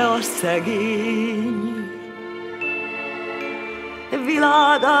síre a szegény,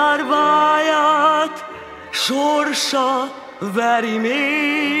 világárváját sorsa veri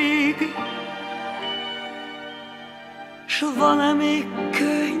még. S van-e még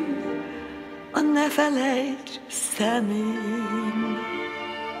könyv a ne felejts szemén?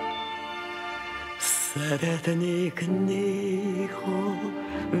 Szeretnék néha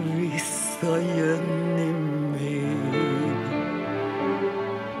visszajönni még.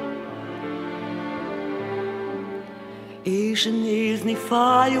 És nézni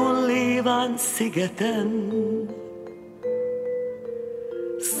fájon léván szigeten,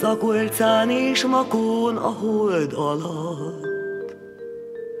 Szakolcán és Makón a hold alatt,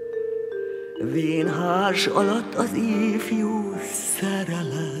 vénhárs alatt az ifjú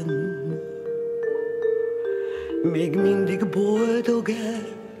szerelem. Még mindig boldog-e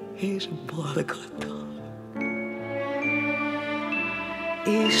és balgata,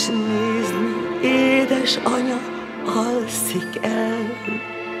 és nézni édesanya alszik el,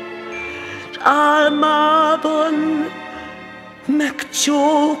 s álmában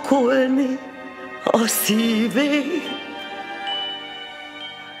megcsókolni a szívét,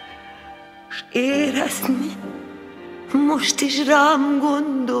 s érezni most is rám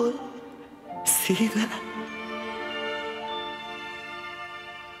gondol szíve.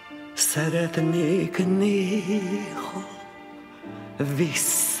 Szeretnék néha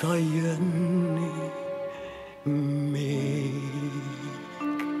visszajönni még.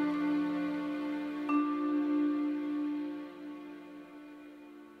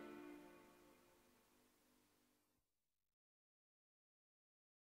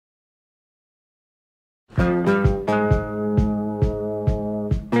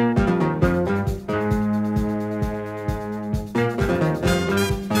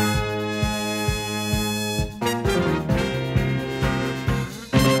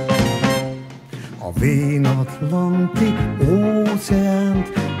 Vén-Atlanti óceánt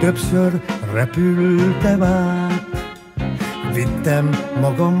többször repültem át. Vittem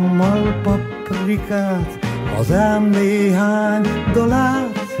magammal paprikát, hazám néhány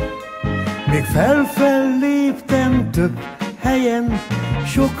dalát. Még felfel léptem több helyen,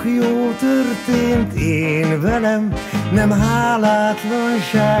 sok jó történt én velem. Nem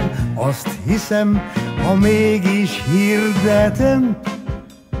hálátlanság, azt hiszem, ha mégis hirdetem.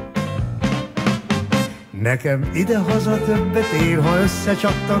 Nekem ide-haza többet ér, ha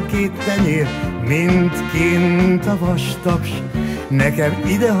összecsaptam két tenyér, mint kint a vastaps. Nekem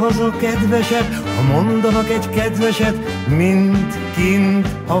ide-haza kedvesebb, ha mondanak egy kedveset, mint kint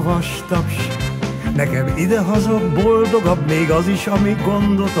a vastaps. Nekem ide-haza boldogabb még az is, ami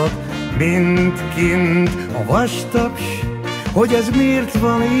gondot ad, mint kint a vastaps. Hogy ez miért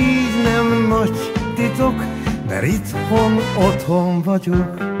van így, nem nagy titok, mert itthon otthon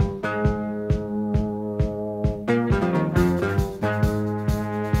vagyok.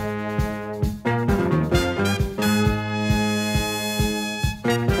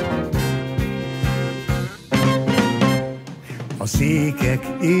 székek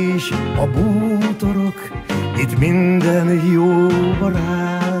és a bútorok, itt minden jó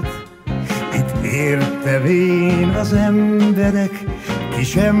barát. Itt értevén az emberek, ki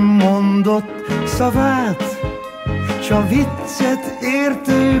sem mondott szavát, s a viccet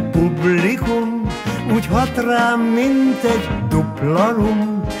értő publikum úgy hat rám, mint egy dupla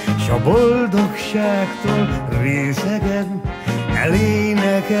rum, s a boldogságtól részegen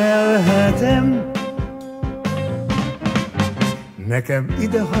elénekelhetem. Nekem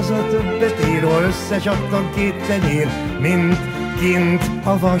idehaza többet ér, ha összecsattan két tenyér, mint kint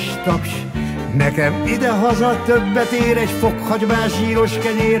a vastaps. Nekem idehaza többet ér egy fokhagymás zsíros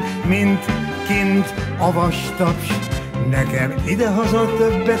kenyér, mint kint a vastaps. Nekem idehaza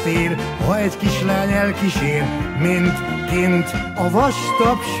többet ér, ha egy kislány elkísér, mint kint a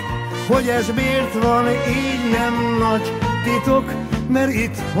vastaps. Hogy ez miért van így, nem nagy titok, mert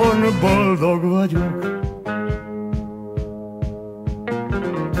itthon boldog vagyok.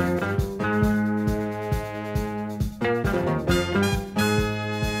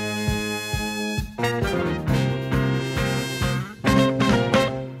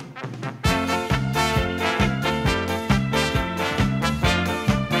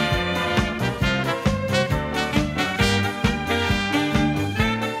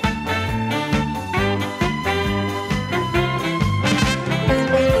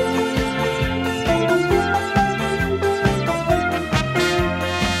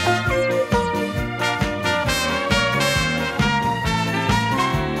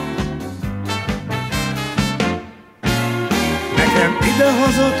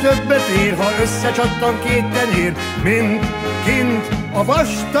 Idehaza többet ér, ha összecsattan két tenyér, mint kint a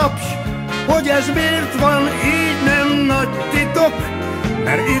vastaps. Hogy ez miért van így, nem nagy titok,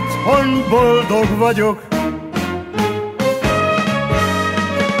 mert itthon boldog vagyok.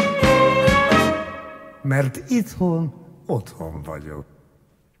 Mert itthon otthon vagyok.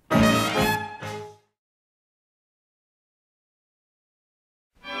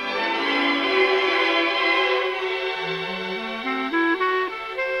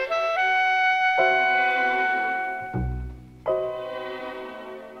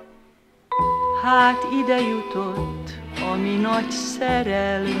 Hát ide jutott a mi nagy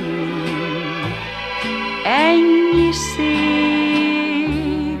szerelmünk, ennyi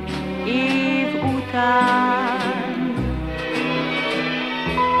szép év után.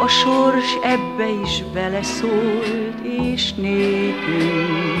 A sors ebbe is beleszólt, és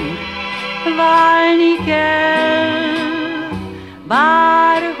nékünk válni kell,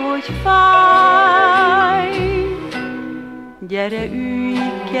 bárhogy fáj. Gyere, ülj,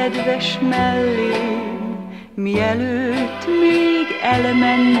 kedves mellém, mielőtt még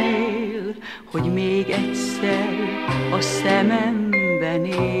elmennél, hogy még egyszer a szemembe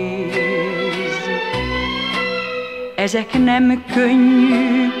nézz. Ezek nem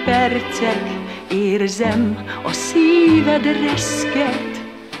könnyű percek, érzem, a szíved reszket,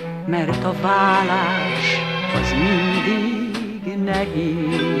 mert a válás az mindig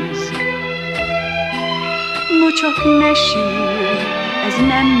nehéz. No csak ne sírj, ez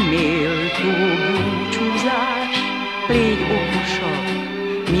nem méltó búcsúzás, légy okosabb,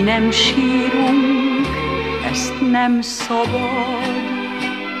 mi nem sírunk, ezt nem szabad.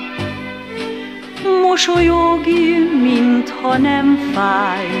 Mosolyogj, mintha nem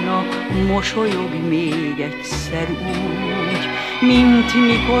fájna, mosolyogj még egyszer úgy, mint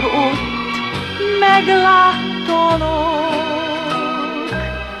mikor ott megláttalak.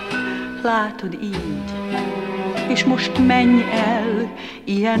 Látod így, és most menj el,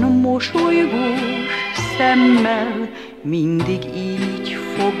 ilyen mosolygós szemmel, mindig így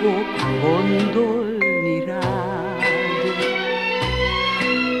fogok gondolni rád.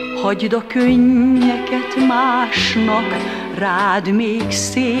 Hagyd a könnyeket másnak, rád még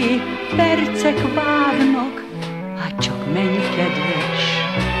szép percek várnak, hát csak menj, kedves,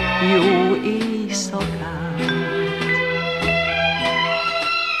 jó éjszakát.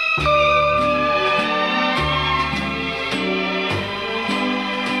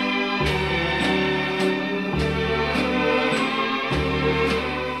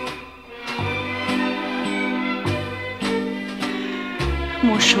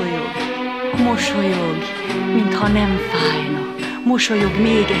 Mosolyog, mosolyog, mintha nem fájna, mosolyog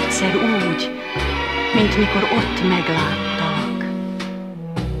még egyszer úgy, mint mikor ott megláttalak.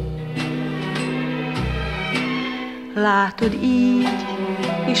 Látod így,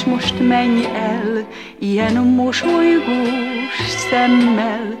 és most menj el, ilyen mosolygós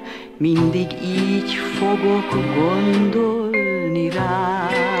szemmel, mindig így fogok gondolni rád.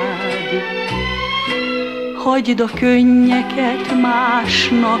 Hagyd a könnyeket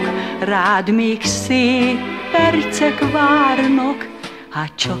másnak, rád még szép percek várnak,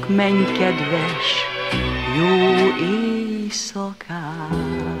 hát csak menj, kedves, jó éjszakát.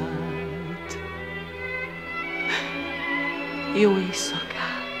 Jó éjszakát.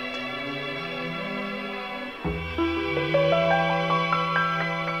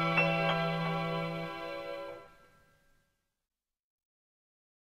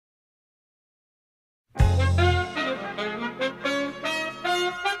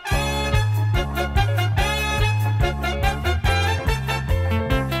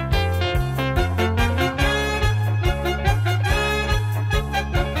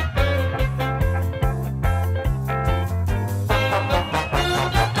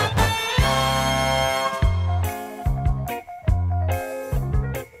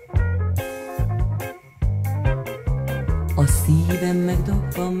 A szívem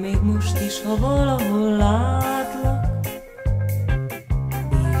megdobban még most is, ha valahol látlak.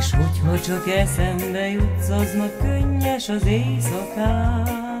 És hogyha csak eszembe jutsz, aznap könnyes az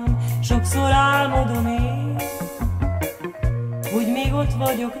éjszakám. Sokszor álmodom én, hogy még ott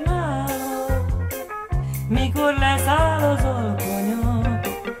vagyok nálad, mikor leszáll az alkonya.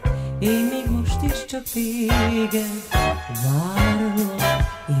 Én még most is csak téged várlak.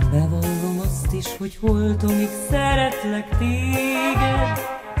 Én bevallom azt is, hogy holtomig szeretlek téged,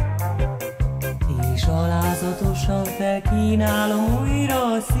 és alázatosan felkínálom újra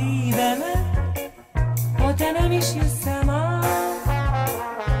a szívemet. Ha te nem is jössz el már,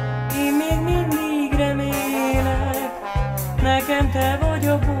 én még mindig remélek. Nekem te vagy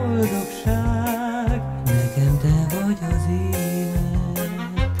a boldogság, nekem te vagy az élet.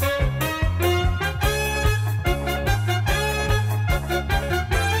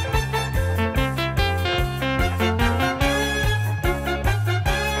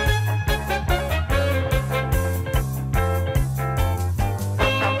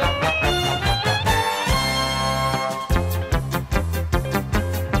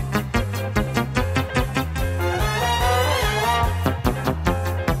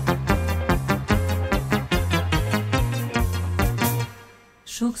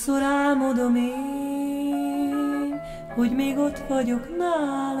 Sokszor álmodom én, hogy még ott vagyok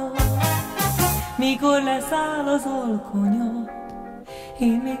nálad, mikor leszáll az alkonya.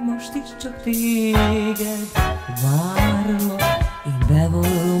 Én még most is csak téged várlak. Én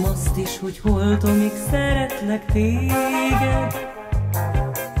bevallom azt is, hogy holtomig szeretlek téged,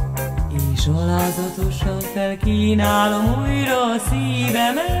 és alázatosan felkínálom újra a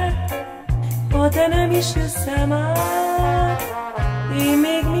szívemet. Ha te nem is jössz el már, én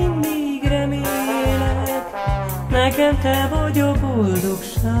még mindig remélek. Nekem te vagy a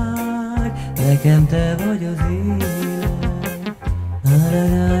boldogság, nekem te vagy az élet.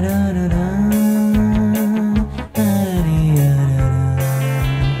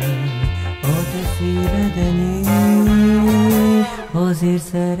 A te szíveden én, azért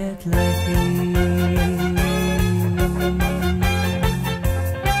szeretlek én.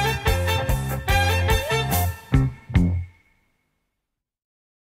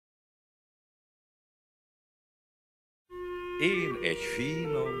 Én egy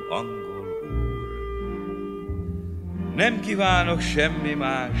finom angol úr, nem kívánok semmi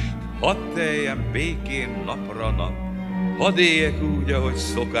mást, hadd teljen békén napra nap, hadd éljek úgy, ahogy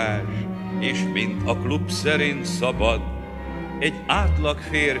szokás, és mint a klub szerint szabad, egy átlag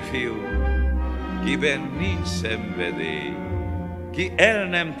férfiú, kiben nincs szenvedély, ki el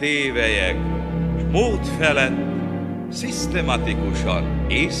nem tévelyek, s mód felett szisztematikusan,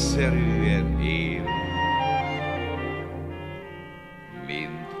 észszerűen él.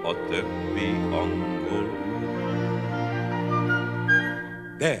 A többi angol úr.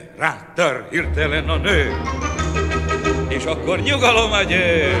 De rátör hirtelen a nő, és akkor nyugalom a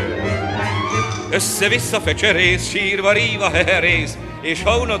győ. Össze-vissza fecserész, sírva, ríva, heherész, és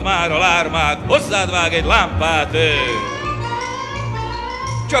ha unod már a lármát, hozzád vág egy lámpát ő.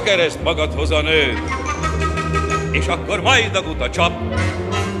 Csak ereszt magadhoz a nő, és akkor majd a guta csap.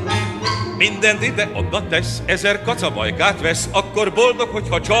 Mindent ide-oda tesz, 1000 kacabajkát vesz, akkor boldog,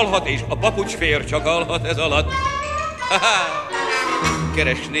 hogyha csalhat, és a papucs fér csak alhat ez alatt. Ha-ha!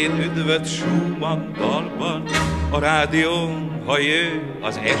 Keresnéd üdvöt Schumann dalban, a rádión, ha jő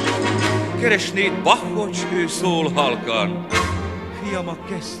az est. Keresnéd Bachot, s ő szól halkan, fiam, a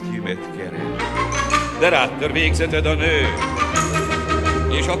kesztyümet keres. De rád tör végzeted a nő,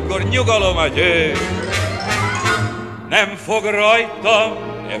 és akkor nyugalom a győ. Nem fog rajtam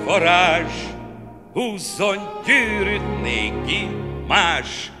e varázs, húzzon gyűrűt néki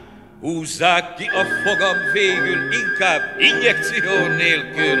más. Húzzák ki a fogam végül, inkább injekció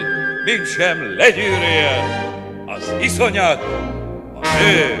nélkül, mint sem legyűrje az iszonyat a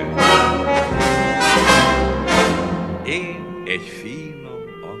nő.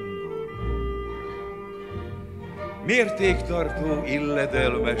 Mértéktartó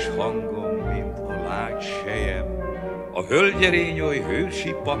illedelmes hangom, mint a lágy sejem, a hölgyerényoly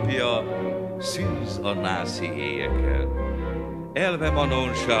hősi papja szűz a nászi éjeken. Elvem a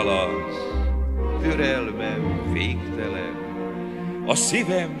nonchalance, türelmem végtelen, a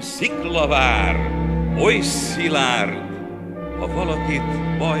szívem sziklavár, oly szilárd, ha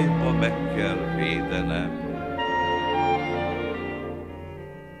valakit bajba meg kell védenem,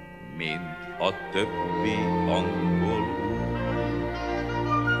 mint a többi angol úr.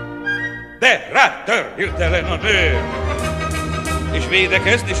 De rátör hirtelen a nő, és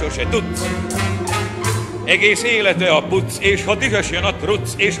védekezni sose tudsz. Egész élete a puc, és ha dühös jön a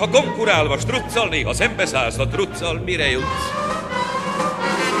truc, és ha konkurálva struccal, néha szembeszállsz a truccal, mire jutsz?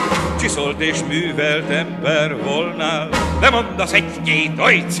 Csiszolt és művelt ember volnál, de mondasz egy-két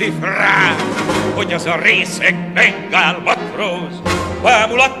oly cifrát, hogy az a részeg bengál matróz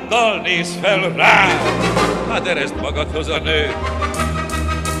bámulattal néz fel rá. Hát ereszd magadhoz a nő,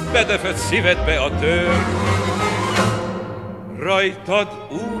 bedefed szívedbe a tör, rajtad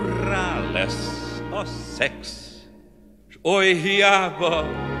úrrá lesz a szex, s oly hiába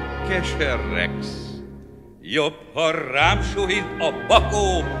keserregsz. Jobb, ha rám suhít a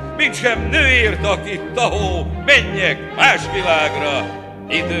bakó, mint sem nőért, akit tahó. Menjek más világra,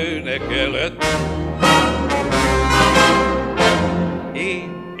 időnek előtt.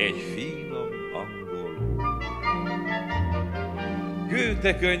 Én egy finom angol,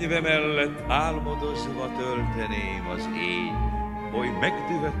 Goethe könyve mellett álmodozva tölteném az éj, oly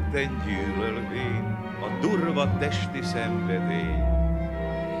megdühötten gyűlölvén a durva testi szenvedély.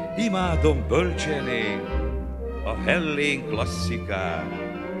 Imádom bölcsenén a hellén klasszikát,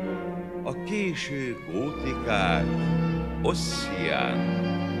 a késő gótikát, Ossián,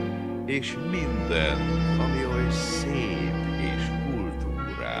 és minden, ami oly szép és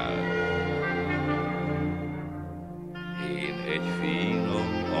kultúrál. Én egy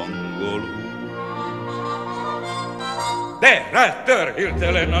finom angol úr, de rátör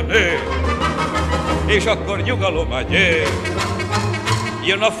hirtelen a nő, és akkor nyugalom a győ.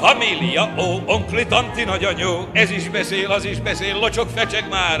 Jön a família, ó, onkli, tanti, nagyanyó, ez is beszél, az is beszél, locsog, fecseg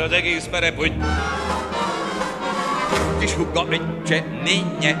már az egész perepügy. Kis hugga, öccse,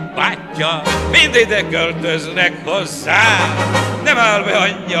 nénye, bátyja, mind ide költöznek hozzá. Nem áll be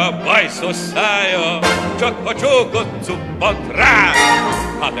anyja, bajszos szája, csak ha csókot cuppat rá.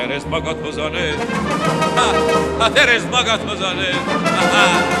 Hát ereszd magadhoz a nőt, hát ereszd magadhoz a nőt,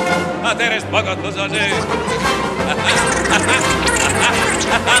 hát ereszd magadhoz a nőt.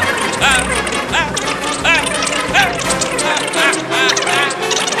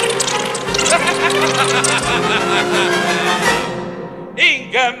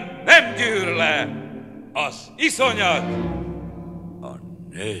 Engem nem gyűr le az iszonyat, a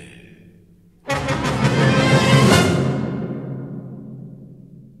nő.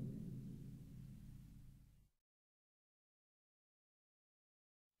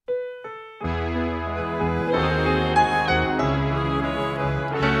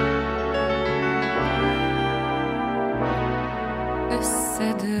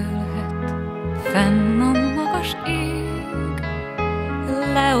 Összedőlhet fenn a magas ég,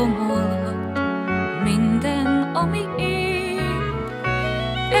 leomolhat minden, ami épp.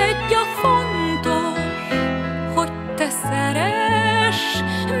 Egy a fontos, hogy te szeress,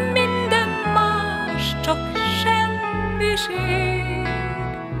 minden más csak semmiség.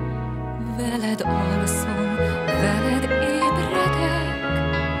 Veled alszom, veled ébredek,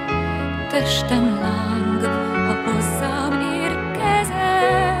 testem láng, ha hozzám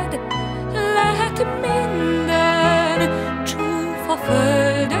érkezed. Lehet minden csúf a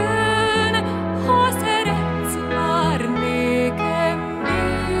földön, ha szeretsz már nékem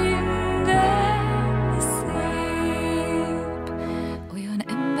minden szép. Olyan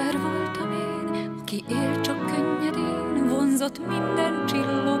ember voltam én, aki él csak könnyedén, vonzott minden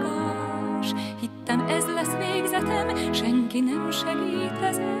csillogás. Hittem ez lesz végzetem, senki nem segít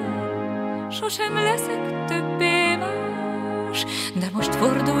ezen, sosem leszek többé más. De most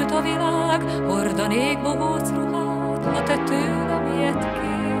fordult a világ, hordanék bohóc ruhát, ha te tőlem ilyet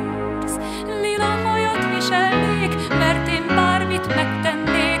kérsz. Lila hajat viselnék, mert én bármit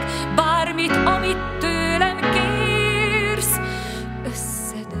megtennék, bármit, amit tőlem kérsz.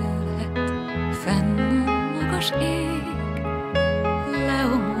 Összedőlhet fenn a magas ég,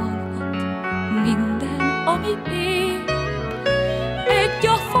 leomolhat minden, ami épp. Egy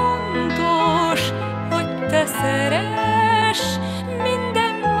a fontos, hogy te szeress,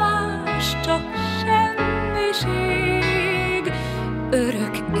 minden más csak semmiség.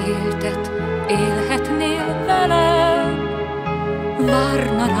 Örök éltet élhetnél velem,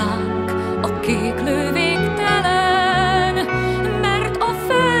 várna ránk a kék lővény.